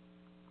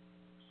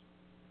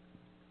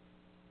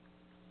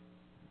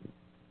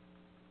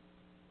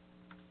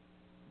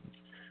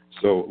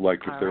 So, like,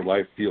 if their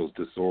life feels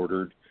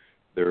disordered,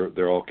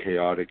 they're all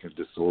chaotic and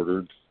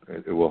disordered,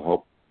 it will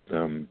help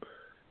them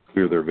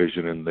clear their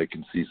vision and they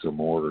can see some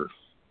order.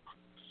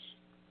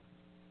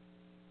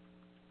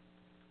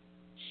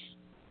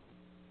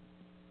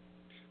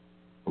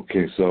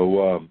 Okay,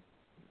 so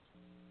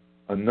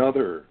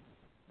another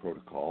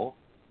protocol,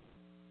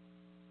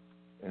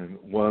 and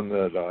one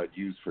that I'd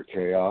use for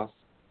chaos,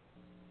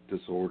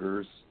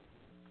 disorders,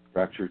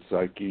 fractured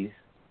psyche,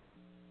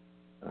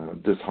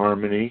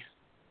 disharmony,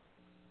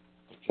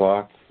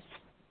 thoughts,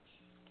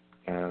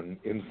 and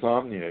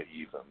insomnia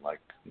even, like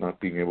not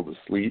being able to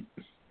sleep.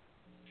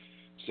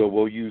 So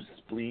we'll use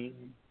spleen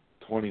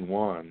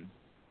 21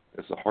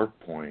 as a heart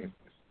point.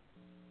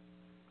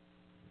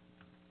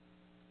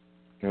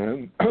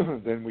 And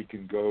then we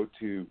can go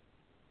to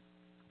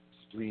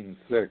spleen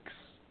 6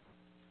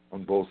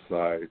 on both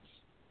sides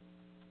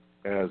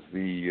as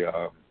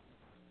the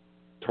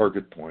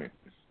target point.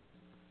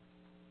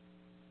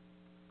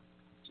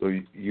 So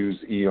you use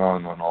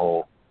Eon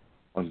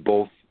on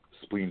both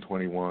spleen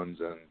 21s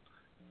and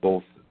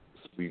both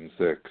spleen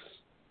 6.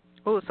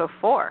 Ooh, so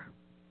 4.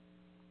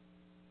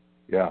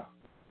 Yeah.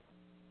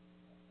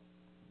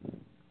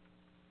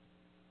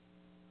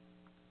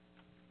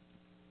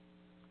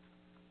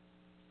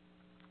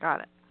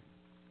 Got it.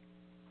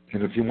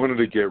 And if you wanted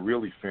to get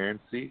really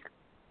fancy,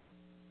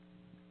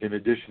 in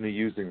addition to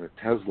using the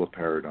Tesla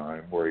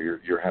paradigm, where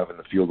you're having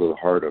the field of the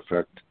heart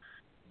affect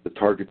the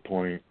target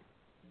point,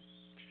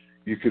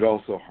 you could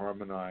also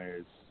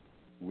harmonize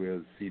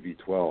with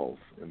CV12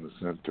 in the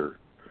center.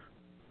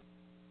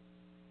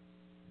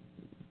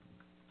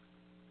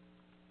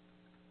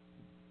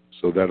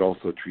 So that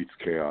also treats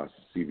chaos,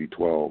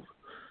 CV12.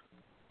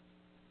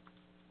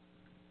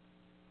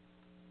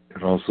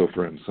 And also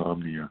for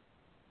insomnia.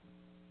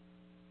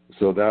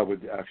 So that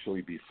would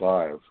actually be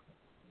 5.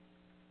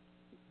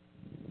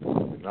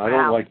 And I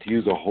don't like to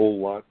use a whole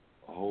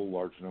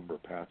large number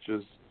of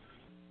patches.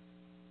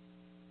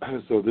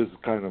 So this is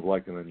kind of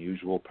like an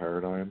unusual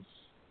paradigm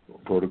or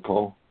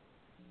protocol.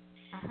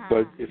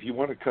 But if you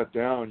want to cut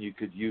down, you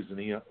could use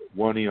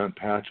one Eon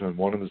patch on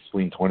one of the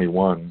spleen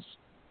 21s,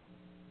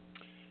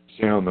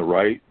 say on the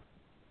right,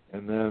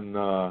 and then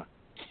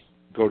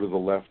go to the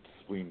left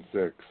spleen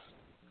 6,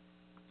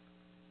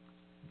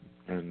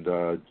 and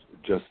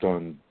just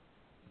on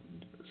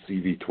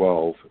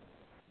CV12,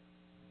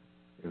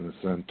 in the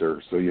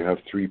center. So you have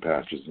 3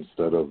 patches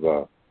instead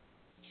of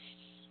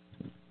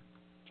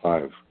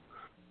 5.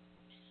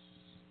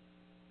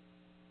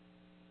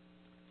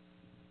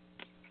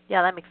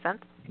 Yeah, that makes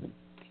sense.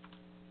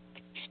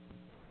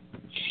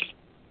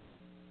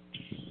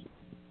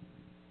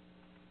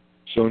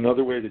 So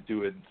another way to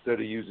do it, instead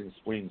of using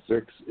spleen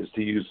 6, is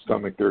to use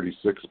stomach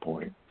 36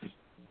 point.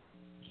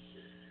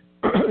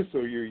 So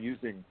you're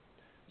using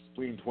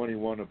spleen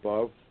 21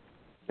 above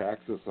to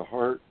access the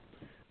heart.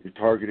 You're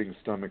targeting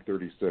stomach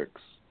 36.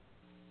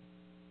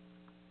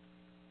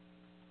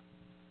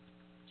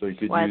 So you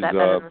could Why is use that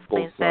better than both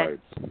spleen 6?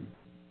 sides.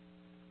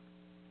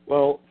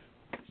 Well,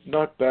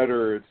 not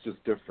better, it's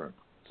just different.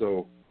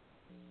 So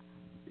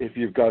if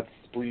you've got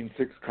spleen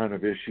 6 kind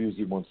of issues,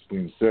 you want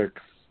spleen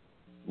 6,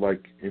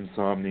 like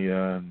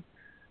insomnia and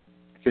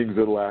things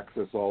that will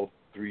access all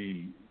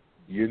 3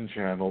 yin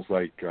channels,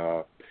 like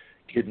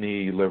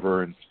kidney,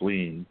 liver, and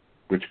spleen,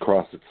 which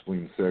cross at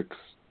spleen 6.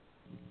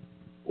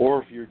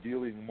 Or if you're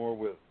dealing more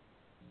with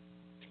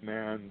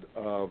command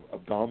of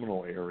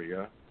abdominal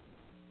area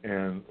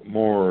and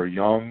more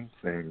yang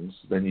things,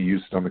 then you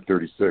use stomach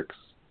 36.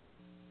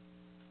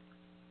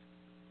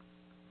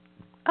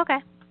 Okay,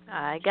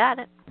 I got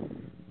it.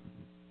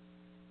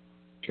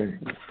 Okay.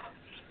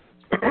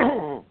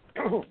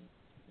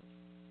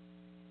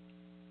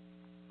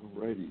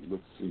 Alrighty,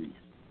 let's see.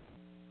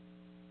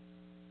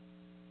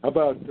 How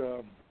about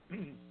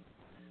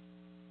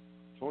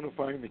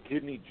tonifying the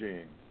kidney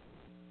gene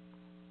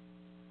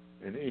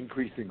and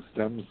increasing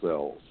stem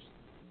cells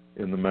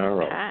in the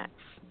marrow? Okay.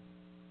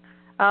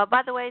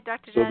 By the way,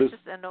 Dr. Dennis,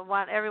 and I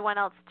want everyone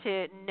else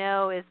to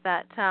know is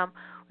that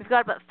we've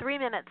got about 3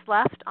 minutes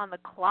left on the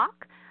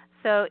clock.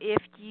 So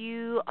if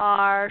you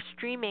are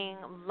streaming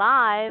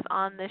live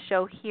on the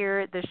show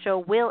here, the show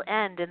will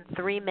end in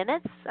 3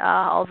 minutes,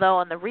 although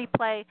on the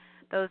replay,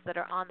 those that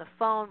are on the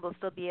phone will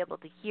still be able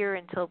to hear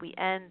until we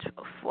end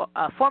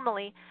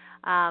formally.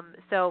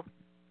 So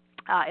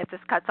if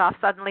this cuts off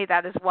suddenly,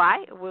 that is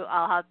why.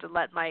 I'll have to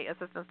let my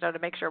assistants know to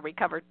make sure we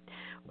cover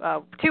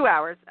 2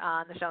 hours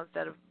on the show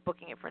instead of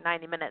booking it for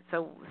 90 minutes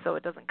so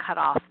it doesn't cut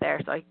off there.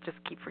 So I just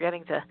keep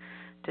forgetting to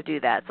do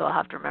that, so I'll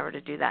have to remember to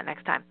do that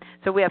next time.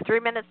 So we have 3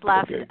 minutes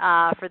left. Okay.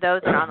 For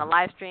those that are on the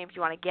live stream. If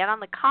you want to get on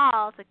the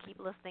call to keep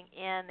listening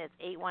in, it's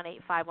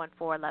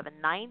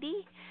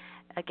 818-514-1190.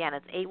 Again,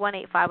 it's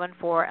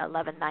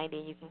 818-514-1190,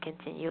 and you can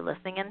continue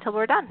listening until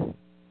we're done.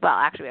 Well,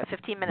 actually, we have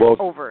 15 minutes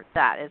over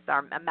that is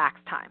our max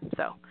time,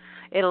 so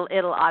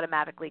it'll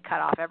automatically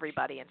cut off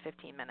everybody in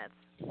 15 minutes.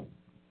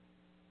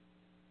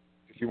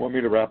 If you want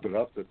me to wrap it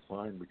up, that's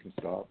fine. We can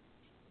stop.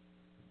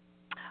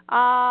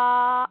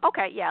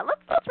 Okay, yeah,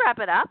 let's wrap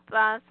it up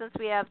since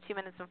we have 2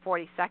 minutes and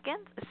 40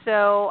 seconds.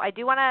 So I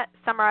do want to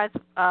summarize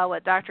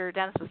what Dr.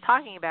 Dennis was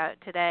talking about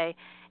today,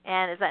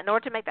 and is that in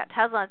order to make that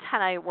Tesla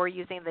antennae, we're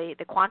using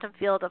the quantum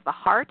field of the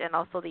heart and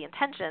also the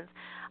intentions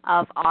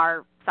of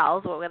our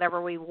cells, or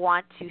whatever we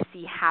want to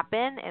see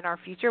happen in our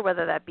future,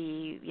 whether that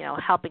be,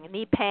 helping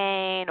knee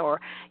pain or,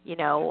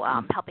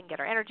 helping get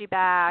our energy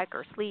back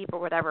or sleep or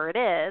whatever it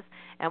is.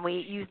 And we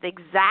use the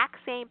exact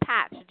same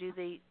patch to do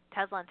the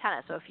Tesla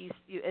antenna. So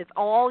if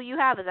all you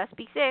have is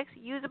SB6,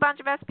 use a bunch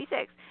of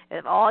SB6.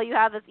 If all you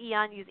have is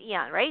Eon, use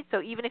Eon, right? So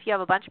even if you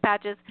have a bunch of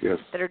patches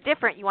that are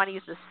different, you want to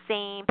use the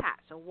same patch.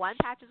 So one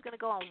patch is going to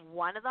go on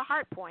one of the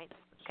heart points,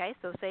 okay?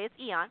 So say it's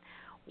Eon.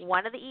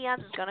 One of the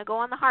Eons is going to go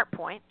on the heart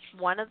point,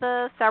 one of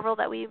the several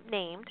that we've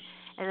named,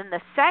 and then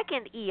the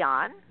second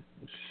Eon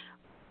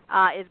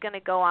is going to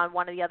go on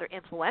one of the other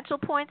influential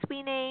points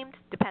we named,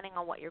 depending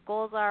on what your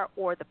goals are,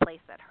 or the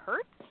place that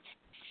hurts,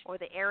 or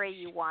the area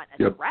you want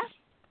addressed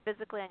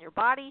physically on your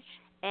body.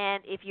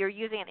 And if you're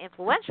using an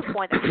influential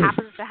point that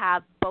happens to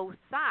have both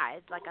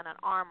sides, like on an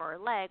arm or a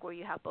leg where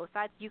you have both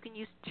sides, you can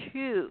use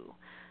 2.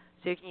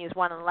 So you can use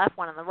one on the left,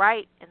 one on the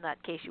right. In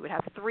that case, you would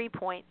have 3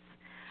 points,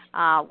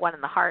 one in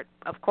the heart,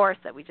 of course,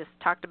 that we just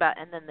talked about,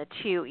 and then the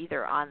 2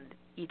 either on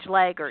each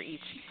leg or each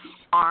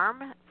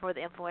arm for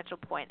the influential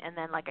point. And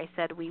then, like I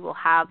said, we will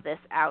have this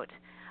out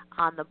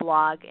on the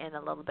blog in a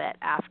little bit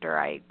after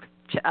I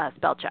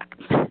spell check.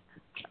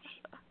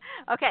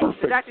 Okay,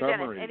 so Dr.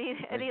 Dennis,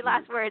 any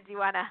last words you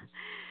want to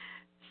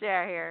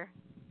share here?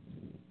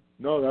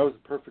 No, that was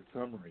a perfect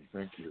summary.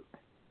 Thank you.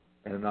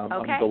 And I'm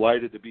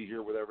delighted to be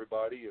here with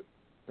everybody, and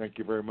thank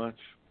you very much.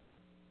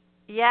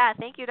 Yeah,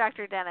 thank you,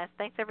 Dr. Dennis.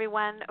 Thanks,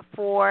 everyone,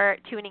 for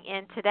tuning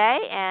in today,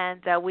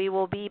 and we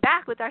will be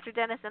back with Dr.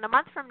 Dennis in a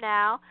month from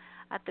now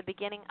at the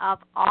beginning of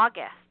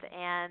August.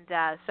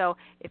 And so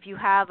if you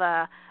have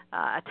a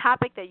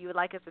topic that you would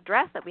like us to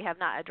address that we have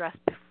not addressed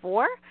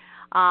before,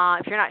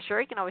 if you're not sure,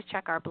 you can always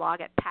check our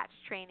blog at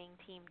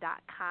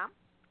patchtrainingteam.com.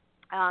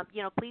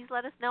 Please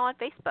let us know on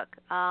Facebook.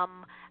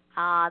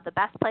 The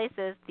best place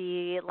is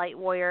the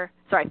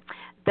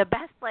the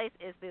best place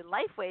is the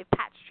LifeWave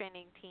Patch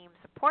Training Team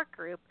Support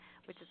Group,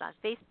 which is on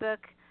Facebook.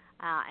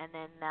 And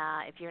then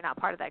if you're not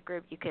part of that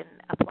group, you can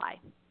apply.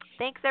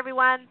 Thanks,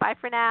 everyone. Bye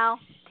for now.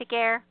 Take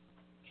care.